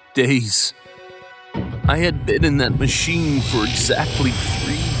 days. I had been in that machine for exactly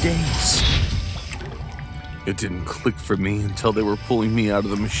 3 days. It didn't click for me until they were pulling me out of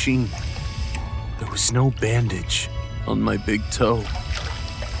the machine. There was no bandage on my big toe.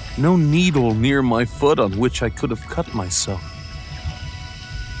 No needle near my foot on which I could have cut myself.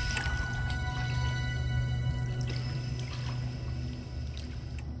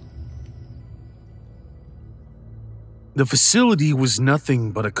 The facility was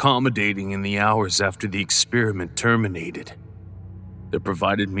nothing but accommodating in the hours after the experiment terminated. They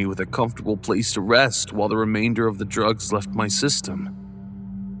provided me with a comfortable place to rest while the remainder of the drugs left my system.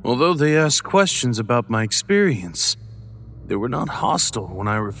 Although they asked questions about my experience, they were not hostile when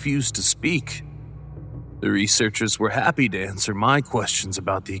I refused to speak. The researchers were happy to answer my questions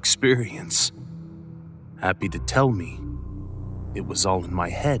about the experience. Happy to tell me it was all in my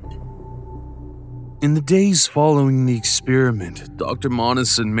head. In the days following the experiment, Dr.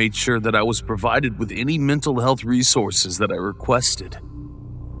 Monison made sure that I was provided with any mental health resources that I requested.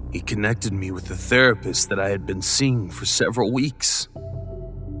 He connected me with a therapist that I had been seeing for several weeks.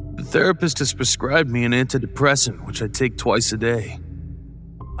 The therapist has prescribed me an antidepressant, which I take twice a day.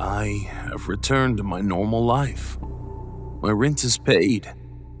 I have returned to my normal life. My rent is paid.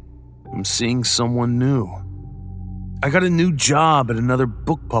 I'm seeing someone new. I got a new job at another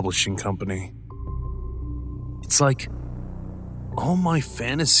book publishing company. It's like all my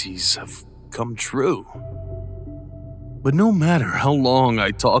fantasies have come true. But no matter how long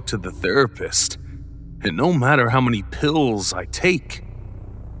I talk to the therapist, and no matter how many pills I take,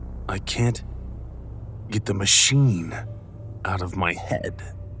 I can't get the machine out of my head.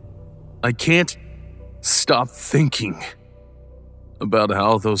 I can't stop thinking about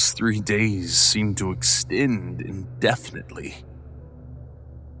how those 3 days seem to extend indefinitely.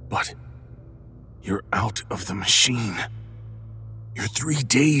 But you're out of the machine. Your 3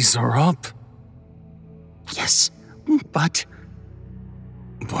 days are up. Yes, but...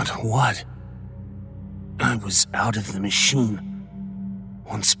 But what? I was out of the machine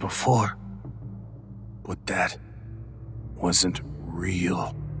once before. But that wasn't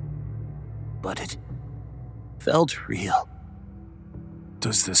real. But it felt real.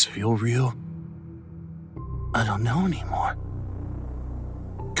 Does this feel real? I don't know anymore.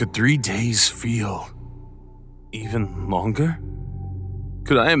 Could 3 days feel even longer?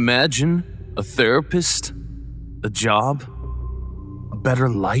 Could I imagine a therapist, a job, a better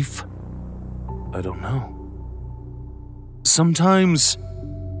life? I don't know. Sometimes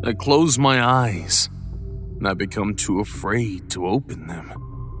I close my eyes and I become too afraid to open them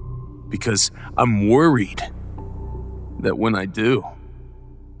because I'm worried that when I do,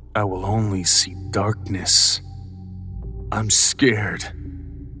 I will only see darkness. I'm scared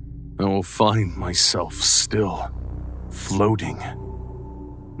I will find myself still, floating,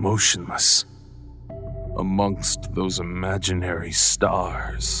 motionless, amongst those imaginary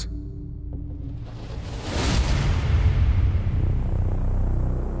stars.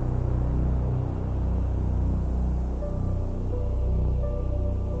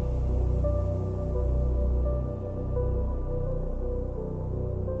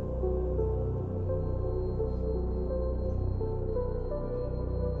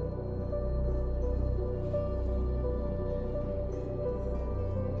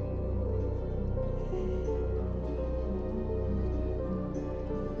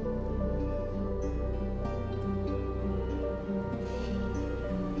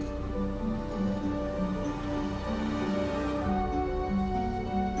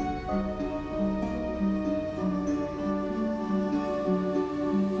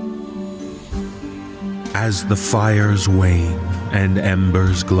 As the fires wane and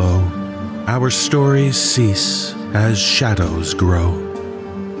embers glow, our stories cease as shadows grow.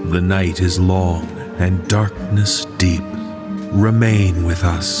 The night is long and darkness deep. Remain with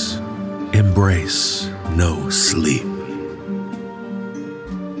us. Embrace no sleep.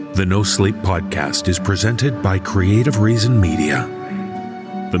 The No Sleep podcast is presented by Creative Reason Media.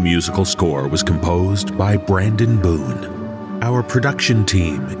 The musical score was composed by Brandon Boone. Our production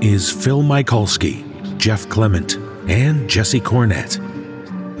team is Phil Michalski, Jeff Clement, and Jesse Cornett.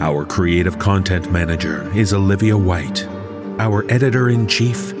 Our creative content manager is Olivia White. Our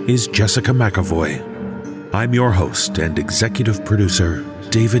editor-in-chief is Jessica McAvoy. I'm your host and executive producer,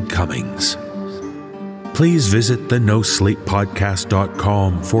 David Cummings. Please visit the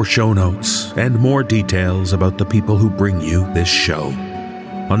NoSleepPodcast.com for show notes and more details about the people who bring you this show.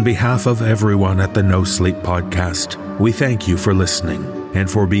 On behalf of everyone at the No Sleep Podcast, we thank you for listening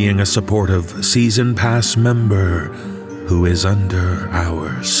and for being a supportive Season Pass member who is under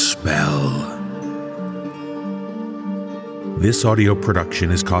our spell. This audio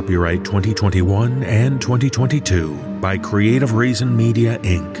production is copyright 2021 and 2022 by Creative Reason Media,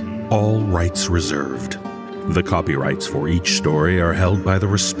 Inc., all rights reserved. The copyrights for each story are held by the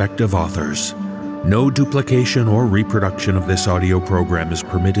respective authors. No duplication or reproduction of this audio program is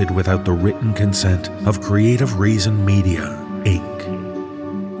permitted without the written consent of Creative Reason Media, Inc.